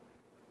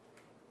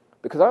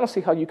 Because I don't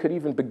see how you could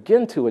even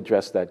begin to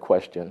address that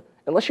question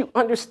unless you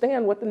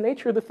understand what the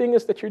nature of the thing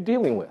is that you're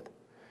dealing with.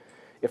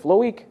 If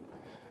Loic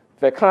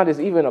Verkant is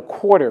even a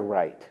quarter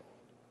right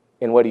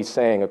in what he's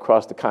saying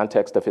across the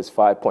context of his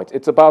 5 points,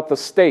 it's about the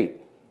state.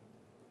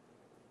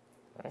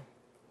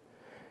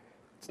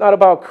 It's not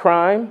about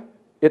crime,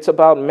 it's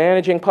about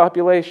managing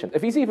population.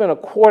 If he's even a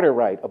quarter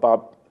right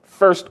about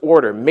first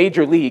order,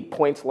 major league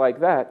points like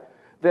that,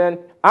 then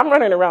I'm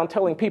running around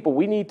telling people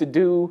we need to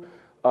do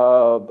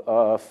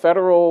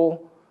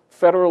federalist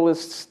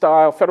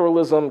style,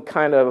 federalism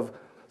kind of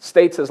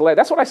states as,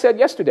 that's what I said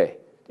yesterday.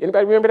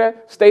 Anybody remember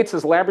that? States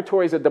as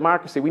laboratories of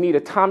democracy. We need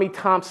a Tommy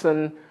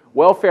Thompson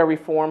welfare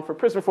reform for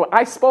prison reform.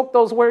 I spoke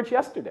those words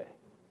yesterday.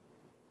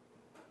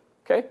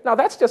 Okay? Now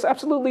that's just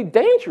absolutely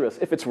dangerous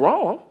if it's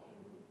wrong.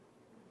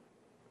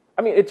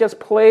 I mean, it just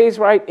plays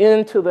right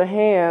into the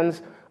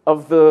hands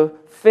of the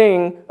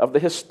thing, of the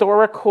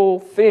historical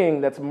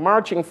thing that's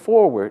marching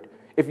forward.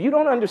 If you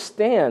don't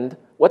understand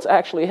what's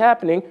actually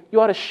happening, you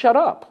ought to shut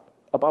up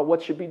about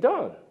what should be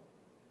done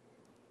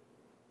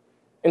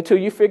until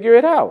you figure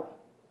it out,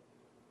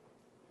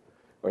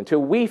 or until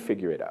we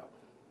figure it out.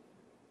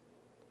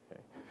 Okay.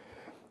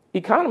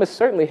 Economists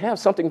certainly have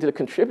something to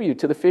contribute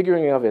to the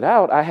figuring of it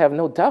out. I have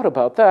no doubt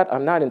about that.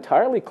 I'm not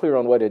entirely clear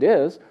on what it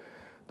is.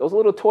 Those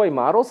little toy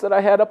models that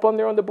I had up on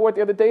there on the board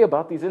the other day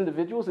about these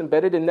individuals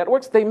embedded in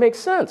networks, they make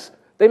sense.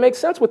 They make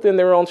sense within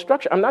their own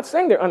structure. I'm not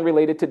saying they're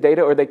unrelated to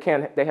data or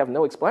they have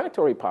no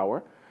explanatory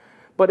power,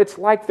 but it's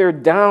like they're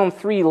down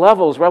 3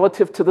 levels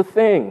relative to the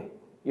thing.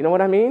 You know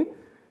what I mean?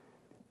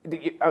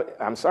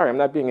 I'm sorry, I'm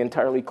not being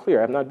entirely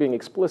clear. I'm not being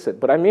explicit.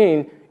 But I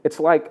mean, it's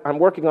like I'm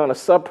working on a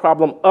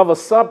subproblem of a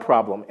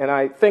subproblem, and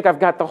I think I've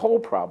got the whole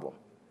problem.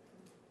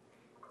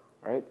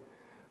 right?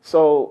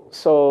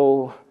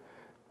 So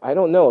I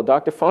don't know.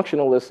 Dr.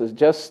 Functionalist has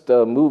just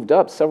moved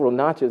up several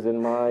notches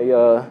in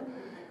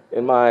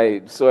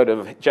my sort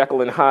of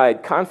Jekyll and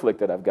Hyde conflict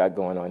that I've got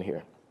going on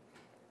here.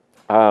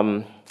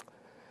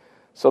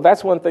 So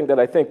that's one thing that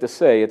I think to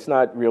say. It's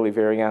not really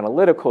very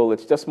analytical.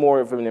 It's just more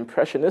of an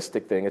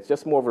impressionistic thing. It's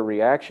just more of a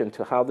reaction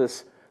to how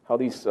these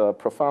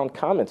profound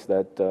comments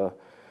that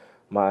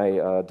my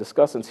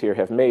discussants here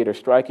have made are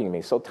striking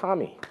me. So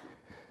Tommy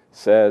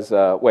says,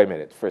 wait a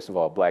minute, first of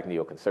all, black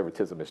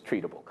neoconservatism is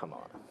treatable, come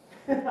on.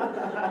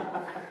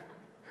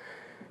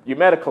 You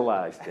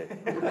medicalized it.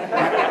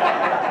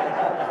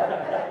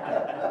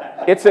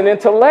 It's an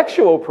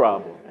intellectual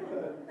problem,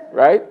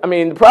 right? I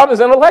mean, the problem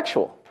is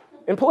intellectual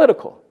and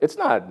political. It's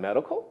not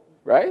medical,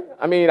 right?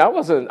 I mean, it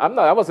was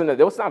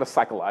not a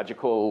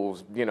psychological,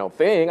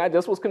 thing. I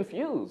just was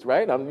confused,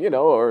 right?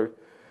 Or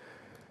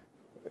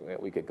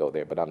we could go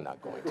there, but I'm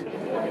not going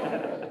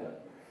to.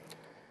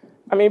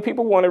 I mean,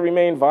 people want to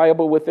remain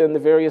viable within the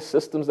various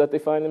systems that they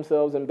find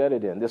themselves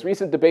embedded in. This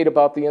recent debate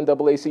about the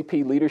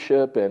NAACP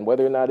leadership and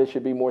whether or not it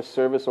should be more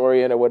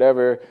service-oriented or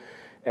whatever,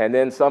 and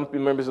then some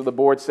members of the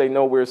board say,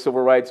 no, we're a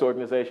civil rights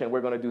organization, we're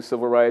going to do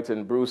civil rights,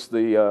 and Bruce,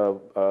 the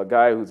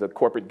guy who's a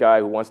corporate guy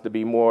who wants to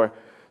be more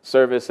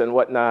service and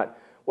whatnot.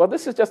 Well,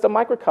 this is just a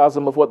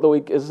microcosm of what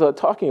Loury is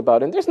talking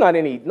about. And there's not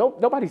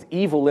nobody's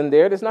evil in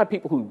there. There's not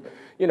people who,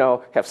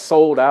 have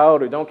sold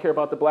out or don't care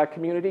about the black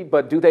community.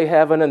 But do they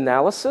have an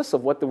analysis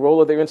of what the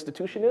role of their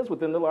institution is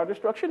within the larger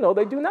structure? No,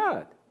 they do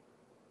not.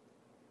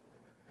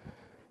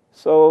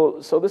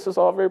 So this is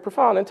all very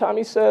profound. And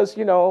Tommy says,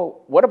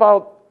 what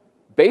about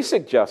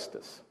basic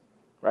justice,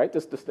 right?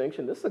 This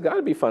distinction, this has got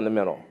to be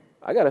fundamental.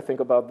 I got to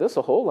think about this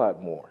a whole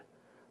lot more.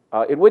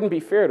 It wouldn't be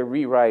fair to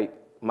rewrite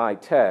my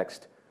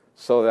text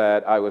so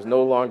that I was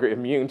no longer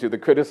immune to the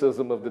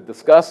criticism of the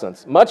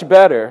discussants. Much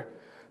better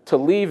to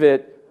leave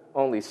it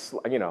only,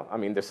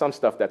 there's some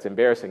stuff that's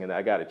embarrassing and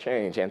I got to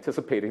change,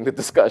 anticipating the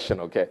discussion,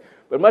 okay?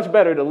 But much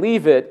better to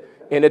leave it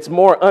in its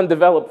more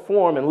undeveloped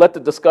form and let the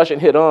discussion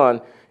hit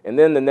on, and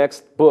then the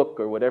next book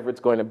or whatever it's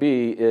going to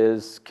be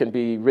can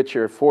be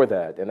richer for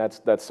that, and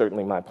that's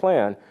certainly my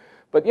plan.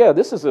 But yeah,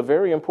 this is a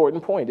very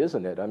important point,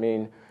 isn't it? I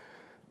mean,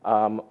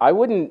 I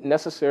wouldn't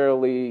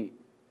necessarily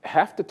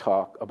have to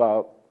talk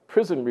about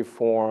prison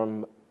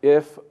reform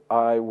if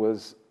I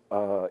was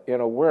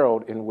in a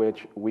world in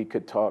which we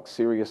could talk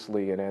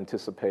seriously and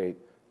anticipate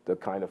the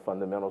kind of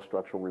fundamental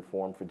structural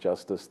reform for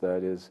justice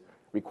that is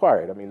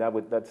required. I mean,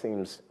 that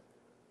seems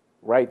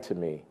right to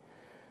me.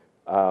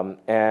 Why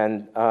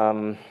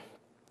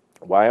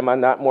am I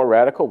not more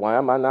radical? Why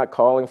am I not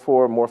calling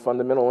for more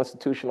fundamental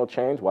institutional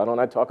change? Why don't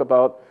I talk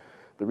about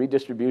the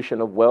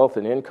redistribution of wealth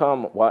and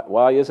income?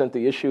 Why isn't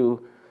the issue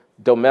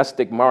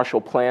domestic Marshall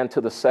Plan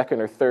to the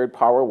second or third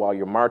power while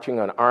you're marching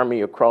an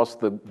army across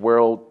the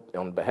world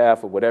on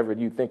behalf of whatever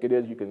you think it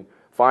is? You can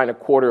find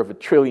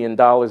 $250 billion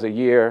a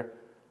year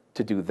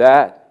to do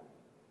that,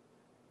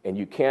 and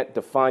you can't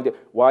define it.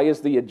 Why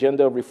is the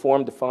agenda of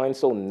reform defined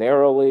so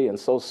narrowly and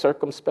so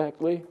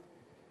circumspectly?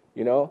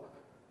 I'm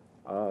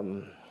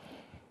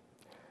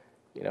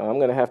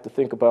going to have to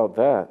think about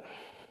that.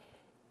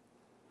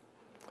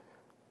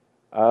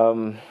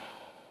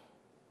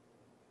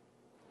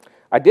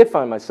 I did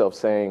find myself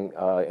saying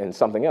in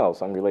something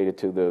else unrelated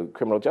to the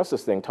criminal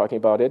justice thing, talking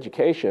about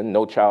education,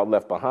 No Child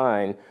Left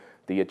Behind,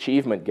 the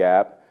achievement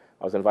gap.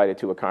 I was invited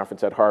to a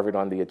conference at Harvard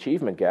on the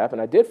achievement gap,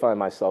 and I did find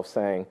myself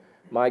saying,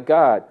 my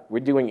God, we're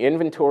doing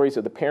inventories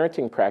of the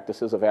parenting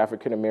practices of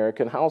African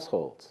American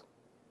households.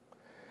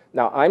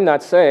 Now, I'm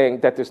not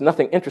saying that there's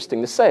nothing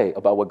interesting to say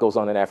about what goes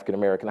on in African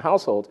American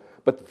households,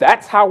 but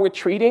that's how we're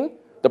treating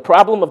the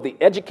problem of the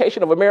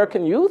education of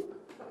American youth?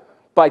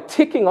 By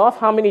ticking off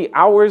how many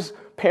hours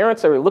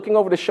parents are looking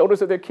over the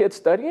shoulders of their kids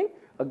studying?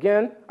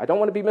 Again, I don't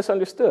want to be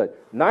misunderstood.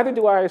 Neither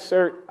do I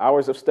assert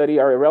hours of study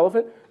are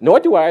irrelevant, nor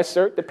do I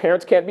assert that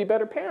parents can't be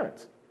better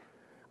parents.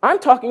 I'm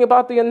talking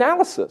about the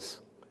analysis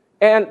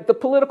and the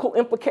political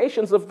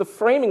implications of the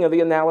framing of the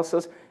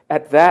analysis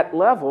at that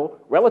level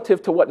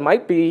relative to what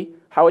might be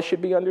how it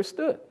should be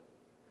understood.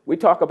 We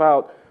talk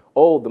about,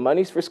 the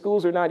monies for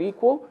schools are not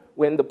equal,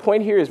 when the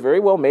point here is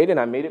very well made, and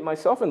I made it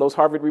myself in those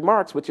Harvard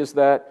remarks, which is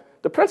that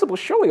the principle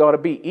surely ought to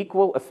be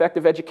equal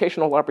effective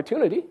educational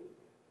opportunity,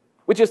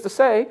 which is to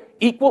say,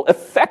 equal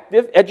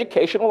effective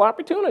educational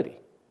opportunity.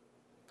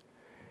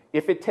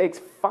 If it takes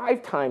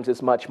 5 times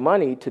as much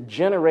money to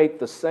generate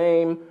the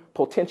same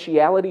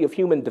potentiality of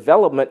human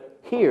development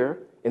here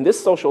in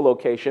this social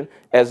location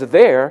as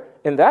there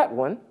in that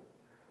one,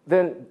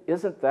 then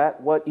isn't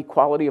that what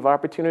equality of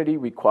opportunity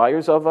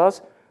requires of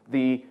us?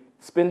 The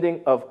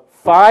spending of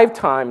 5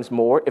 times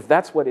more, if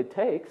that's what it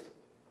takes,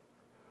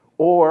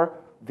 or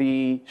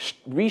the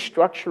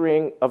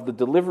restructuring of the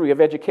delivery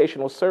of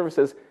educational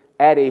services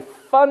at a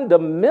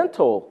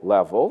fundamental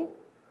level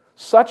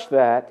such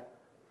that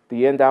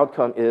the end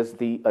outcome is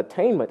the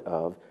attainment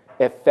of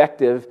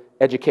effective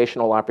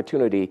educational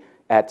opportunity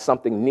at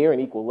something near an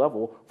equal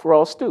level for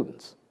all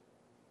students.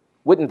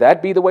 Wouldn't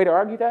that be the way to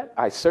argue that?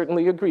 I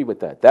certainly agree with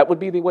that. That would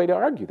be the way to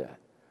argue that.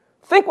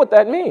 Think what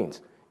that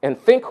means. and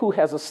think who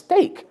has a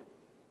stake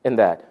in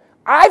that.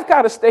 I've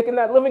got a stake in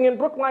that living in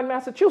Brookline,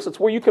 Massachusetts,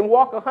 where you can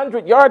walk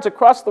 100 yards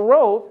across the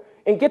road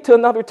and get to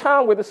another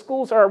town where the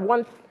schools are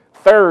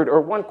 1/3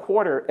 or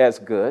 1/4 as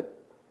good.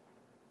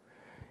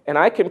 And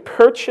I can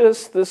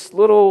purchase this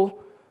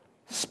little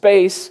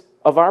space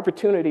of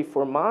opportunity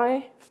for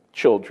my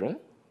children,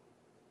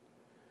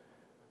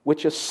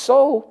 which is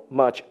so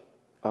much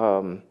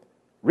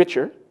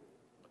richer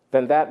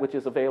than that which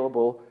is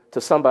available to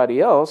somebody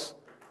else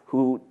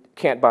who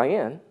can't buy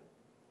in,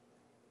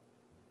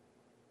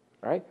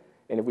 right?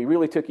 And if we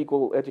really took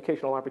equal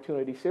educational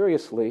opportunity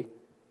seriously,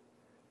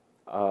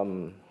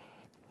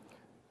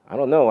 I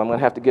don't know, I'm going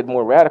to have to get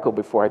more radical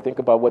before I think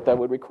about what that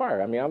would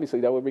require. I mean,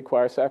 obviously, that would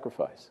require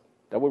sacrifice.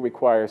 That would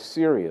require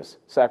serious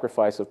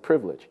sacrifice of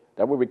privilege.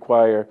 That would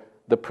require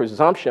the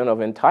presumption of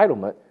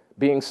entitlement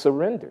being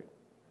surrendered.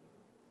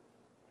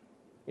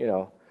 You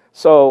know,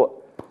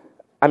 so,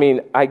 I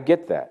mean, I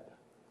get that.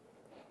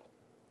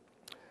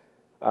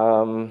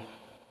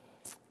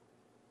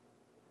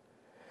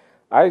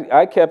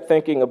 I kept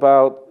thinking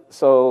about,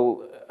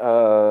 so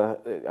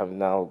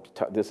now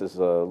this is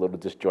a little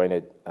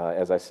disjointed.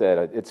 As I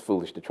said, it's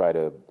foolish to try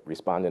to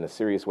respond in a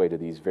serious way to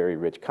these very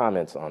rich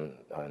comments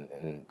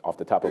off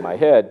the top of my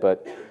head,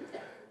 but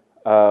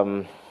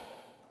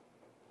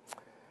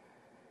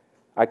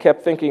I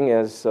kept thinking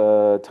as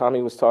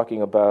Tommy was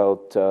talking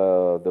about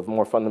the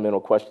more fundamental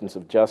questions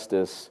of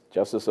justice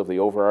of the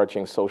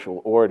overarching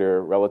social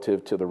order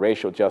relative to the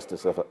racial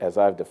justice as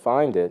I've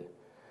defined it,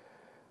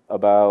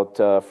 about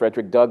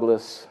Frederick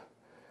Douglass,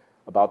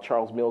 about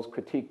Charles Mill's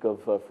critique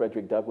of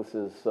Frederick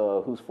Douglass's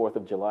Whose 4th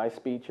of July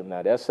speech in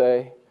that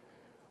essay,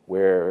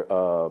 where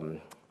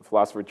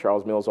philosopher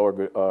Charles Mills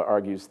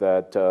argues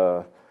that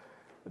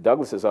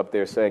Douglass is up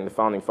there saying the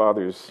Founding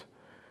Fathers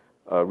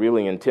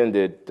really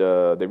intended,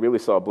 they really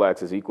saw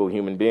blacks as equal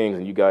human beings,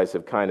 and you guys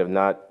have kind of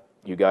not,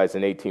 you guys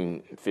in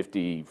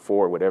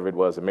 1854, whatever it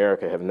was,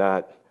 America, have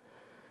not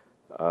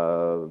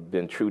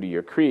been true to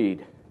your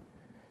creed.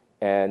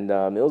 And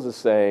Mills is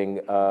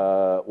saying,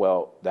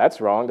 well, that's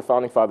wrong. The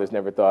Founding Fathers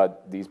never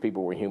thought these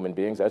people were human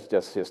beings. That's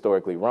just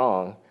historically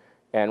wrong.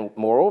 And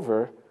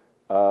moreover,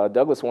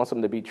 Douglass wants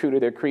them to be true to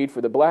their creed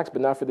for the blacks,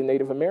 but not for the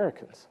Native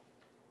Americans.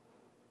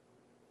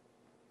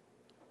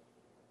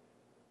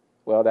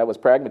 Well, that was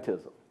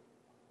pragmatism,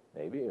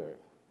 maybe, or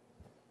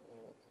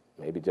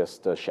maybe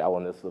just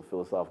shallowness of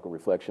philosophical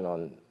reflection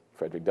on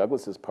Frederick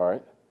Douglass's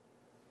part.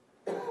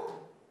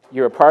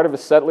 You're a part of a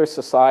settler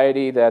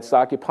society that's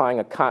occupying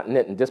a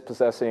continent and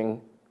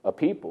dispossessing a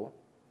people,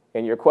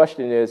 and your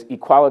question is,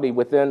 equality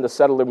within the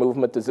settler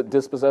movement, does it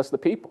dispossess the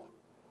people?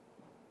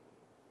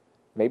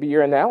 Maybe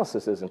your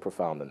analysis isn't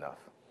profound enough.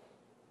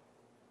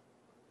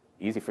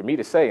 Easy for me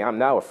to say, I'm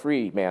now a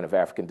free man of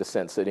African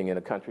descent sitting in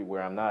a country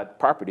where I'm not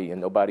property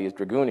and nobody is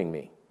dragooning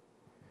me.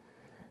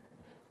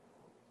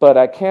 But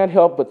I can't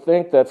help but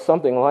think that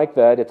something like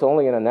that, it's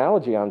only an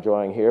analogy I'm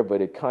drawing here, but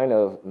it kind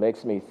of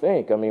makes me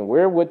think, I mean,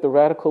 where would the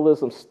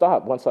radicalism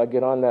stop once I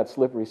get on that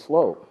slippery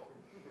slope?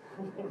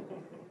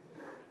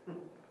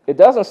 It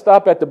doesn't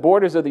stop at the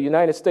borders of the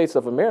United States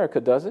of America,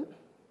 does it?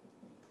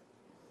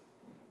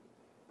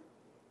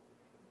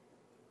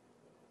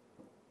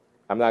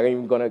 I'm not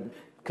even going to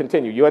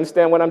continue. You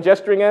understand what I'm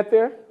gesturing at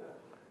there?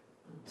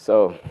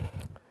 So,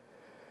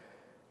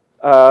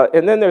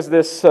 and then there's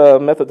this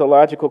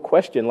methodological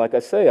question. Like I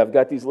say, I've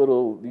got these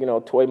little,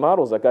 toy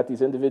models. I've got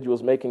these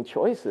individuals making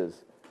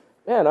choices.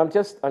 Man, I'm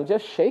just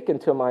shaken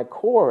to my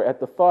core at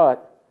the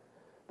thought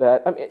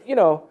that, I mean,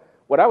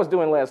 what I was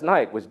doing last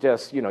night was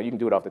just, you can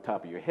do it off the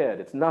top of your head.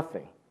 It's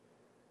nothing.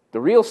 The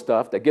real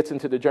stuff that gets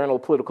into the Journal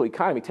of Political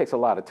Economy takes a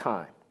lot of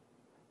time.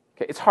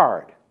 Okay, it's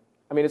hard.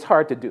 I mean, it's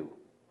hard to do.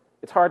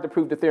 It's hard to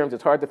prove the theorems.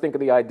 It's hard to think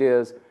of the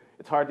ideas.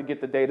 It's hard to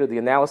get the data. The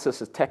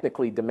analysis is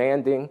technically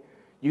demanding.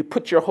 You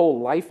put your whole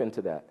life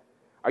into that.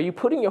 Are you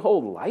putting your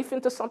whole life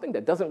into something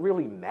that doesn't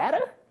really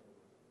matter?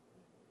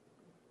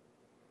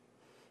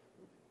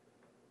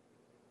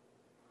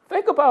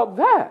 Think about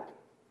that.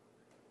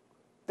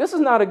 This is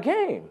not a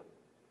game.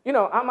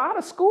 I'm out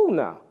of school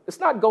now. It's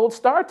not gold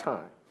star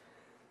time.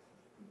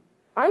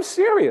 I'm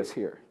serious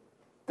here.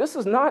 This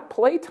is not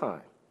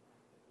playtime.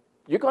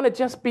 You're going to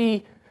just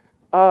be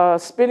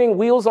spinning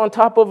wheels on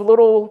top of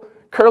little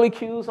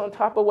curlicues on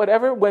top of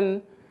whatever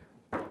when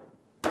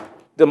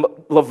the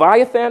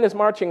Leviathan is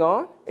marching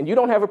on and you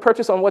don't have a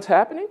purchase on what's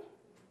happening?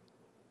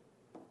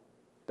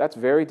 That's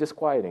very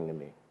disquieting to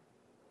me.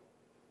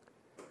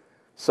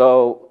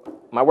 So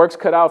my work's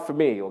cut out for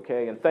me,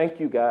 okay? And thank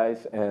you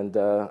guys. And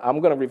I'm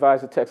going to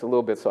revise the text a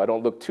little bit so I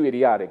don't look too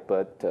idiotic,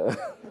 but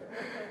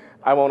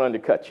I won't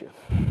undercut you.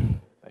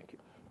 Thank you.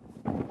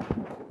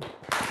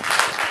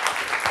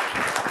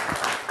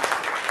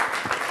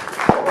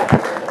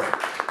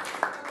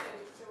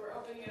 So we're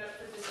opening it up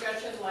for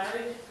discussion.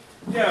 Larry?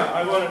 Yeah,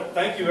 I want to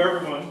thank you,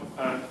 everyone,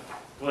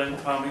 Glenn,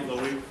 Tommy,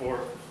 Loury, for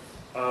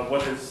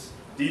what has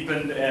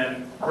deepened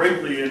and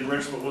greatly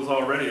enriched what was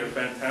already a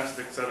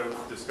fantastic set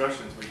of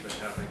discussions we've been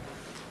having.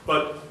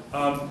 But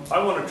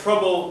I want to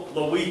trouble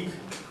the weak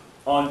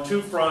on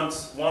two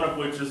fronts, one of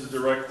which is a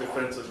direct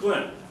defense of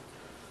Glenn.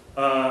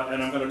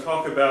 and I'm going to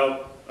talk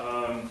about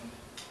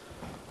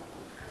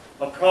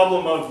a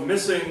problem of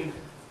missing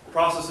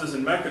processes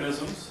and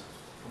mechanisms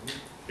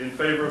in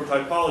favor of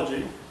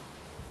typology,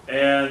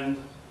 and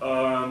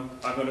I'm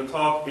going to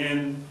talk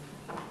in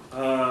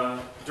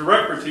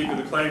direct critique of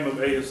the claim of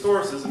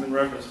ahistoricism in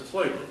reference to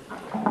slavery.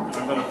 And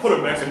I'm going to put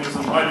a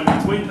mechanism right in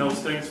between those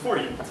things for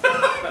you.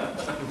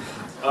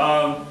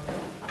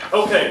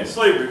 Okay,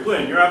 slavery.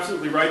 Glenn, you're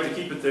absolutely right to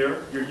keep it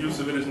there. Your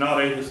use of it is not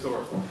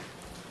ahistorical.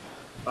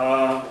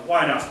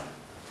 Why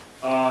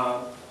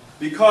not?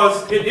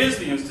 Because it is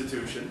the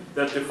institution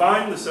that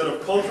defined the set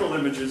of cultural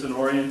images and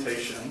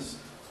orientations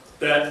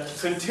that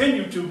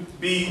continue to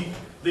be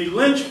the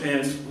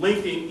linchpin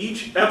linking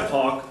each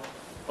epoch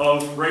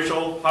of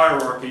racial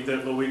hierarchy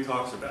that Loury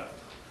talks about.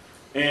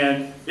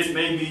 And it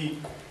may be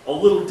a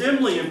little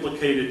dimly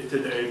implicated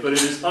today, but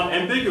it is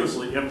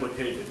unambiguously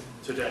implicated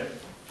today.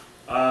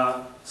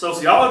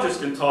 Sociologists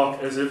can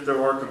talk as if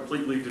there are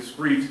completely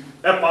discrete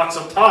epochs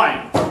of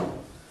time.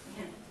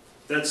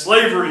 That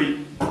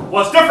slavery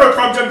was different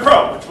from Jim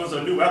Crow, which was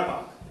a new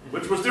epoch,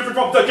 which was different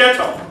from the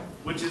ghetto,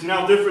 which is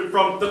now different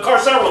from the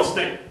carceral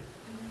state.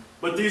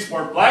 But these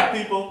were black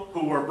people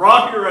who were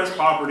brought here as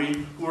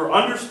property, who were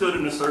understood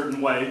in a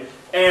certain way,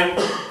 and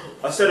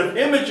a set of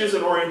images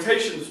and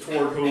orientations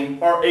toward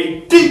whom are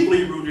a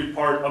deeply rooted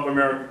part of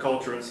American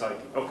culture and psyche.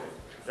 Okay,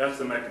 that's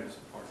the mechanism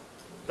part.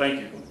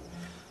 Thank you.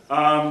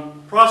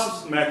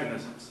 Process and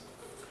mechanisms.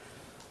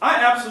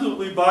 I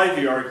absolutely buy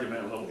the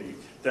argument, Loury,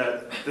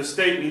 that the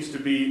state needs to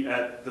be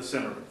at the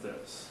center of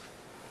this.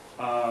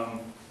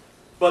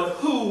 But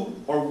who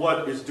or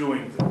what is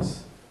doing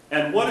this?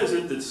 And what is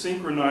it that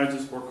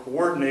synchronizes or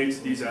coordinates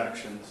these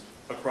actions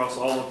across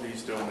all of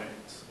these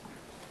domains?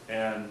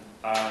 And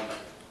I'm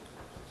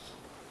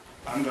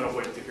going to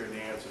wait to hear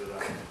the answer to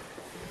that.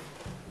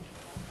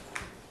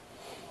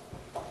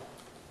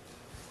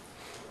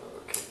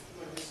 Okay.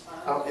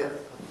 Oh, yeah.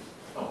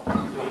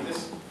 Oh,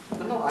 this?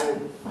 No, I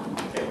didn't.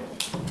 Okay.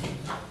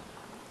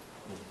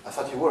 I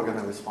thought you were going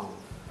to respond.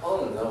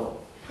 Oh, no.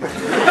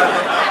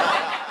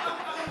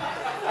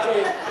 I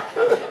mean,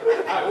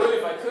 I would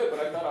if I could, but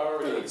I thought I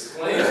already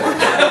explained it.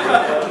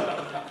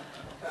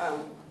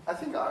 I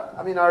think,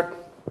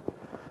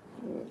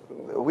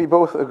 we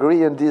both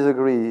agree and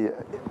disagree.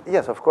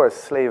 Yes, of course,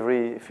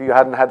 slavery, if you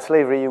hadn't had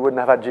slavery, you wouldn't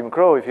have had Jim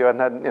Crow. If you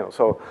hadn't had,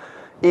 so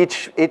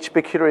each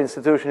peculiar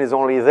institution is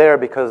only there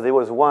because there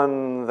was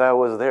one that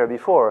was there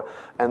before.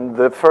 And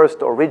the first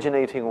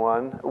originating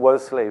one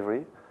was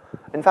slavery.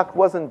 In fact, it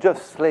wasn't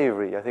just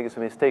slavery. I think it's a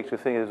mistake to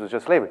think it was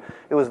just slavery.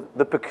 It was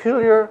the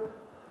peculiar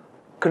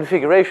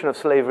configuration of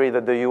slavery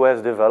that the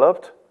US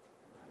developed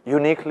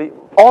uniquely,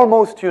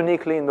 almost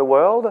uniquely in the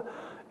world,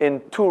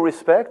 in two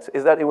respects,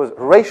 is that it was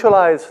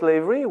racialized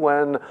slavery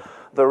when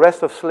the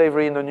rest of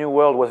slavery in the New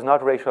World was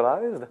not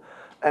racialized.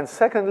 And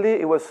secondly,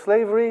 it was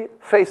slavery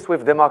faced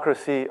with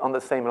democracy on the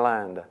same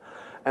land.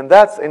 And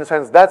that's, in a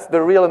sense, that's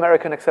the real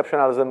American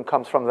exceptionalism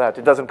comes from that.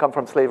 It doesn't come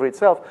from slavery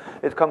itself.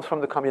 It comes from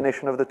the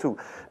combination of the two.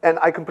 And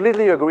I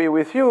completely agree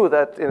with you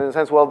that, in a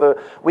sense,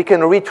 we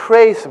can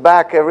retrace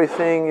back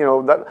everything,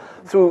 that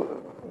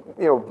through,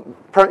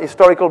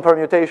 historical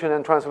permutation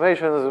and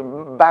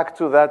transformations back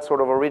to that sort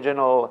of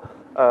original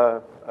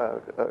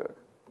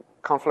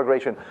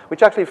conflagration,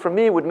 which actually, for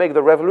me, would make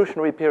the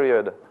revolutionary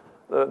period,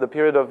 the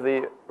period of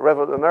the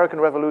American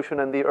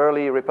Revolution and the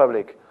early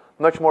Republic,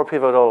 much more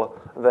pivotal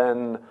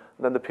than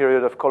the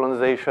period of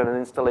colonization and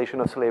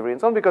installation of slavery and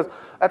so on, because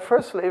at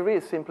first slavery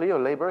is simply a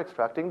labor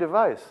extracting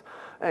device.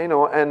 And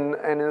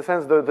in a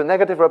sense, the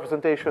negative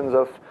representations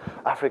of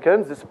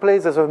Africans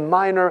displays as a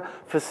minor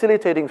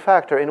facilitating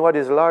factor in what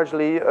is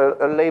largely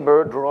a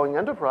labor drawing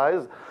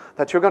enterprise,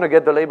 that you're going to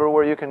get the labor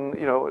where you can,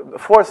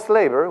 forced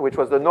labor, which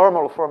was the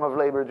normal form of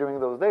labor during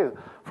those days,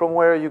 from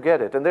where you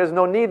get it. And there's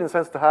no need, in a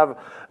sense, to have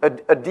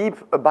a deep,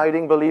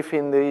 abiding belief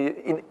in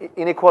the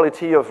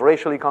inequality of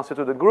racially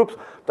constituted groups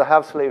to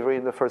have slavery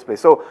in the first place.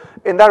 So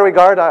in that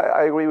regard,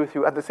 I agree with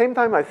you. At the same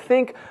time, I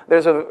think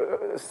there's a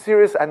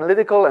serious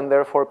analytical and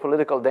therefore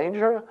political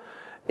danger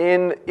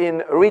in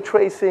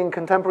retracing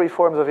contemporary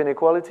forms of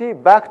inequality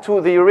back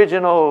to the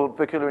original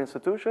peculiar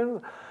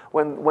institutions.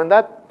 When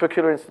that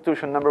peculiar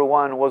institution, number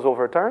one, was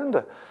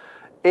overturned,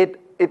 it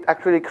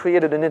actually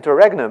created an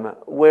interregnum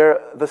where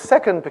the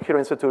second peculiar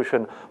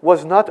institution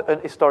was not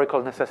an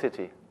historical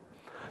necessity.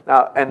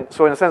 Now, and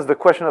so in a sense, the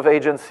question of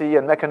agency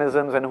and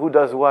mechanisms and who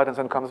does what and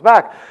then comes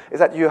back is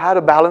that you had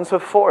a balance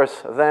of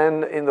force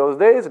then in those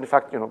days. In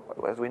fact,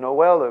 as we know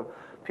well, the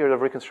period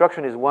of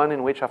Reconstruction is one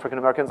in which African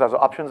Americans have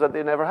options that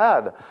they never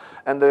had.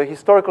 And the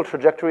historical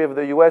trajectory of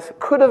the US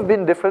could have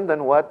been different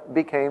than what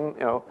became,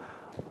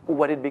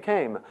 what it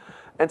became.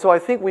 And so I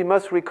think we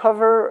must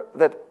recover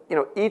that,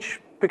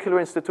 each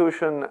peculiar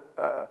institution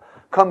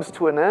comes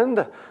to an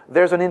end,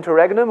 there's an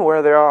interregnum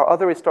where there are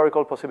other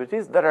historical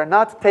possibilities that are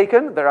not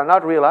taken, that are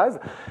not realized,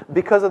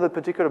 because of the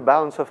particular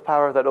balance of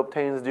power that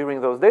obtains during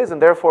those days, and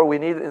therefore we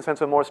need, in a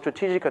sense, a more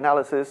strategic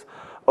analysis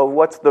of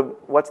what's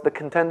the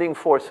contending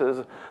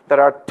forces that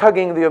are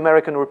tugging the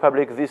American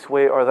Republic this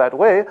way or that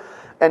way.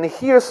 And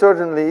here,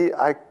 certainly,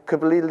 I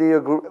completely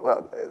agree.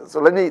 Well, so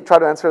let me try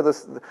to answer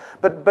this.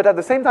 But at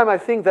the same time, I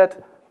think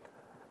that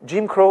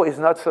Jim Crow is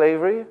not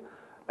slavery,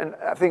 and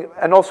I think,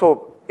 and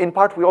also, in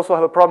part, we also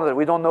have a problem that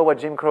we don't know what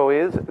Jim Crow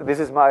is. This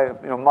is my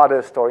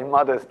modest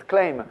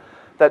claim,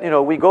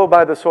 that we go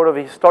by the sort of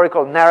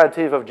historical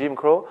narrative of Jim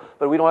Crow,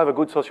 but we don't have a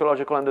good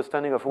sociological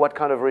understanding of what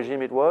kind of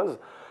regime it was.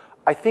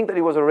 I think that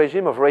it was a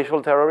regime of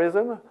racial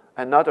terrorism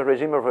and not a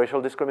regime of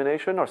racial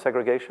discrimination or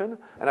segregation.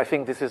 And I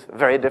think this is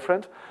very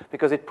different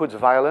because it puts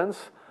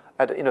violence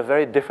in a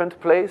very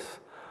different place,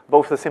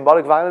 both the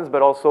symbolic violence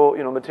but also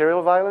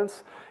material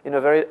violence in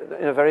a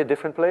very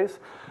different place.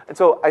 And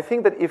so I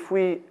think that if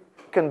we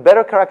can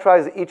better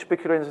characterize each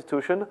peculiar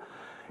institution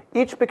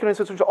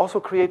also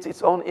creates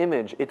its own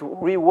image. It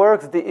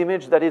reworks the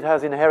image that it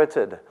has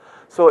inherited.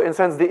 So in a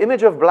sense, the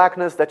image of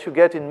blackness that you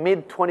get in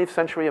mid-20th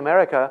century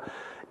America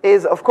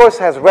of course,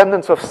 has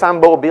remnants of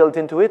Sambo built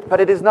into it,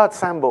 but it is not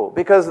Sambo,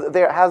 because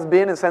there has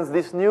been, in a sense,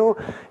 this new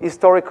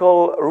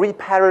historical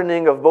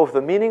repatterning of both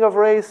the meaning of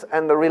race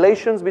and the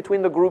relations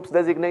between the groups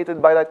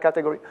designated by that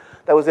category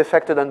that was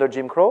effected under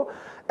Jim Crow.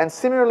 And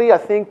similarly, I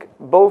think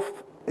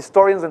both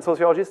historians and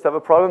sociologists have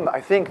a problem, I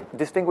think,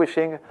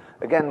 distinguishing,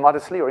 again,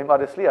 modestly or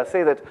immodestly. I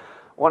say that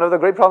one of the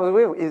great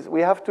problems is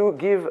we have to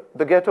give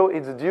the ghetto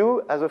its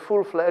due as a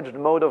full-fledged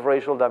mode of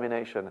racial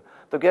domination.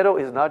 The ghetto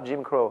is not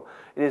Jim Crow.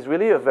 It is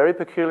really a very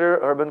peculiar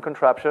urban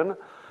contraption.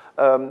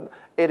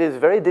 It is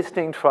very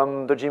distinct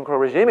from the Jim Crow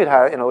regime. It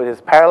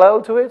is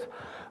parallel to it,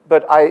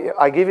 but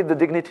I give it the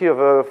dignity of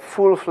a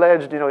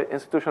full-fledged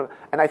institution.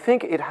 And I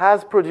think it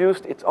has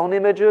produced its own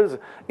images,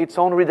 its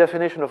own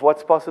redefinition of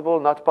what's possible,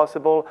 not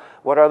possible,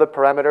 what are the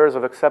parameters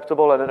of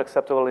acceptable and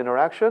unacceptable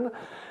interaction.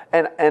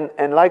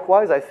 And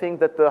likewise, I think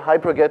that the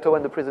hyper-ghetto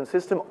and the prison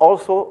system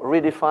also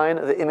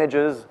redefine the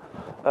images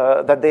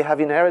that they have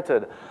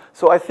inherited.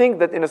 So I think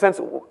that, in a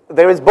sense,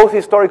 there is both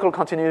historical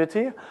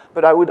continuity,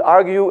 but I would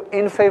argue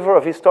in favor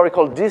of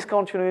historical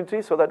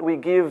discontinuity so that we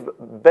give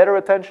better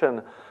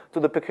attention to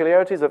the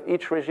peculiarities of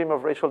each regime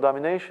of racial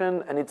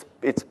domination and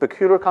its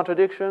peculiar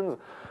contradictions,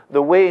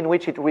 the way in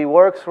which it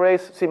reworks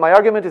race. See, my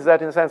argument is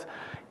that, in a sense,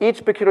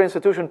 each peculiar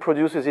institution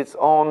produces its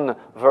own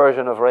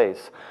version of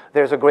race.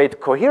 There's a great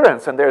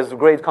coherence and there's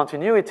great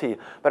continuity,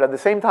 but at the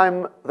same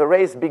time, the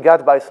race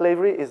begot by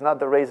slavery is not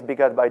the race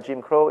begot by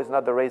Jim Crow, is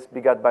not the race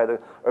begot by the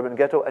urban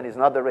ghetto, and is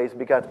not the race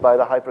begot by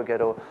the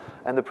hyper-ghetto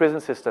and the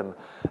prison system.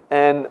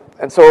 And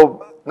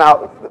so,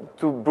 now,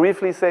 to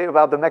briefly say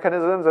about the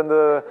mechanisms and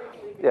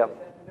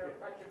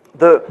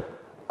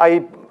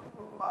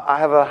I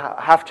have a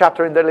half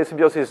chapter in Deadly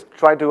Symbiosis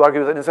trying to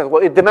argue that, in a sense,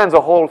 well, it demands a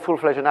whole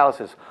full-fledged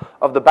analysis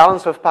of the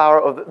balance of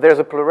power. There's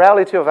a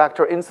plurality of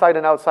actors inside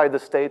and outside the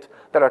state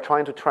that are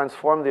trying to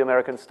transform the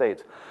American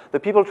state. The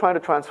people trying to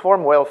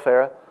transform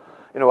welfare,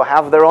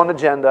 have their own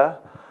agenda.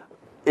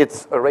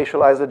 It's a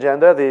racialized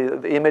agenda.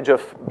 The image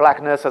of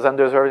blackness as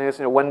undeservingness.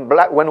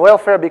 When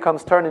welfare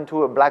becomes turned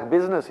into a black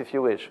business, if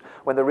you wish,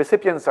 when the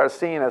recipients are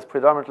seen as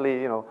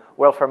predominantly,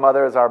 welfare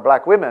mothers are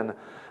black women,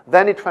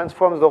 then it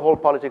transforms the whole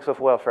politics of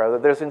welfare.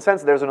 There's, in a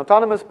sense, there's an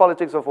autonomous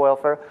politics of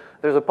welfare,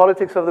 there's a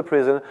politics of the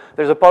prison,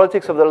 there's a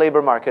politics of the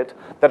labor market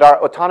that are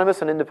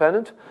autonomous and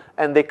independent,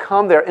 and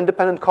they're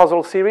independent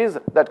causal series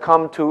that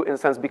come to, in a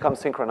sense, become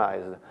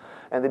synchronized.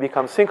 And they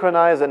become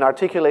synchronized and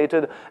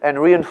articulated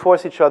and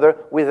reinforce each other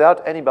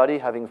without anybody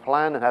having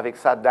planned and having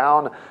sat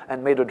down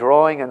and made a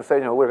drawing and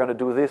said, we're going to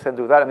do this and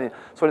do that. I mean,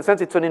 so in a sense,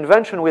 it's an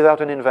invention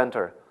without an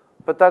inventor.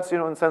 But that's,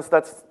 in a sense,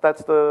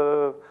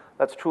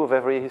 that's true of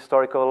every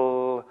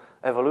historical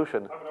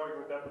evolution. I would argue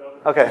with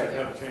that, but okay.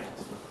 Have a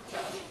chance.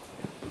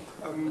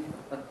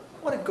 I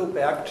want to go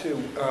back to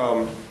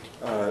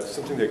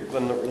something that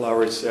Glenn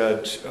Loury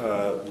said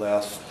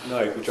last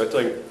night, which I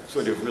think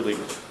sort of really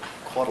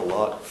caught a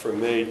lot for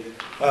me.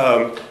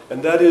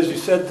 And that is, you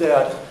said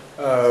that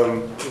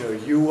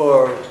you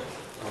are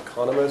an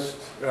economist,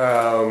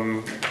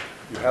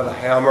 you have a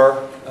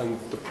hammer, and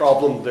the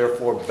problem,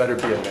 therefore, better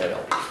be a nail.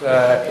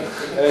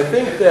 And I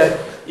think that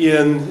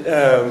in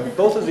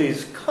both of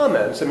these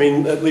comments, I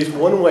mean, at least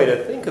one way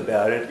to think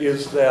about it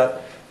is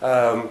that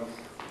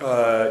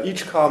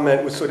each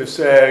comment was sort of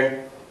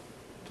saying,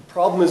 the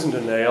problem isn't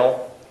a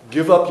nail,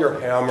 give up your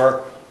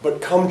hammer,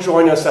 but come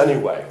join us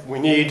anyway. We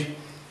need,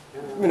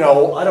 I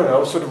don't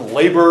know, sort of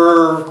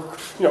labor,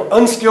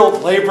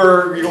 unskilled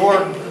labor,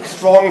 your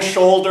strong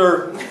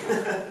shoulder.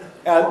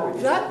 And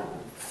that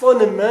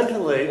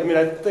fundamentally, I mean,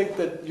 I think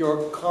that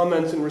your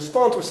comments in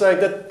response were saying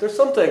that there's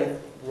something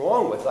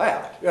wrong with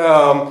that.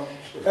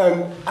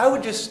 And I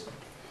would just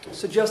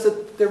suggest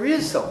that there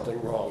is something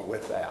wrong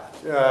with that.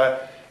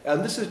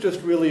 And this is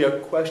just really a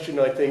question,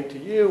 I think, to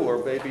you,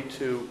 or maybe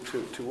to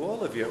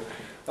all of you.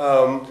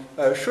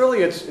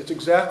 Surely it's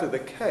exactly the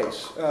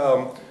case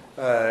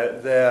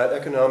that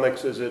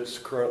economics, as it's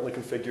currently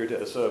configured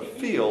as a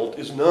field,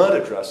 is not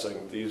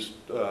addressing these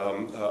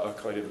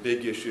kind of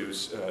big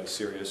issues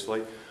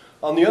seriously.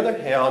 On the other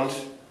hand,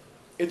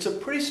 it's a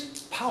pretty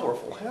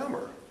powerful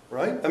hammer,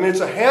 right? I mean, it's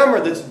a hammer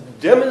that's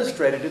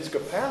demonstrated its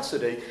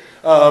capacity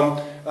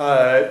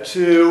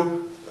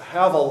to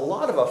have a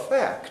lot of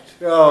effect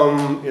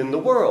in the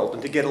world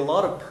and to get a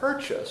lot of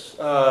purchase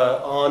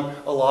on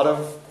a lot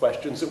of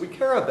questions that we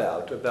care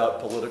about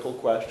political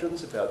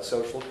questions, about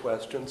social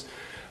questions.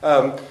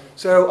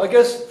 So I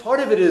guess part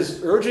of it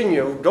is urging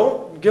you,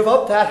 don't give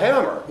up that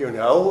hammer, you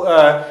know.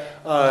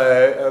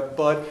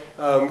 But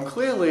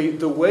clearly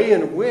the way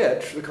in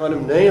which the kind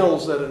of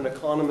nails that an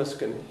economist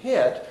can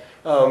hit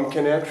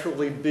can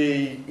actually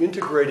be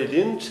integrated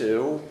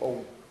into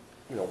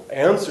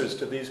answers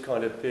to these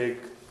kind of big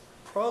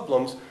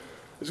problems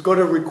is going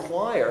to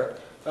require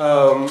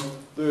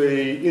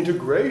the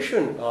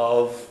integration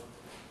of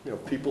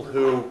people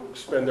who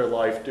spend their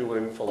life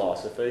doing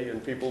philosophy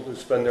and people who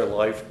spend their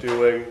life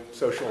doing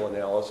social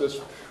analysis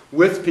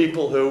with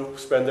people who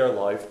spend their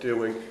life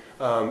doing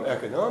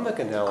economic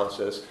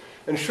analysis.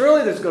 And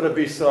surely there's going to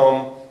be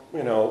some,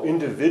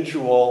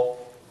 individual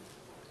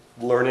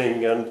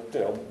learning and,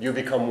 you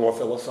become more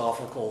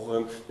philosophical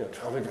and,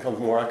 Tommy becomes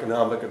more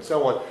economic and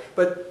so on.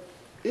 But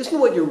isn't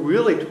what you're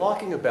really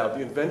talking about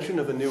the invention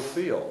of a new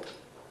field?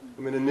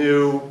 I mean, a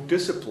new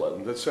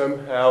discipline that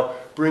somehow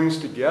brings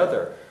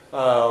together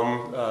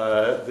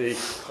the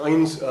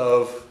kinds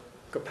of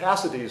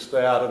capacities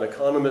that an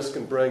economist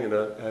can bring and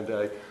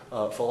a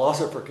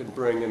philosopher can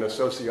bring and a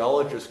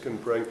sociologist can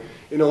bring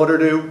in order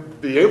to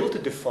be able to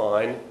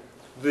define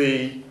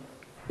the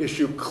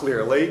issue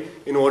clearly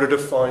in order to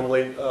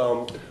finally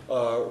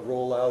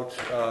roll out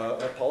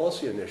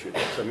policy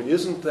initiatives. I mean,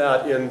 isn't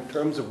that in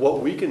terms of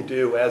what we can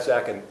do as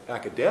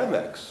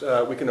academics,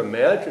 we can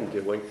imagine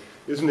doing,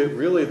 isn't it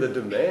really the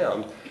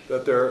demand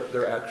that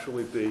there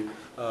actually be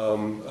a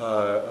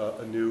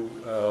new,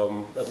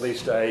 at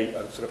least a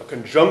sort of a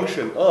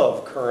conjunction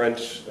of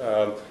current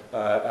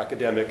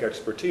academic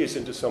expertise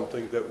into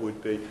something that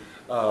would be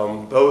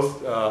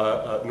both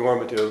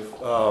normative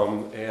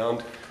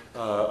and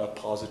a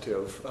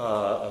positive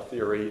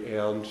theory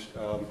and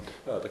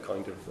the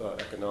kind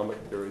of economic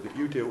theory that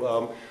you do,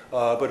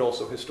 but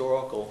also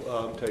historical,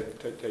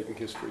 taking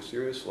history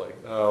seriously.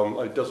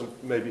 It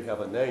doesn't maybe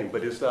have a name,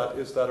 but is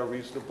that a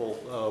reasonable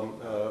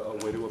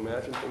way to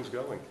imagine things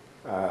going?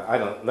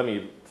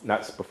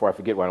 Before I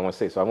forget what I want to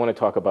say, so I want to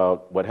talk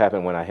about what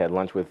happened when I had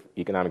lunch with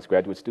economics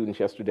graduate students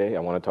yesterday. I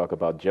want to talk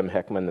about Jim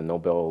Heckman, the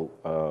Nobel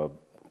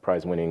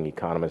Prize-winning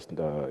economist,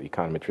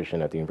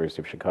 econometrician at the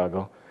University of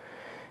Chicago.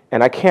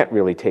 And I can't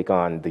really take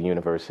on the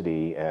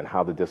university and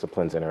how the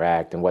disciplines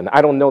interact and whatnot.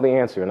 I don't know the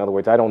answer. In other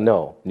words, I don't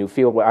know. New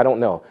field, I don't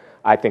know.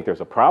 I think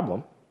there's a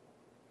problem.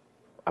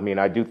 I mean,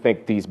 I do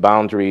think these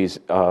boundaries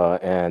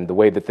and the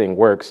way the thing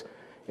works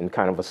in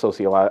kind of a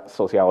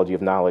sociology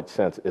of knowledge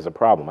sense is a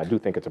problem. I do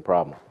think it's a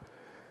problem.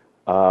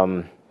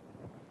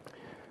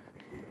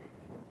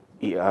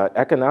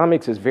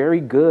 Economics is very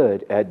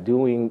good at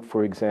doing,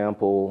 for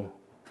example,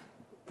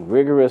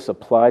 rigorous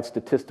applied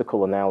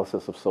statistical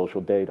analysis of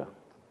social data.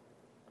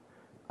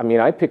 I mean,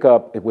 I pick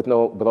up, with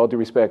all due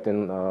respect,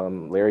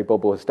 and Larry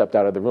Bobo has stepped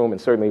out of the room, and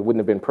certainly it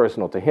wouldn't have been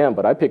personal to him,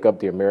 but I pick up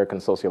the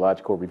American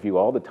Sociological Review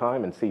all the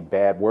time and see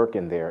bad work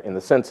in there, in the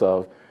sense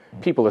of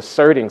people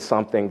asserting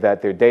something that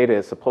their data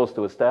is supposed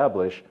to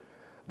establish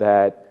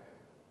that,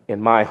 in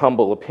my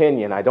humble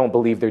opinion, I don't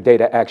believe their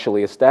data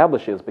actually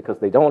establishes because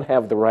they don't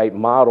have the right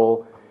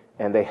model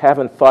and they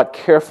haven't thought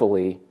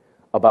carefully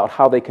about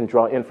how they can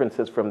draw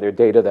inferences from their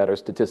data that are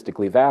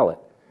statistically valid.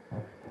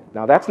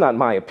 Now, that's not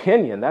my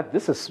opinion.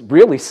 This is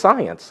really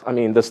science. I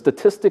mean, the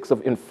statistics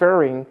of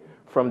inferring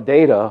from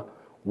data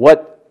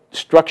what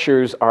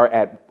structures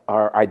are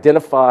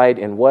identified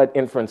and what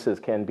inferences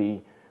can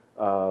be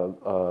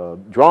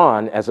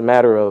drawn as a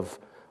matter of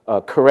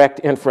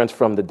correct inference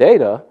from the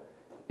data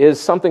is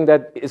something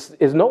that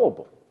is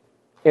knowable,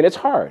 and it's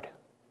hard.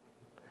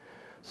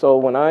 So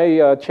when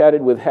I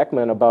chatted with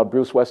Heckman about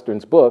Bruce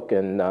Western's book,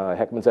 and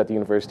Heckman's at the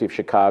University of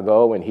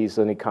Chicago, and he's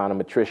an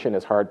econometrician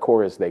as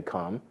hardcore as they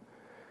come,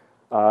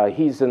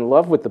 he's in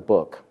love with the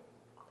book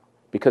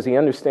because he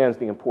understands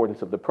the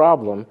importance of the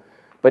problem,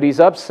 but he's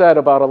upset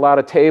about a lot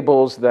of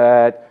tables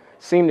that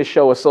seem to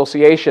show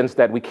associations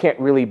that we can't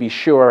really be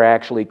sure are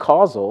actually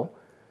causal.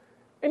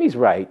 And he's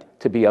right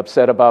to be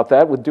upset about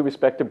that, with due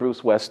respect to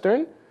Bruce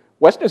Western.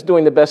 Western's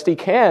doing the best he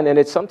can, and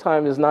it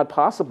sometimes is not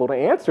possible to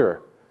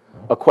answer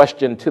a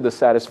question to the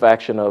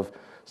satisfaction of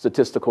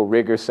statistical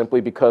rigor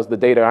simply because the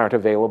data aren't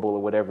available or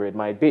whatever it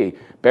might be.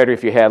 Better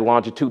if you had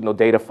longitudinal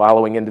data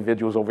following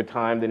individuals over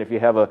time than if you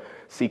have a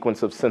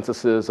sequence of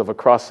censuses of a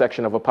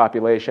cross-section of a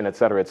population, et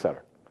cetera, et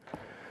cetera.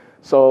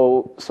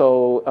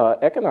 So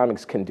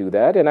economics can do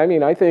that. And I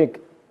mean, I think,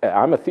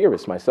 I'm a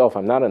theorist myself.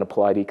 I'm not an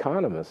applied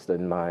economist.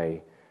 And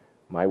my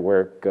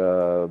work,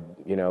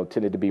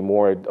 tended to be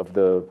more of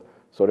the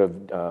sort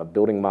of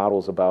building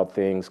models about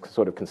things,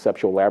 sort of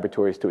conceptual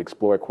laboratories to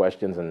explore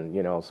questions and,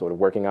 you know, sort of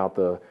working out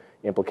the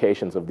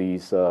implications of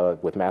these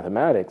with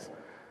mathematics.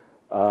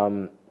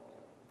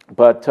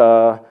 But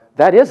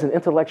that is an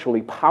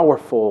intellectually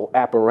powerful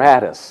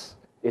apparatus.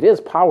 It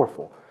is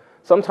powerful.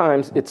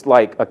 Sometimes it's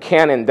like a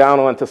cannon down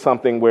onto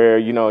something where,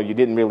 you know, you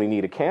didn't really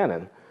need a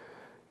cannon.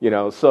 You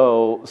know,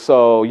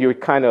 so you're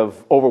kind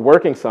of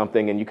overworking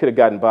something, and you could have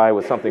gotten by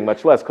with something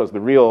much less, because the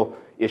real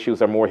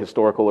issues are more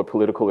historical or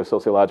political or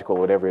sociological, or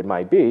whatever it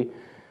might be.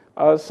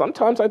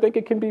 Sometimes I think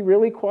it can be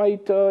really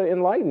quite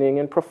enlightening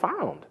and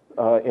profound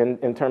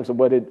in terms of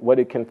what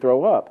it can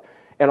throw up.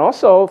 And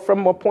also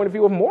from a point of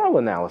view of moral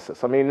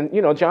analysis. I mean,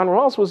 you know, John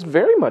Rawls was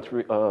very much,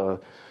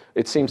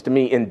 it seems to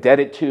me,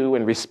 indebted to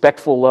and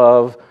respectful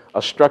of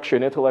a structure,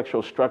 an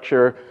intellectual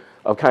structure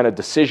of kind of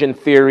decision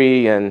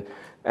theory and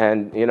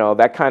you know,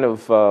 that kind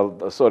of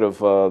sort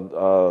of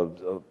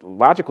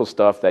logical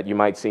stuff that you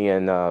might see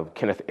in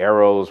Kenneth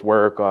Arrow's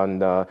work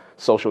on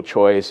social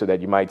choice, or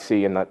that you might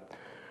see in that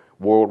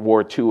World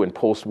War II and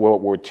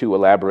post-World War II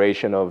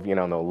elaboration of, you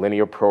know,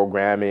 linear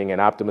programming and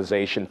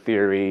optimization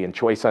theory and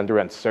choice under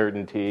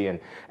uncertainty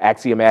and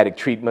axiomatic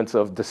treatments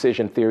of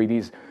decision theory.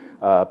 These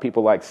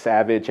people like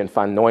Savage and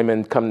von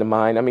Neumann come to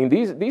mind. I mean,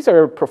 these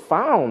are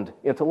profound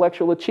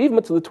intellectual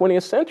achievements of the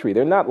 20th century.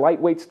 They're not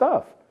lightweight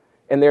stuff,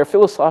 and they're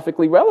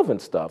philosophically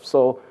relevant stuff.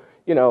 So,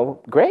 you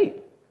know,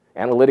 great.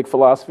 Analytic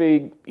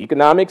philosophy,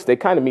 economics, they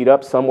kind of meet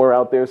up somewhere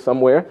out there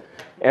somewhere.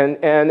 And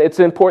it's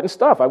important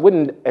stuff. I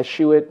wouldn't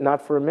eschew it,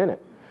 not for a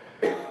minute.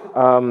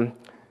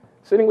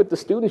 Sitting with the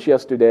students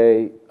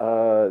yesterday,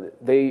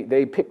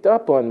 they picked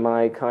up on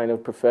my kind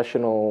of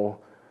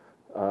professional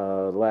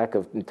lack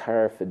of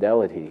entire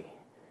fidelity.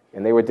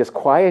 And they were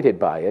disquieted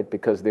by it,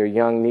 because they're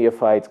young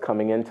neophytes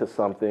coming into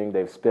something.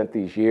 They've spent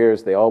these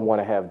years. They all want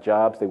to have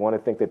jobs. They want to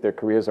think that their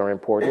careers are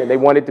important. And they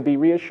wanted to be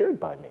reassured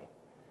by me.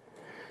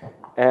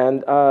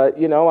 And,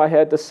 you know, I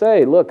had to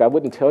say, look, I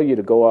wouldn't tell you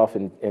to go off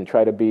and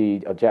try to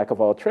be a jack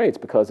of all trades,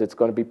 because it's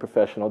going to be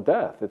professional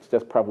death. It's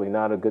just probably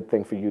not a good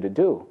thing for you to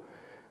do.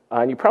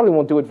 And you probably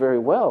won't do it very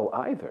well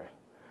either.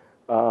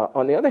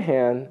 On the other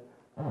hand,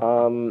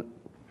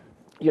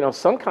 you know,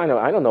 some kind of,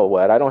 I don't know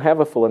what, I don't have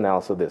a full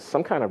analysis of this,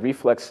 some kind of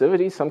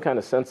reflexivity, some kind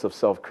of sense of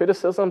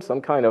self-criticism, some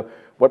kind of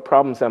what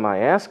problems am I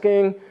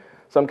asking,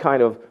 some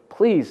kind of,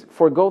 please,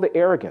 forego the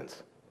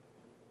arrogance.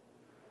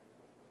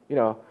 You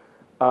know,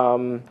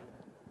 I'm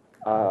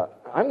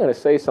going to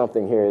say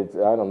something here.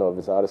 I don't know if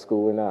it's out of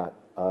school or not.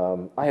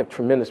 I have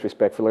tremendous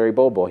respect for Larry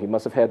Bobo. He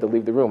must have had to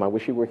leave the room. I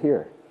wish he were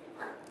here.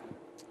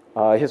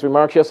 His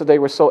remarks yesterday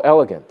were so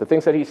elegant. The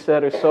things that he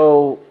said are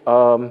so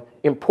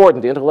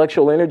important. The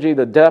intellectual energy,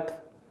 the depth.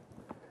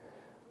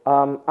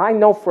 I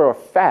know for a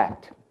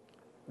fact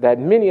that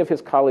many of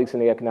his colleagues in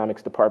the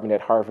economics department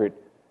at Harvard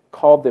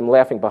called them,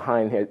 laughing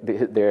behind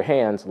their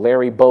hands,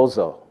 Larry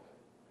Bozo.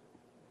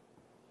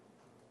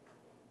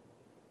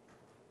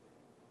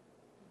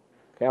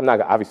 Okay, I'm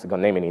not obviously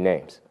going to name any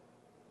names.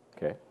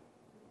 Okay,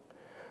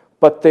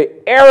 but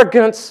the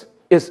arrogance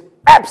is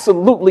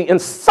absolutely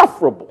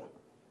insufferable.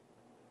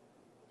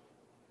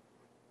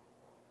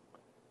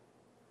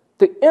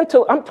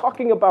 I'm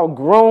talking about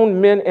grown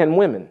men and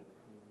women,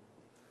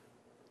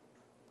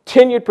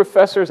 tenured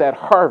professors at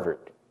Harvard,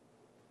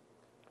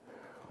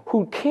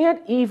 who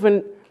can't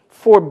even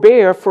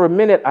forbear for a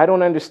minute, I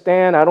don't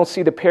understand, I don't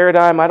see the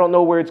paradigm, I don't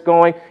know where it's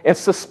going, and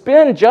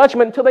suspend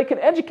judgment until they can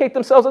educate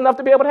themselves enough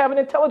to be able to have an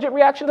intelligent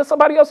reaction to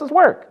somebody else's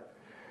work.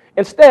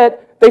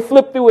 Instead, they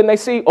flip through and they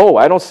see, oh,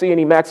 I don't see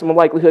any maximum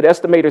likelihood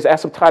estimator's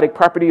asymptotic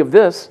property of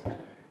this,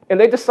 and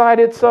they decide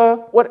it's,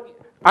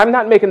 I'm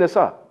not making this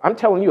up, I'm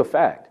telling you a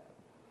fact.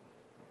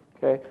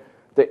 Okay?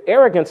 The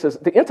arrogance is,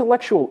 the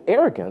intellectual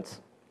arrogance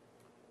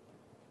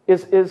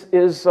is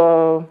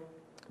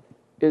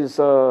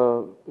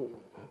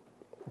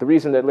the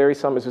reason that Larry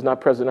Summers is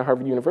not president of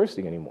Harvard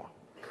University anymore.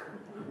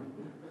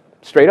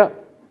 Straight up.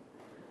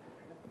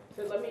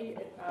 So let me,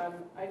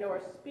 I know our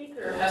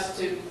speaker has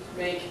to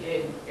make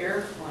an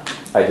airplane.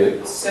 I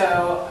do.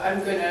 So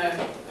I'm going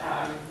to...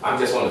 I'm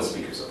just one of the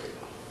speakers over here.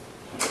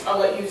 I'll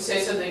let you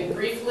say something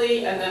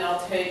briefly, and then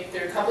I'll take,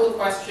 there are a couple of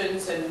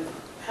questions, and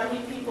how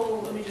many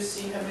people, let me just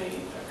see how many,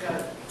 I've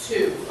got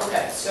 2.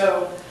 Okay,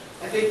 so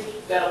I think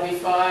that'll be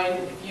fine.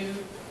 If you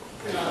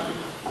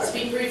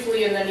speak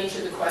briefly, and then each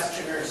of the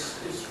questioners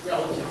is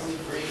relatively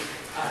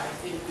brief, I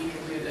think we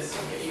can do this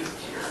and get you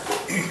to your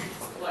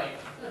plane.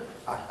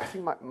 I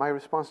think my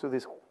response to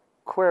this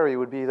query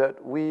would be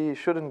that we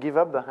shouldn't give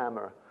up the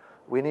hammer.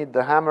 We need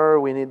the hammer,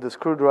 we need the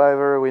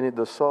screwdriver, we need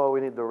the saw, we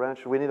need the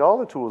wrench, we need all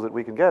the tools that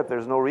we can get.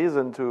 There's no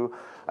reason to,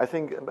 I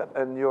think,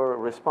 and your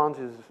response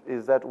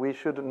is that we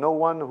should, no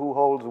one who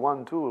holds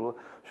one tool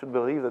should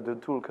believe that the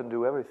tool can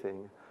do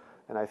everything.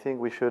 And I think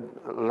we should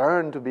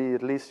learn to be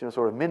at least,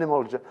 sort of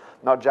minimal,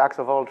 not jacks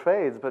of all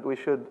trades, but we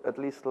should at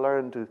least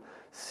learn to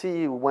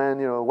see when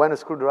a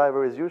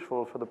screwdriver is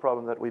useful for the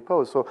problem that we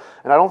pose. So,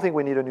 and I don't think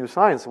we need a new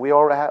science. We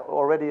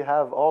already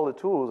have all the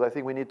tools. I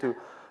think we need to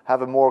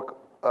have a more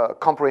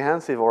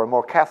comprehensive or a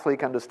more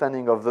Catholic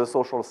understanding of the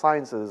social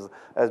sciences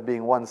as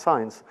being one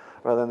science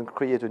rather than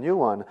create a new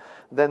one.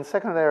 Then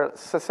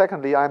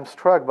secondly, I'm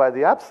struck by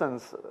the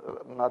absence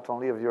not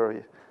only of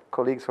your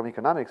colleagues from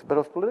economics, but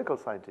of political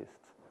scientists.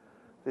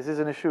 This is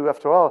an issue,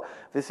 after all.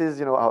 This is,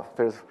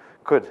 there's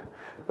good.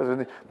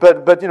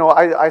 But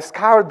I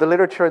scoured the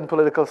literature in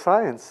political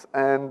science,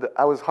 and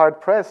I was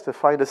hard-pressed to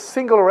find a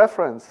single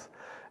reference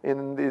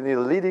in the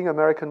leading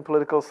American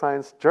political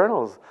science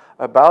journals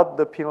about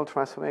the penal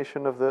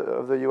transformation of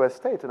the U.S.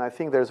 state. And I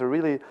think there's a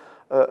really...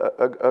 I published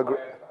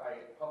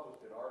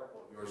an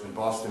article of yours in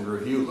Boston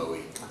Review,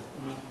 Louis,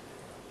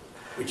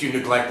 which you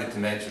neglected to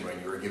mention when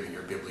you were giving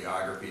your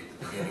bibliography at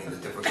the beginning of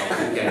the difficulty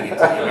of getting into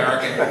the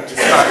American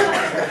discussion.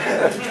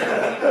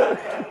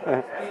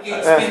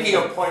 Speaking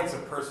of points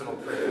of personal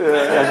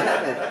privilege.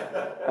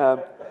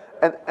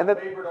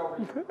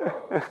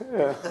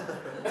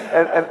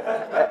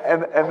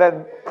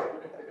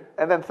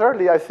 And then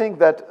thirdly, I think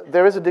that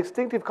there is a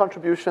distinctive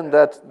contribution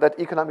that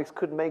economics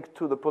could make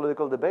to the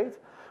political debate,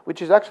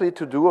 which is actually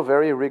to do a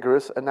very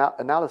rigorous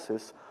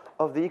analysis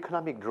of the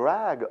economic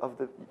drag of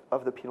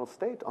the penal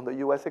state on the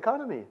U.S.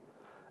 economy.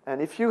 And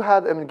if you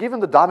had, given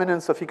the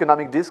dominance of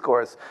economic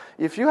discourse,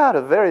 if you had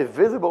a very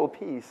visible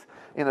piece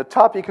in a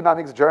top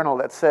economics journal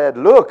that said,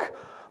 look,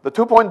 the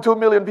 2.2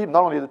 million people,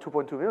 not only the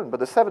 2.2 million, but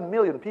the 7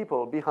 million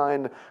people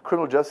behind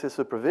criminal justice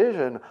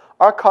supervision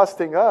are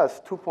costing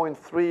us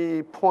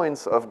 2.3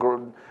 points of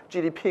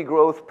GDP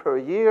growth per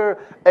year,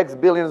 X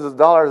billions of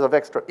dollars of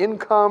extra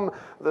income,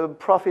 the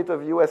profit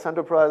of U.S.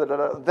 enterprise,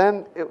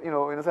 then, in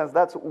a sense,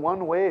 that's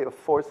one way of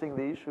forcing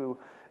the issue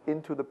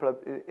into the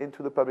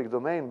public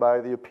domain by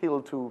the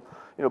appeal to,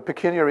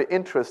 pecuniary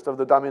interest of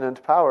the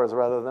dominant powers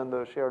rather than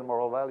the shared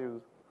moral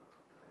values.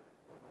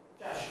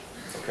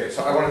 Okay,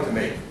 so I wanted to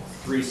make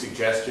 3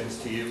 suggestions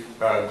to you,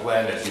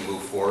 Glenn, as you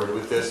move forward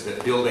with this,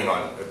 that building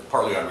on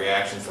partly on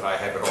reactions that I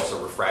had, but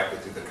also refracted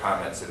through the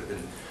comments that have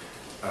been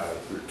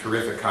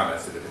terrific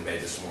comments that have been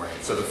made this morning.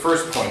 So the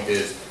first point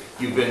is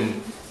you've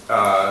been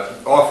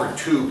offered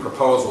 2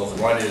 proposals.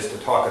 One is to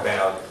talk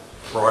about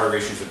broader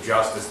issues of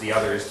justice. The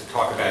other is to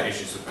talk about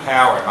issues of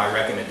power. And my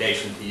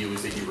recommendation to you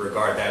is that you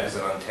regard that as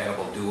an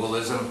untenable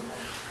dualism,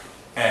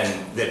 and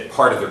that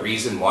part of the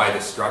reason why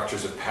the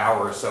structures of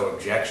power are so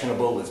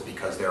objectionable is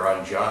because they're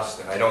unjust.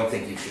 And I don't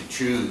think you should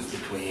choose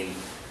between,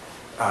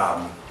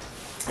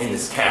 in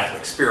this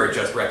Catholic spirit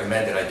just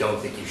recommended, I don't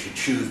think you should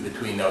choose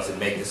between those and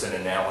make this an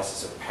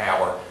analysis of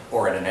power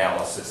or an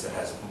analysis that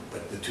has,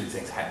 but the two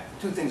things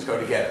go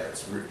together.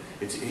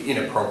 It's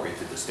inappropriate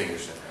to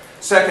distinguish them.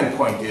 Second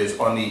point is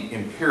on the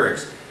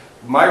empirics.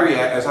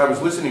 As I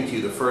was listening to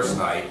you the first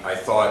night, I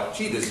thought,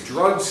 gee, this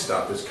drug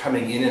stuff is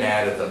coming in and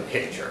out of the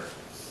picture.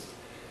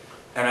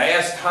 And I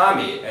asked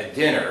Tommy at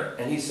dinner,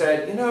 and he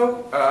said,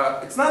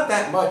 it's not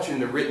that much in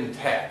the written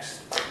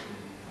text.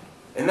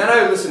 And then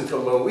I listened to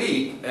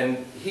Loury,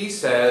 and he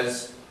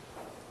says,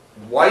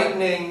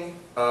 whitening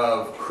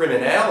of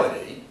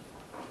criminality,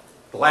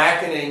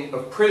 blackening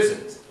of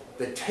prisons.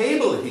 The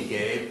table he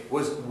gave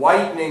was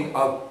whitening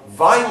of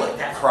violent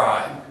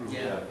crime,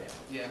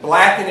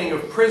 blackening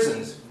of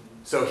prisons.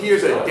 So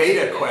here's a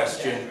data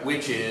question,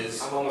 which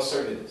is I'm almost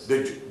certain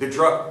the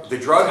drug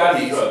piece.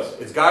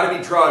 It's got to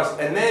be drugs,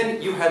 and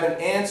then you have an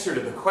answer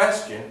to the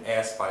question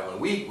asked by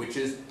Loury, which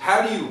is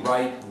how do you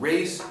write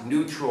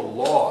race-neutral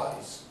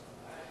laws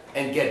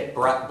and get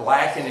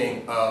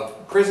blackening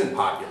of prison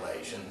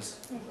populations?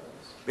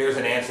 There's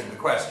an answer to the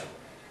question.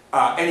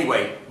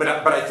 Anyway, but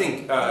I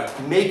think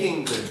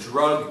making the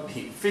drug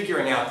piece,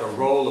 figuring out the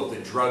role of the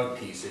drug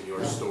piece in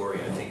your story,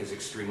 I think is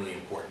extremely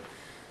important.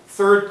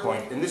 Third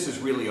point, and this is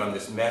really on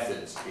this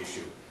methods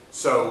issue.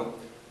 So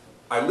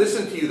I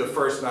listened to you the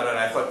first night and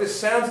I thought this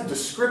sounds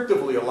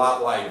descriptively a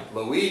lot like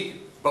Loury,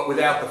 but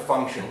without the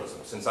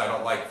functionalism. Since I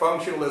don't like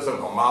functionalism,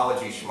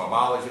 homology,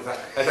 schmomology, I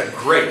thought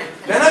great.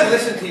 Then I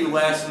listened to you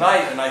last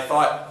night and I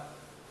thought,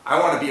 I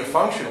want to be a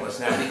functionalist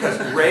now because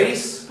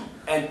race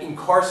and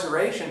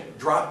incarceration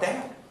dropped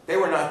out. They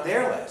were not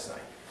there last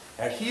night.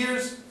 Now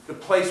here's the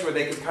place where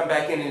they could come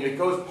back in, and it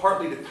goes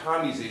partly to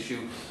Tommy's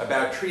issue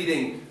about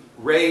treating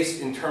race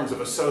in terms of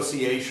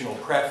associational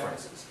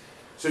preferences.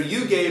 So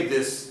you gave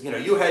this,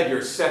 you had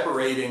your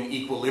separating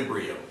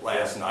equilibrium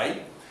last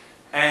night,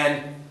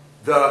 and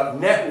the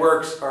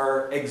networks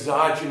are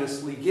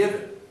exogenously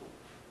given.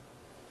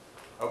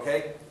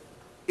 Okay?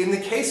 In the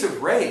case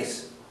of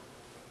race,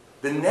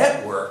 the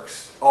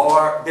networks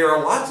there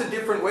are lots of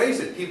different ways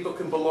that people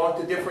can belong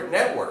to different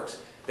networks.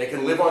 They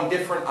can live on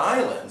different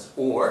islands,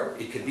 or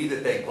it could be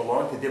that they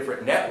belong to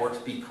different networks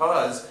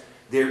because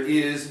there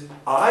is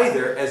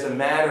either as a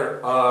matter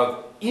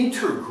of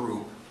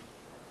intergroup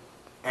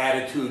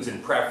attitudes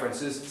and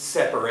preferences,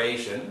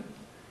 separation,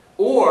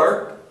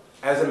 or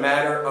as a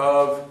matter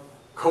of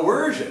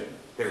coercion,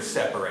 there's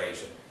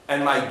separation.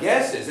 And my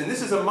guess is, and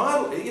this is a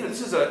model,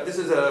 this is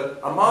a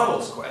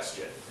models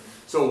question.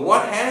 So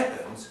what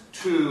happens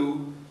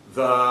to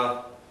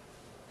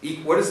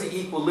what does the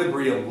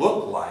equilibrium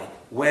look like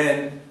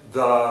when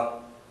the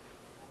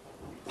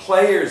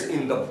players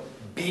in the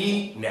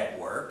B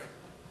network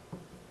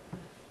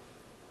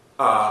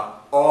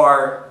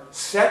are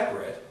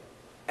separate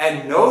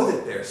and know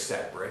that they're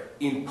separate,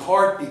 in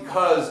part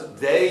because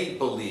they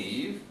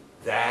believe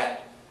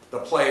that the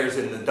players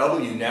in the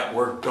W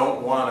network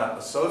don't want to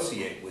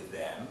associate with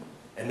them,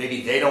 and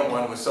maybe they don't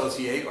want to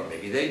associate, or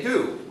maybe they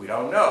do. We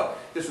don't know.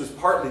 This was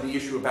partly the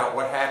issue about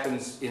what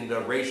happens in the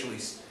racially,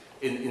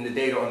 in the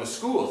data on the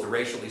schools, the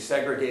racially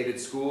segregated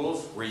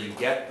schools, where you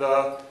get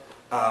the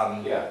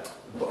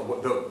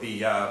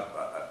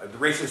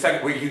racially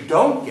segregated, where you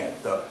don't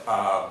get the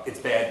it's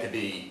bad to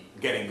be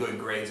getting good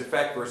grades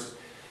effect versus.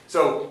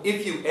 So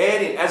if you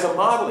add in, as a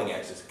modeling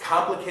exercise,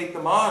 complicate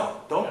the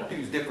model. Don't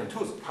use different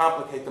tools,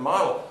 complicate the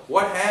model.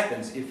 What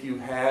happens if you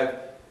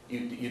have,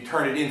 you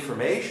turn it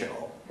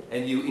informational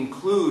and you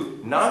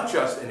include not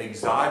just an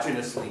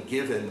exogenously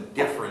given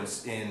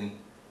difference in,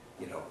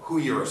 who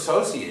you're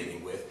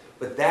associating with,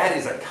 but that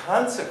is a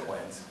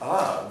consequence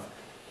of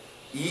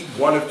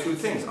one of two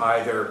things,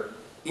 either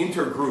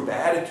intergroup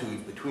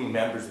attitudes between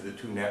members of the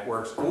two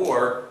networks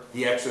or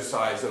the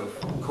exercise of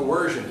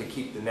coercion to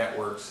keep the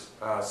networks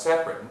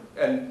separate.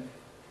 And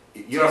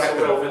you don't have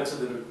to... relevant to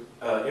the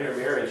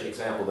intermarriage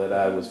example that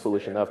I was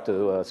foolish enough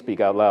to speak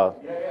out loud.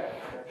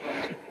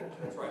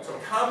 That's right. So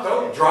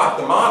don't drop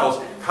the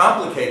models,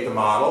 complicate the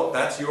model.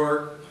 That's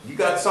you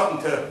got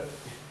something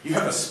you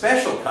have a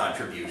special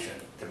contribution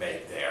to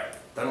make there.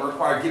 Doesn't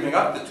require giving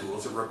up the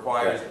tools, it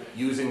requires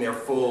using their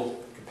full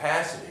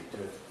capacity to,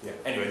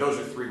 Anyway, those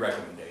are 3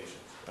 recommendations.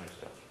 Thanks,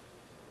 Jeff.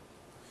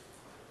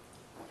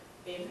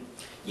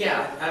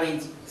 Yeah, I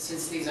mean,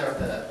 since these are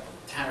the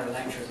Tanner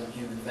lectures on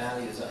human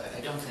values, I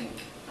don't think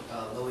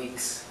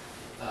Loic's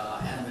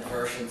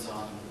animadversions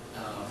on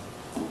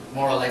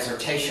moral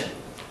exhortation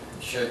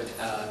should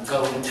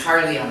go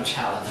entirely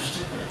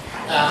unchallenged.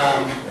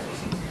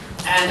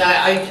 And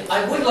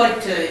I would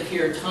like to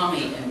hear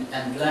Tommy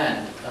and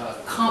Glenn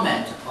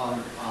comment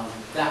on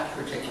that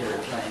particular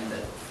claim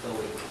that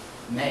Loic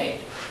made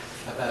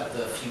about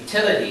the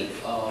futility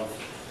of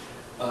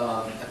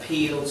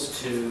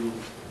appeals to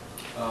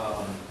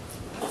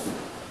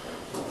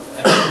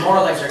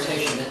moral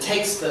exhortation that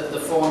takes the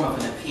form of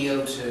an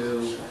appeal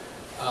to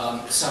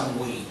some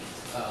we.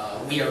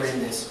 We are in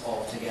this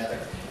all together.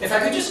 If I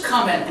could just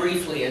comment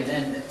briefly and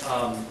then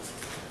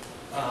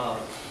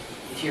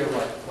hear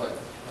what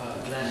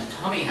Glenn and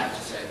Tommy have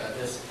to say about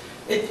this.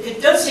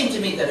 It does seem to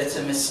me that it's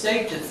a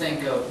mistake to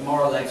think of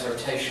moral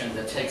exhortation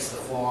that takes the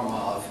form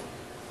of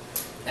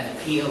an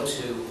appeal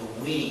to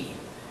the we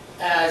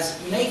as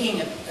making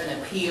an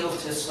appeal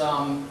to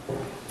some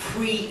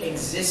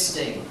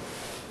pre-existing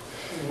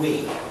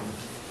we,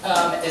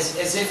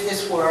 as if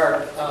this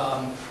were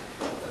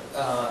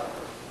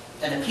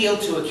an appeal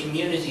to a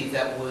community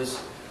that was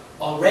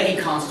already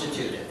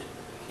constituted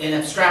in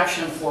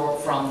abstraction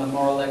from the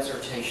moral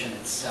exhortation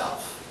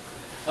itself.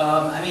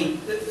 I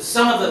mean,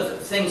 some of the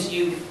things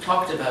you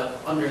talked about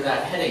under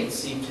that heading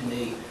seem to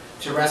me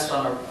to rest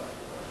on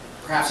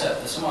perhaps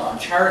a somewhat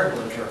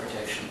uncharitable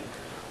interpretation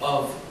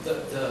of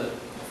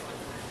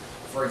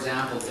for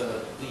example,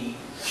 the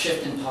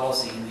shift in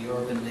policy in the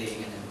Urban League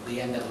and the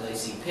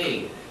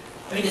NAACP.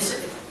 I mean,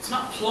 it's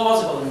not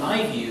plausible in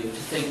my view to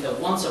think that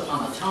once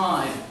upon a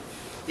time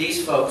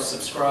these folks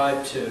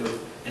subscribed to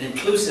an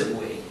inclusive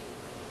we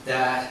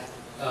that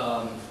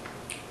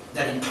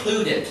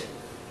included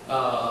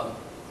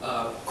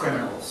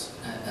criminals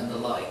and the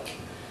like,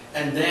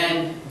 and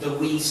then the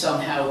we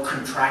somehow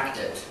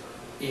contracted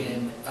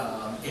in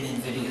an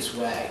invidious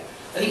way.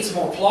 I think it's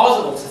more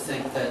plausible to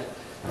think that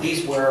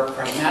these were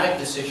pragmatic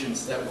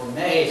decisions that were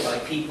made by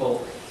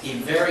people in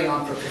very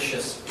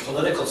unpropitious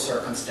political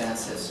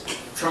circumstances,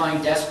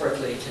 trying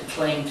desperately to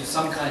cling to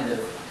some kind of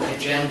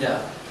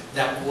agenda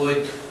that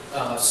would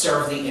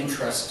serve the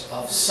interest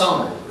of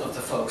some of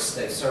the folks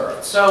they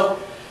served. So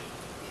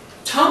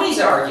Tommy's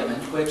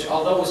argument, which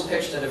although was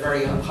pitched at a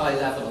very high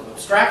level of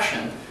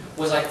abstraction,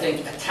 was, I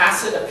think, a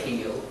tacit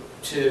appeal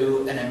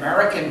to an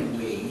American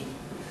we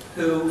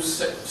who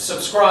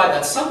subscribe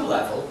at some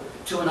level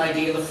to an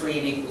ideal of free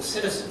and equal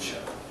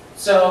citizenship.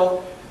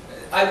 So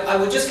I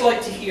would just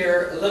like to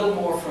hear a little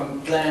more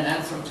from Glenn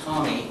and from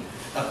Tommy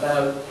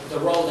about the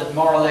role that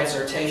moral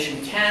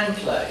exhortation can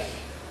play,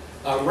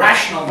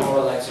 rational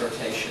moral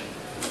exhortation,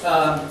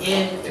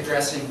 in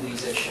addressing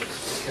these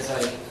issues, because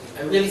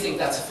I really think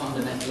that's a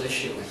fundamental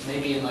issue, and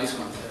maybe a nice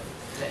one to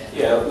end.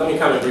 Yeah, let me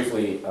comment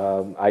briefly.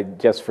 I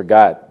just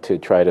forgot to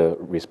try to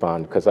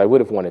respond because I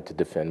would have wanted to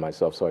defend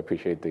myself, so I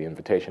appreciate the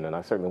invitation, and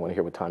I certainly want to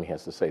hear what Tommy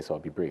has to say, so I'll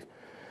be brief.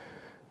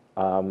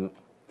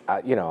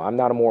 I'm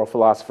not a moral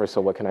philosopher,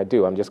 so what can I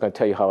do? I'm just going to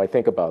tell you how I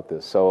think about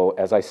this. So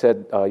as I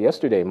said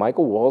yesterday,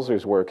 Michael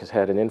Walzer's work has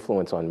had an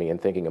influence on me in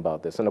thinking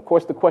about this. And of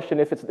course the question,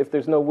 if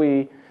there's no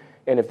we,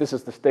 and if this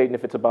is the state, and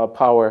if it's about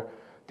power,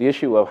 the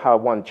issue of how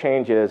one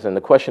changes, and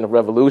the question of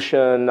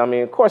revolution, I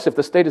mean, of course, if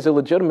the state is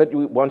illegitimate,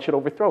 one should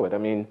overthrow it. I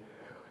mean,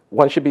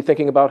 one should be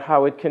thinking about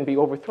how it can be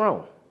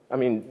overthrown. I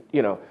mean,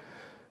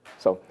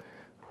 so...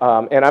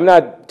 and I'm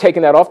not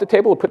taking that off the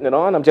table or putting it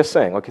on, I'm just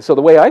saying, okay, so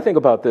the way I think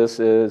about this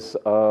is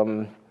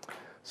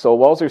So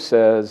Walzer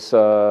says,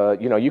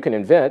 you can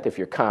invent, if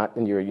you're Kant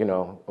and you're,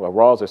 or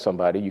Rawls or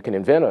somebody, you can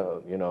invent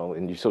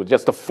so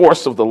just the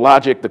force of the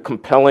logic, the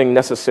compelling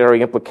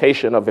necessary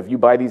implication of if you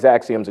buy these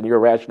axioms and you're a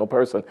rational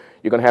person,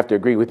 you're going to have to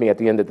agree with me at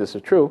the end that this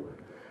is true.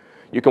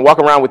 You can walk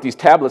around with these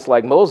tablets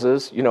like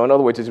Moses, in other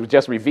words, it was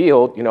just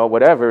revealed,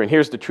 whatever, and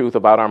here's the truth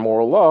about our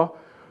moral law.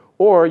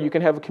 Or you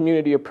can have a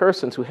community of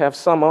persons who have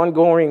some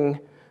ongoing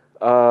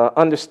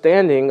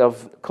understanding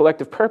of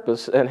collective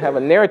purpose and have a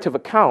narrative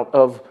account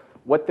of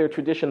what their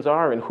traditions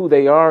are and who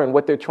they are and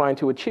what they're trying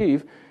to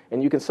achieve.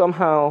 And you can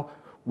somehow,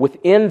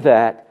 within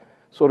that,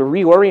 sort of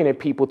reorient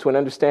people to an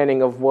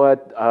understanding of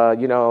what,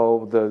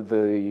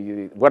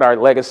 what our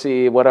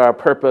legacy, what our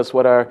purpose,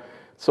 what our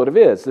sort of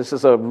is. This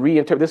is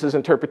this is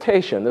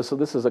interpretation. This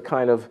is a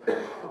kind of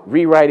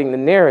rewriting the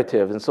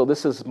narrative. And so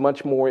this is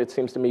much more, it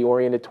seems to me,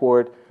 oriented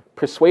toward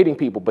persuading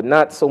people, but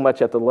not so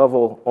much at the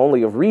level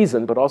only of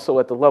reason, but also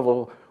at the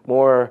level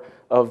more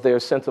of their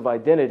sense of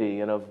identity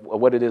and of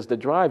what it is that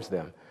drives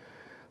them.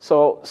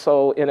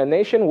 So in a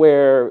nation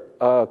where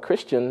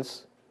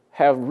Christians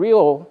have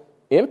real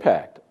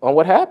impact on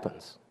what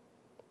happens,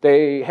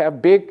 they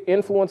have big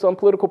influence on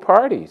political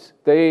parties,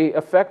 they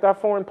affect our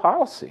foreign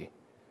policy,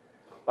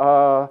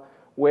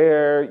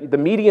 where the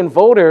median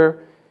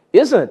voter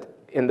isn't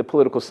in the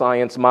political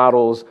science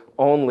models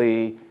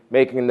only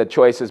making the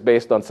choices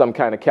based on some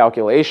kind of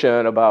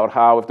calculation about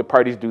how, if the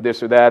parties do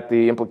this or that,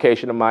 the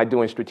implication of my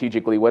doing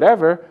strategically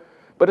whatever,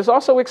 but it's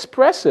also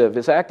expressive.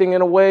 It's acting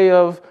in a way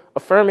of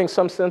affirming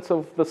some sense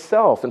of the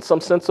self and some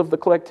sense of the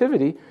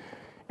collectivity.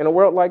 In a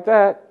world like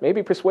that,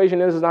 maybe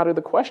persuasion is out of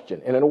the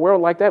question. And in a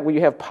world like that, where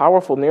you have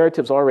powerful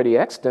narratives already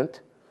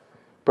extant,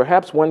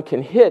 perhaps one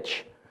can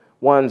hitch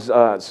one's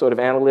sort of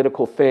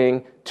analytical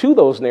thing to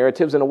those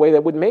narratives in a way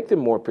that would make them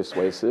more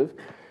persuasive.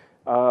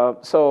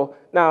 So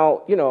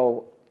now,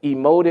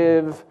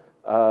 emotive,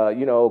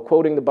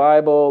 quoting the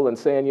Bible and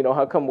saying,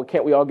 how come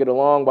can't we all get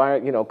along? Why,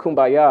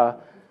 kumbaya?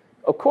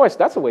 Of course,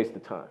 that's a waste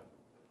of time.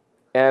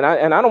 And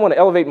I don't want to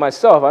elevate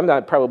myself. I'm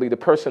not probably the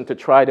person to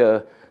try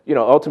to,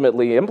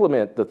 ultimately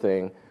implement the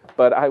thing.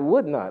 But I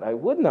would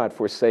not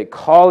forsake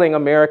calling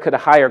America to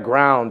higher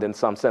ground in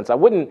some sense. I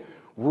wouldn't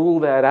rule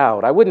that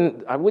out. I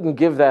wouldn't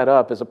give that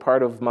up as a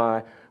part of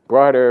my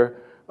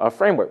broader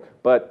framework.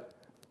 But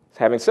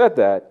having said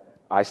that,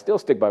 I still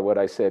stick by what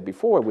I said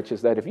before, which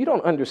is that if you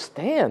don't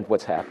understand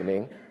what's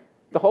happening,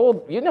 the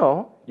whole,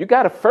 you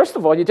got to, first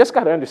of all, you just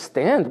got to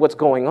understand what's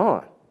going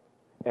on.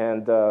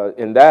 And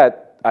in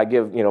that, I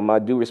give, my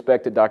due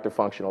respect to Dr.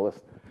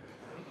 Functionalist.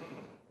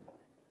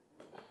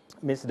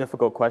 I mean, it's a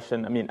difficult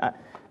question. I mean, I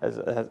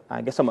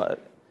guess I'm a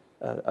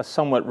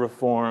somewhat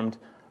reformed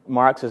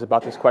Marxist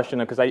about this question,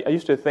 because I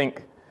used to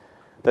think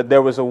that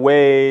there was a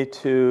way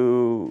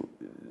that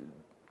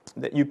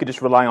you could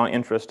just rely on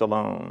interest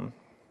alone,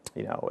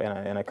 in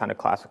a kind of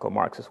classical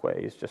Marxist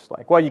way. It's just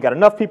like, well, you got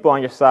enough people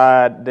on your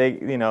side, they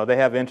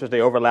have interest,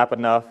 they overlap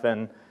enough,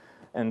 and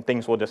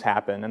things will just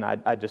happen. And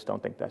I just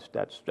don't think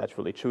that's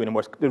really true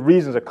anymore. The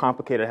reasons are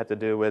complicated. It have to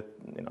do with,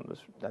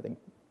 I think,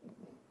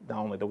 not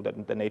only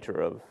the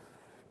nature of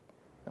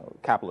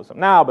capitalism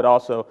now, but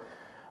also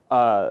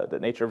the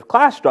nature of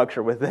class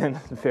structure within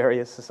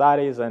various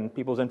societies, and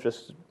people's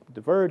interests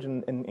diverge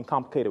in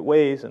complicated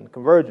ways and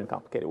converge in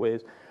complicated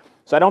ways.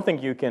 So I don't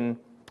think you can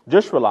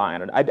just rely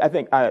on it. I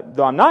think,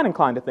 though I'm not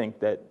inclined to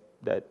think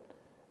that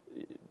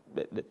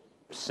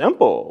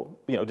simple,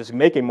 just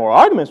making more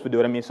arguments would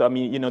do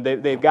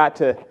it. They've got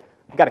to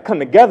come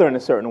together in a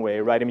certain way,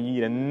 right? I mean, you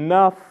need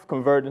enough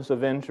convergence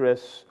of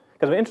interests,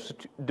 because if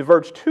interests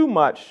diverge too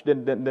much,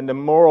 then the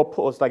moral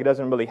pull, it's like it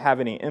doesn't really have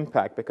any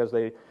impact, because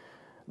the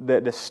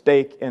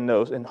stake in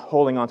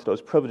holding on to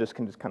those privileges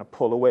can just kind of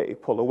pull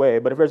away.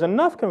 But if there's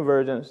enough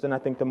convergence, then I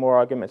think the moral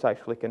arguments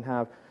actually can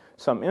have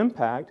some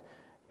impact.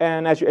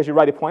 And as you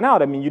rightly point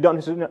out, I mean, you don't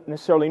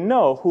necessarily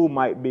know who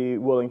might be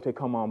willing to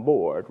come on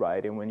board,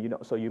 right? And when you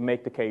don't, so you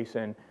make the case,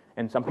 and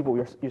some people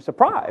you're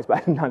surprised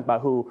by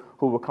who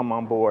will come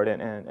on board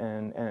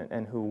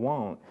and who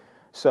won't.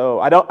 So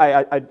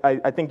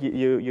I think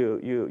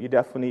you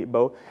definitely need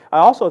both. I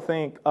also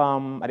think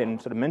I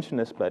didn't sort of mention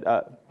this, but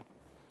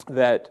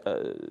that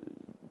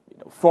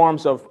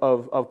forms of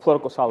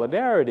political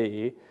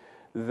solidarity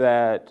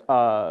that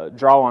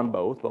draw on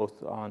both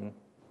on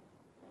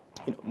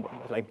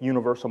like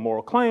universal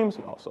moral claims,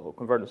 and also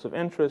convergence of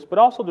interest, but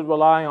also to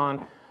rely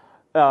on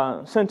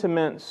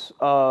sentiments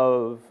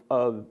of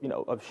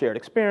shared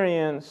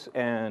experience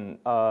and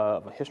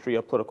of a history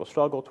of political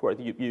struggle, to where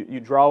you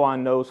draw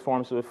on those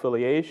forms of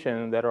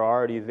affiliation that are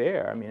already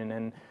there. I mean,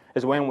 and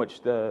as a way in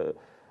which the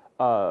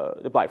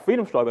Black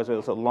freedom struggle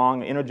is a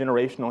long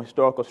intergenerational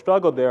historical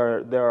struggle,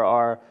 there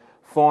are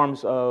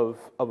forms of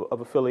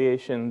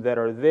affiliation that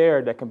are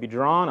there that can be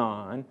drawn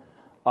on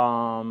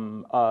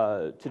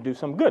to do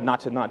some good,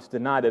 not to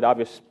deny that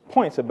obvious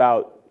points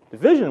about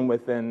division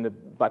within the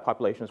Black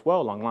population as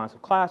well, along lines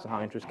of class, and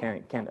how interests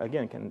can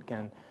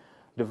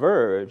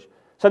diverge.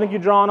 So I think you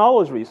draw on all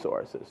those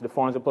resources, the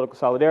forms of political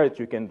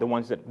solidarity, the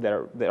ones that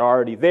are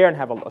already there and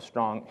have a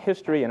strong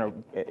history,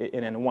 and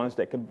the ones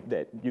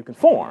that you can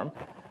form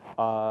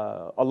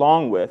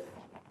along with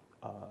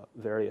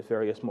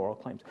various moral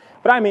claims.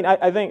 But I mean,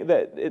 I think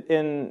that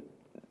in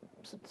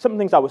some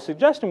things I was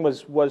suggesting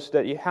was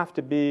that you have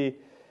to be,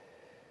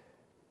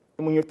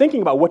 when you're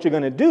thinking about what you're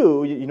going to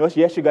do,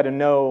 yes, you got to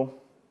know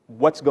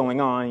what's going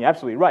on. You're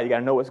absolutely right. You got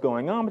to know what's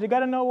going on, but you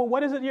got to know, well,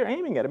 what is it you're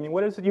aiming at? I mean,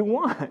 what is it you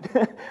want?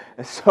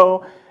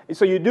 So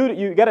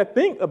you got to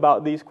think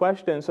about these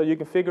questions so you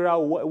can figure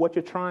out what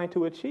you're trying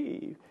to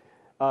achieve.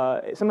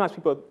 Sometimes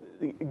people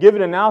give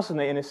an analysis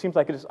and it seems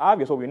like it's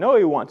obvious. Well, we know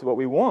what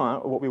we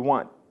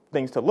want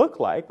things to look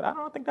like, but I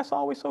don't think that's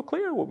always so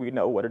clear what we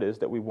know what it is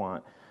that we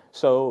want.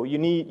 So you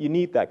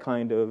need that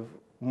kind of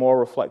moral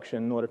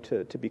reflection in order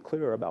to be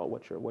clear about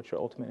what your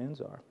ultimate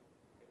ends are.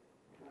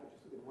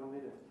 Just 1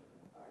 minute.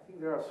 I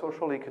think there are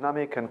social,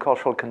 economic, and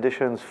cultural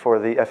conditions for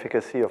the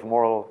efficacy of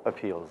moral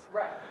appeals.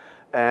 Right.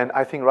 And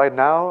I think right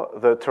now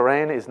the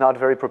terrain is not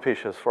very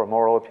propitious for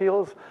moral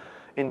appeals.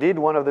 Indeed,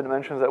 one of the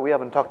dimensions that we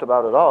haven't talked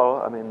about at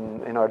all, I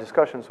mean, in our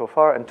discussion so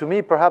far, and to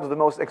me, perhaps the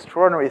most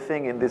extraordinary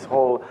thing in this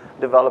whole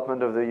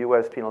development of the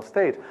US penal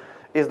state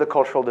is the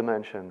cultural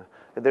dimension.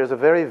 There's a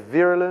very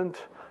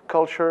virulent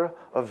culture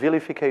of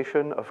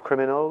vilification of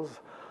criminals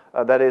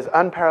that is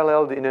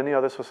unparalleled in any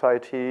other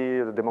society,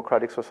 the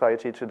democratic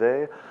society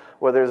today,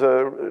 where there's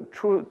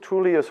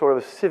truly a sort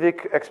of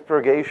civic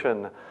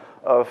expurgation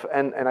of,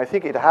 and I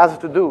think it has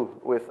to do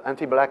with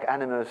anti-black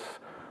animus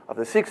of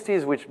the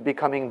 60s, which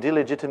becoming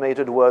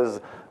delegitimated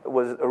was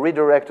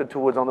redirected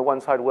towards, on the one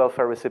side,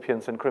 welfare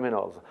recipients and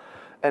criminals.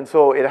 And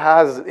so it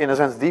has, in a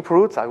sense, deep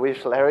roots. I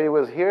wish Larry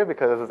was here,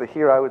 because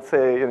here I would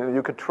say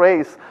you could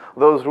trace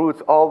those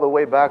roots all the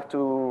way back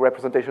to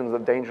representations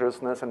of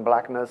dangerousness and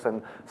blackness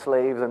and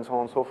slaves and so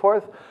on and so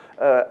forth.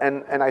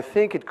 And I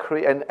think it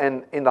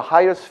and in the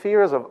higher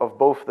spheres of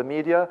both the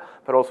media,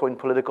 but also in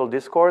political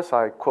discourse,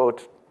 I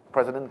quote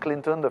President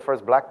Clinton, the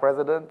first black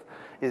president,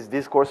 his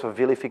discourse of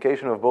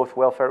vilification of both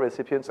welfare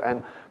recipients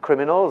and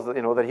criminals,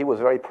 that he was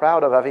very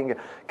proud of having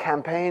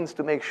campaigns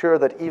to make sure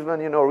that even,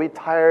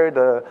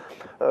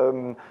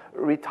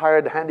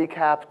 retired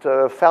handicapped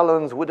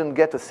felons wouldn't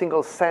get a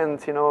single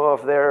cent,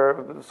 of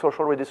their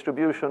social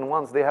redistribution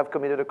once they have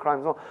committed a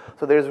crime.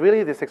 So there's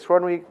really this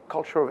extraordinary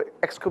culture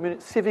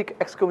of civic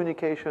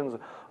excommunications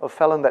of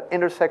felons that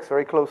intersects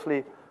very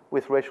closely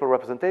with racial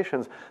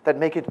representations that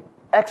make it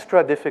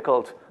extra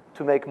difficult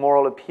to make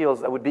moral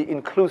appeals that would be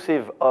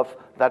inclusive of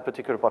that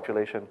particular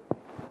population.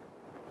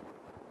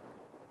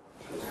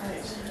 All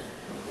right.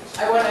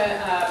 I want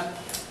to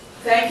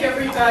thank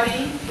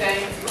everybody.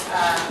 Thank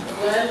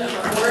Glenn, of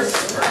course,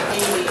 for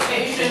being the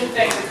occasion.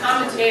 Thank the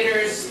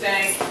commentators.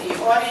 Thank the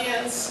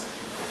audience.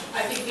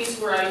 I think these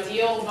were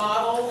ideal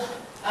model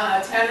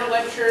Tanner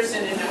lectures,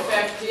 and in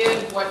effect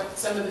did what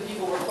some of the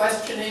people were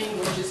questioning,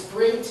 which is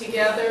bring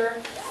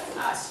together,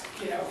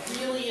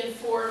 really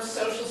informed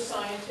social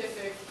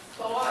scientific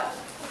thought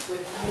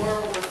with more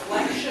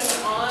reflection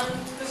on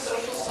the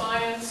social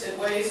science in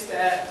ways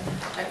that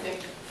I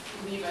think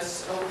leave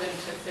us open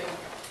to think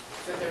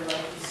that there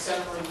might be some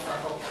room for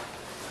hope.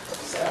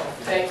 So,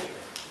 thank you.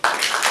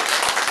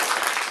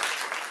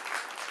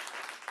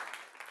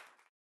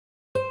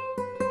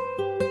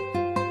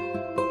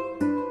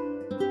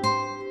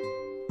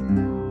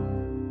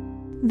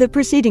 The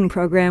preceding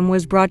program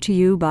was brought to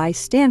you by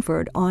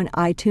Stanford on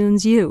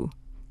iTunes U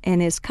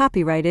and is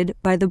copyrighted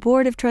by the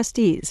Board of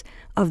Trustees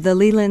of the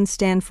Leland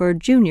Stanford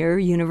Junior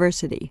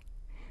University.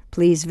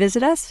 Please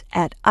visit us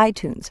at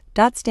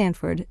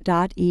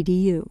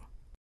itunes.stanford.edu.